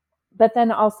 But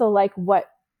then also like what,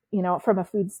 from a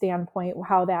food standpoint,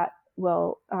 how that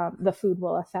will, the food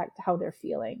will affect how they're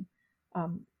feeling.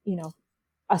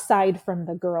 Aside from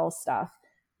the girl stuff,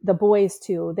 the boys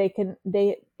too,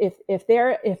 if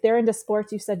they're into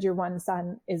sports, you said your one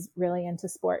son is really into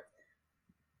sport.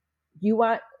 You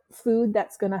want food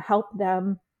that's going to help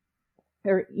them,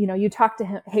 or, you talk to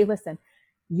him, hey, listen,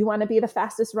 you want to be the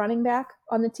fastest running back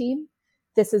on the team?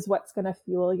 This is what's going to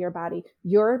fuel your body.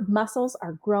 Your muscles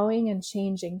are growing and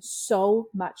changing so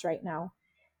much right now.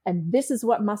 And this is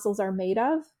what muscles are made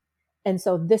of. And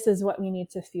so this is what we need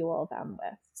to fuel them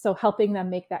with. So helping them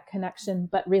make that connection,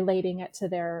 but relating it to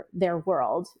their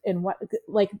world and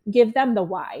give them the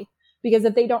why. Because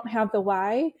if they don't have the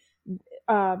why,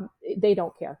 they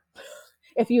don't care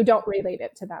if you don't relate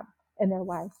it to them and their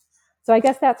why. So I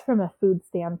guess that's from a food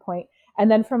standpoint. And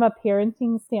then from a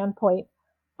parenting standpoint,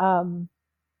 I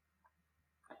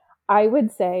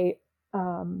would say,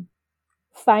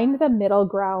 find the middle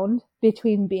ground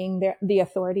between being the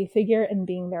authority figure and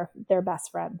being their best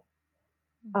friend.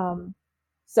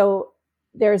 So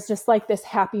there's just like this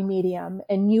happy medium,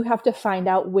 and you have to find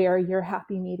out where your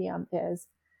happy medium is,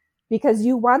 because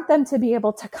you want them to be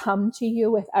able to come to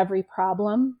you with every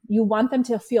problem. You want them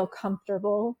to feel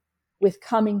comfortable with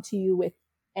coming to you with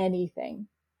anything.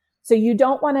 So you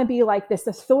don't want to be like this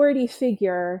authority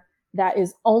figure that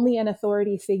is only an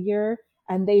authority figure,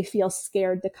 and they feel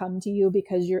scared to come to you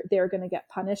because they're going to get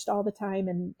punished all the time,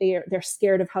 and they're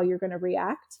scared of how you're going to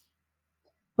react.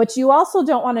 But you also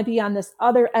don't want to be on this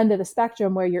other end of the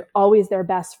spectrum where you're always their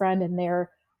best friend and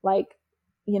they're like,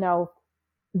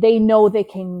 they know they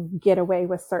can get away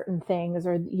with certain things,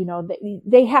 or,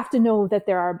 they have to know that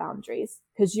there are boundaries,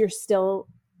 because you're still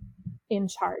in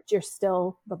charge. You're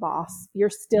still the boss. They're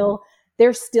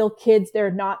still kids.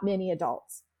 They're not mini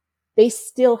adults. They're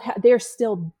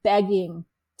still begging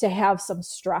to have some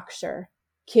structure.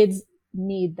 Kids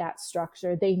need that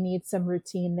structure. They need some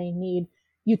routine. They need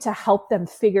you to help them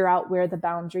figure out where the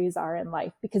boundaries are in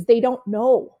life, because they don't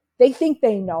know. They think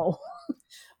they know,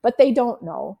 but they don't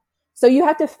know. So you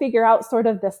have to figure out sort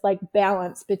of this like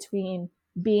balance between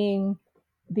being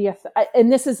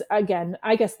and this is, again,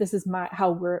 I guess this is my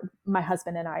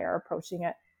husband and I are approaching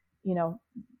it,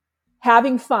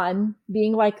 having fun,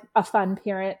 being like a fun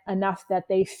parent enough that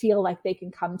they feel like they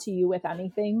can come to you with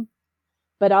anything,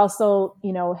 but also,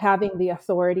 having the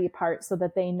authority part so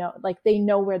that they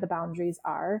know where the boundaries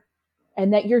are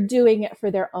and that you're doing it for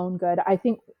their own good.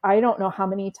 I don't know how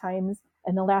many times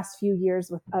in the last few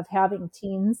years of having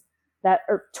teens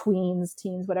or tweens,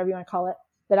 teens, whatever you want to call it,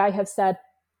 that I have said,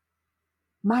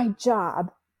 my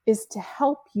job is to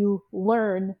help you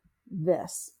learn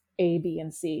this A, B,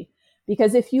 and C.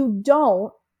 Because if you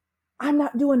don't, I'm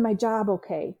not doing my job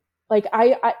okay. Like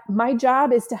my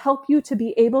job is to help you to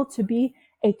be able to be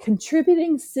a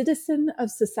contributing citizen of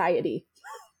society.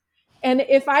 And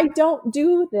if I don't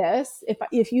do this,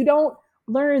 if you don't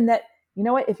learn that,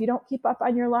 if you don't keep up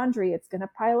on your laundry, it's going to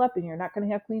pile up and you're not going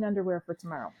to have clean underwear for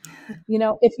tomorrow.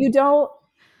 If you don't,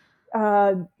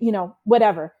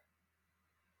 whatever.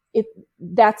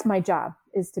 That's my job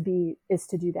is to do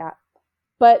that.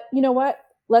 But you know what?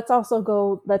 Let's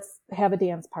have a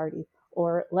dance party,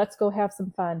 or let's go have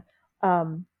some fun.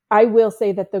 I will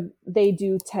say that they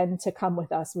do tend to come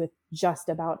with us with just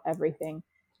about everything.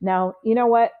 Now, you know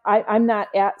what? I'm not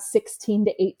at 16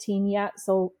 to 18 yet,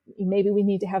 so maybe we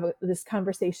need to have this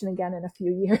conversation again in a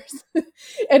few years,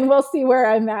 and we'll see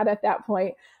where I'm at that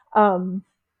point.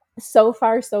 So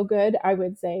far, so good, I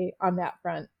would say, on that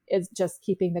front, is just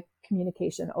keeping the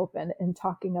communication open and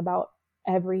talking about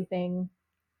everything,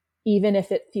 even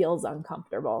if it feels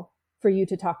uncomfortable for you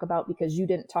to talk about because you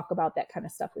didn't talk about that kind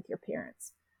of stuff with your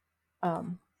parents.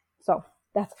 So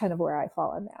that's kind of where I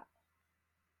fall on that.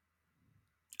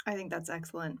 I think that's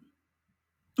excellent.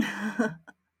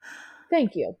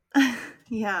 Thank you.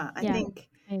 Yeah, I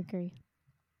agree.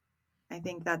 I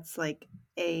think that's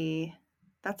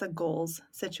that's a goals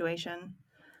situation.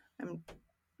 I'm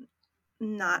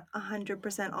not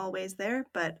 100% always there,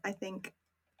 but I think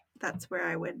that's where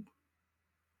I would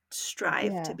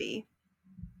strive to be.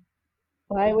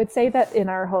 Well, I would say that in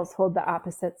our household, the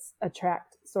opposites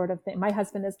attract sort of thing. My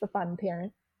husband is the fun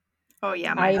parent. Oh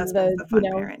yeah, my I'm husband's the fun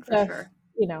parent for sure.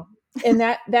 And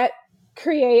that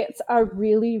creates a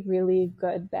really, really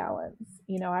good balance.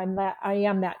 I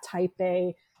am that type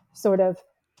A sort of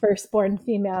firstborn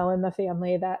female in the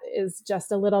family that is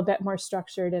just a little bit more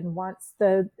structured and wants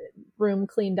the room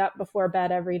cleaned up before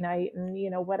bed every night and,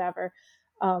 whatever.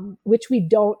 Which we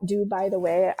don't do, by the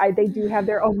way. They do have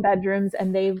their own bedrooms,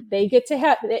 and they get to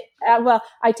have. Well,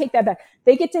 I take that back.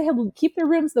 They get to keep their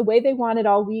rooms the way they want it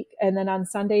all week, and then on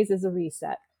Sundays is a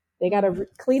reset. They got to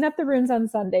clean up the rooms on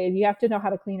Sunday. You have to know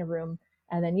how to clean a room,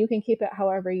 and then you can keep it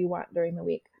however you want during the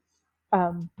week.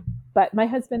 But my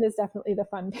husband is definitely the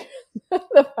fun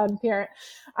parent.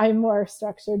 I'm more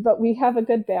structured, but we have a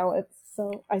good balance,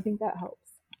 so I think that helps.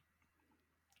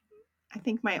 I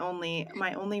think my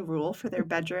only rule for their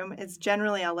bedroom is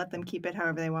generally I'll let them keep it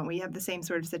however they want. We have the same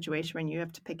sort of situation when you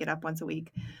have to pick it up once a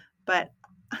week. But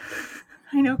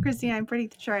I know, Christine, I'm pretty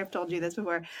sure I've told you this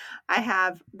before. I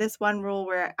have this one rule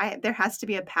where there has to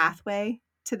be a pathway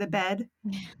to the bed.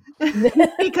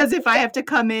 Because if I have to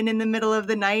come in the middle of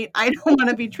the night, I don't want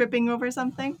to be tripping over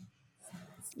something.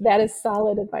 That is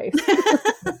solid advice.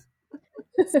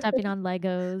 Stepping on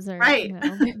Legos or right.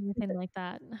 anything like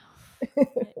that.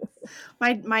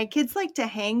 My kids like to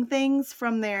hang things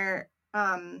from their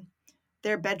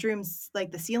bedrooms,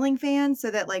 like the ceiling fan, so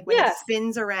that like when it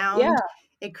spins around,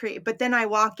 it creates. But then I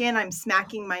walk in, I'm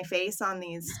smacking my face on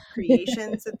these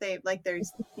creations that they like.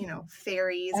 There's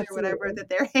fairies or whatever that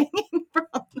they're hanging from.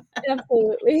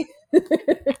 Absolutely.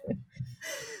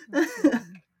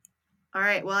 All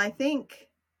right. Well, I think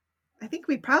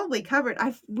we probably covered.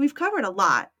 We've covered a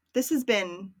lot. This has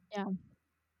been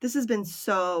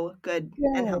so good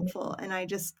and helpful, and I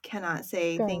just cannot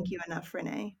say thank you enough,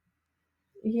 Renee.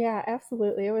 Yeah,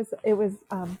 absolutely. It was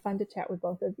fun to chat with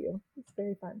both of you. It's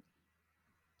very fun.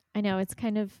 I know, it's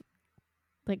kind of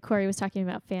like Corey was talking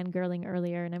about fangirling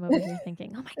earlier, and I'm over here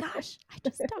thinking, oh my gosh, I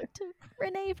just talked to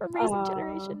Renee from Raising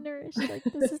Generation Nourish. Like,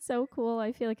 this is so cool.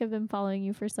 I feel like I've been following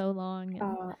you for so long.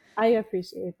 And I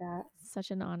appreciate that.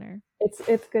 Such an honor.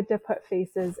 It's good to put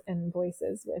faces and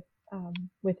voices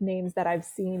with names that I've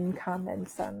seen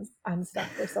comments on stuff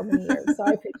for so many years. So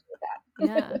I appreciate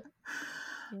that.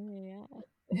 Yeah.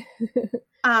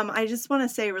 I just want to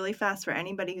say really fast for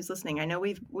anybody who's listening. I know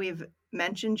we've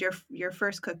mentioned your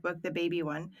first cookbook, the baby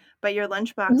one, but your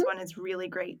lunchbox one is really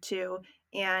great too.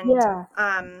 And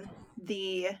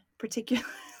the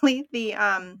particularly the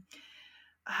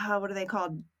what are they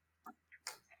called?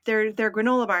 They're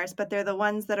granola bars, but they're the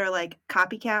ones that are like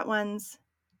copycat ones.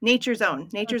 Nature's Own,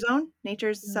 Nature's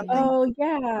something. Oh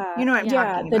yeah, you know what I'm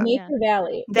talking the about. Nature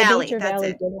Valley, That's Valley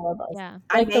it. granola bars. Yeah,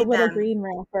 like the little green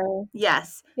wrapper.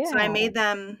 Yes. Yeah. So I made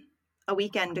them a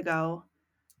weekend ago,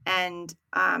 and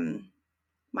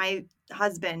my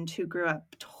husband, who grew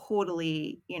up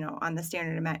totally, on the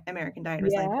standard American diet,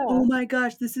 was like, "Oh my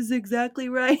gosh, this is exactly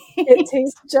right. It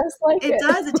tastes just like it. It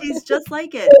does. It tastes just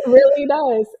like it. It really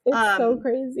does. It's so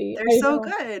crazy. They're so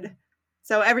good.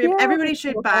 So everybody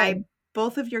should buy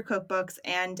both of your cookbooks,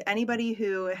 and anybody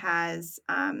who has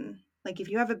like if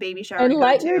you have a baby shower and to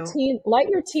let go to, let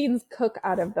your teens cook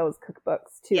out of those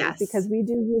cookbooks too. Yes. Because we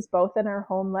do use both in our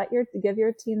home. Give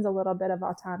your teens a little bit of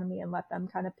autonomy and let them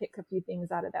kind of pick a few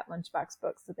things out of that lunchbox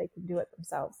book so they can do it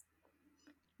themselves.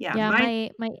 Yeah,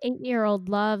 my 8-year-old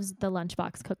loves the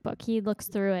lunchbox cookbook. He looks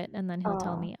through it and then he'll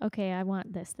tell me, okay, I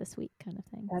want this week, kind of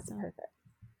thing. That's perfect.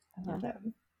 I love it.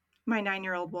 My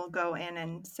 9-year-old will go in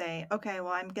and say, okay,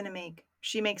 well,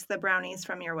 she makes the brownies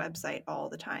from your website all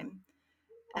the time.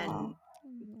 And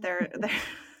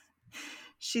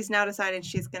she's now decided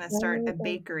she's going to start a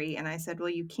bakery. And I said, well,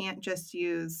 you can't just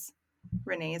use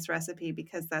Renee's recipe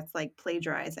because that's like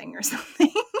plagiarizing or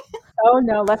something. Oh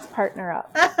no, let's partner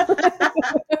up.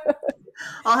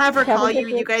 I'll have her call you.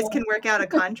 You guys can work out a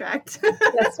contract.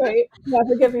 That's right. Have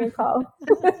her give me a call.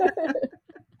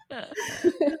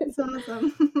 That's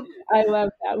awesome. I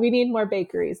love that. We need more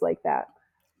bakeries like that.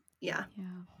 Yeah.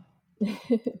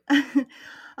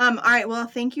 All right. Well,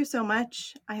 thank you so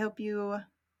much. I hope you.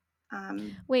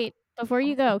 Wait, before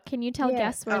you go, can you tell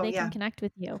guests where they can connect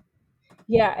with you?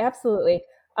 Yeah, absolutely.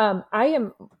 I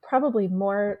am probably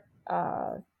more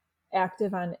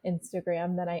active on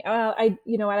Instagram than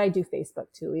I do Facebook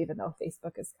too, even though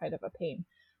Facebook is kind of a pain.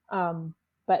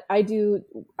 But I do,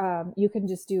 you can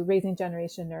just do Raising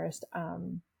Generation Nourished,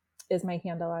 is my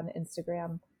handle on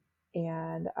Instagram.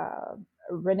 And,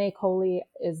 Renee Kohley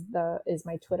is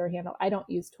my Twitter handle. I don't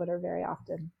use Twitter very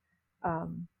often.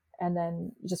 And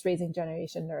then just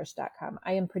raisinggenerationnourished.com.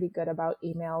 I am pretty good about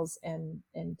emails and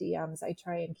DMs. I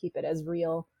try and keep it as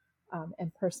real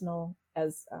and personal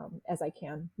as I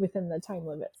can within the time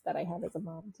limits that I have as a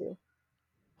mom too.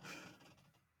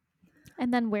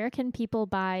 And then where can people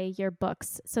buy your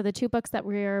books? So the two books that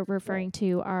we're referring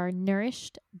to are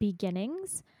Nourished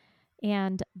Beginnings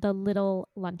and The Little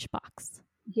Lunchbox.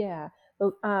 Yeah.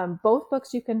 Both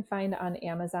books you can find on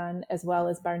Amazon as well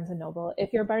as Barnes & Noble.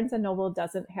 If your Barnes & Noble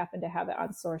doesn't happen to have it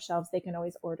on store shelves, they can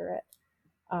always order it.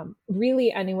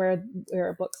 Really anywhere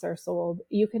where books are sold.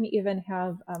 You can even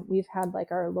have, we've had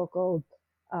like our local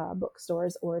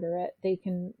bookstores order it. They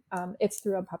can, it's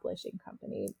through a publishing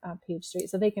company, Page Street,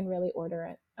 so they can really order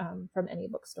it from any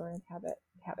bookstore and have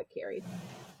it carried.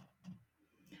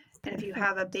 And if you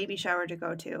have a baby shower to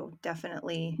go to,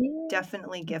 definitely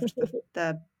gift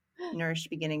the Nourished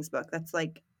Beginnings book. That's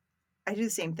like, I do the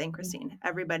same thing, Christine.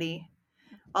 Everybody,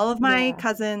 all of my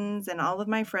cousins and all of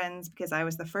my friends, because I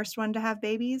was the first one to have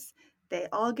babies, they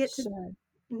all get to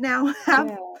now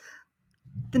have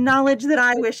the knowledge that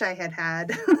I wish I had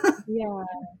had.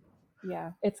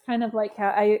 Yeah. It's kind of like how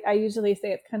I usually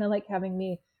say it's kind of like having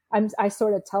me. I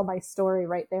sort of tell my story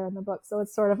right there in the book, so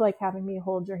it's sort of like having me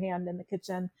hold your hand in the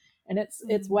kitchen, and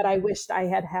it's what I wished I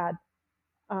had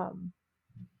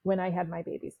when I had my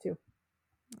babies too.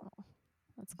 Oh,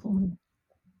 that's cool. Mm-hmm.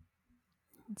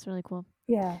 That's really cool.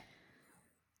 Yeah.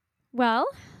 Well,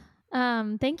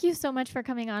 thank you so much for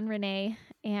coming on, Renee.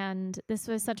 And this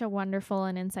was such a wonderful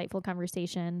and insightful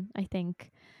conversation. I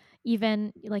think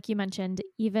even, like you mentioned,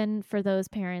 even for those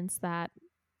parents that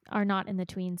are not in the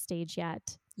tween stage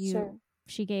yet,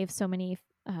 she gave so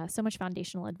much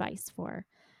foundational advice for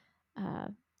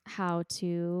how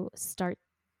to start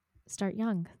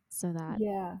young so that,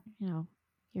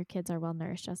 your kids are well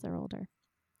nourished as they're older.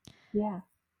 Yeah.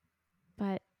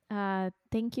 But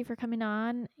thank you for coming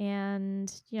on,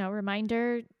 and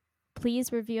reminder,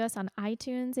 please review us on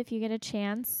iTunes if you get a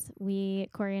chance.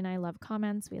 Corey and I love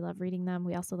comments. We love reading them.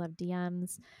 We also love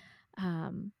DMs.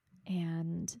 And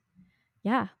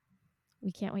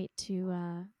we can't wait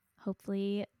to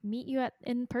hopefully meet you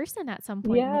in person at some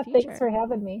point in the future. Thanks for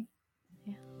having me.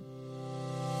 Yeah.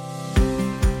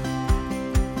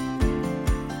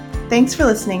 Thanks for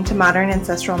listening to Modern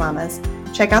Ancestral Mamas.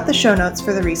 Check out the show notes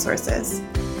for the resources.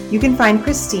 You can find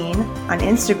Christine on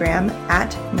Instagram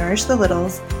at Nourish the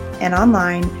Littles and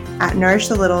online at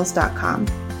nourishthelittles.com.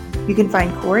 You can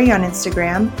find Kory on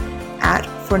Instagram at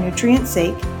For Nutrient's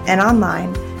Sake and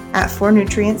online at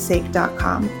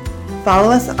fornutrientsake.com. Follow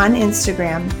us on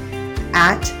Instagram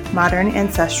at Modern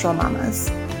Ancestral Mamas.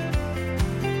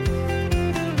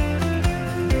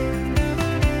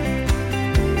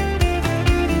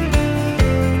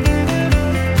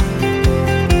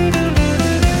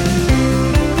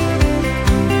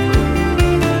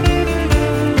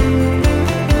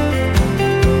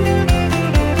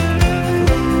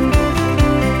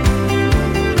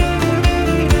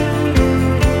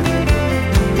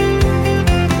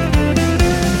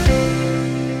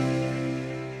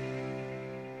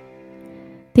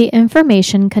 The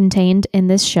information contained in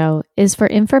this show is for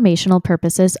informational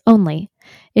purposes only.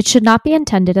 It should not be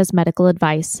intended as medical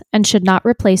advice and should not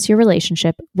replace your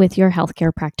relationship with your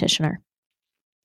healthcare practitioner.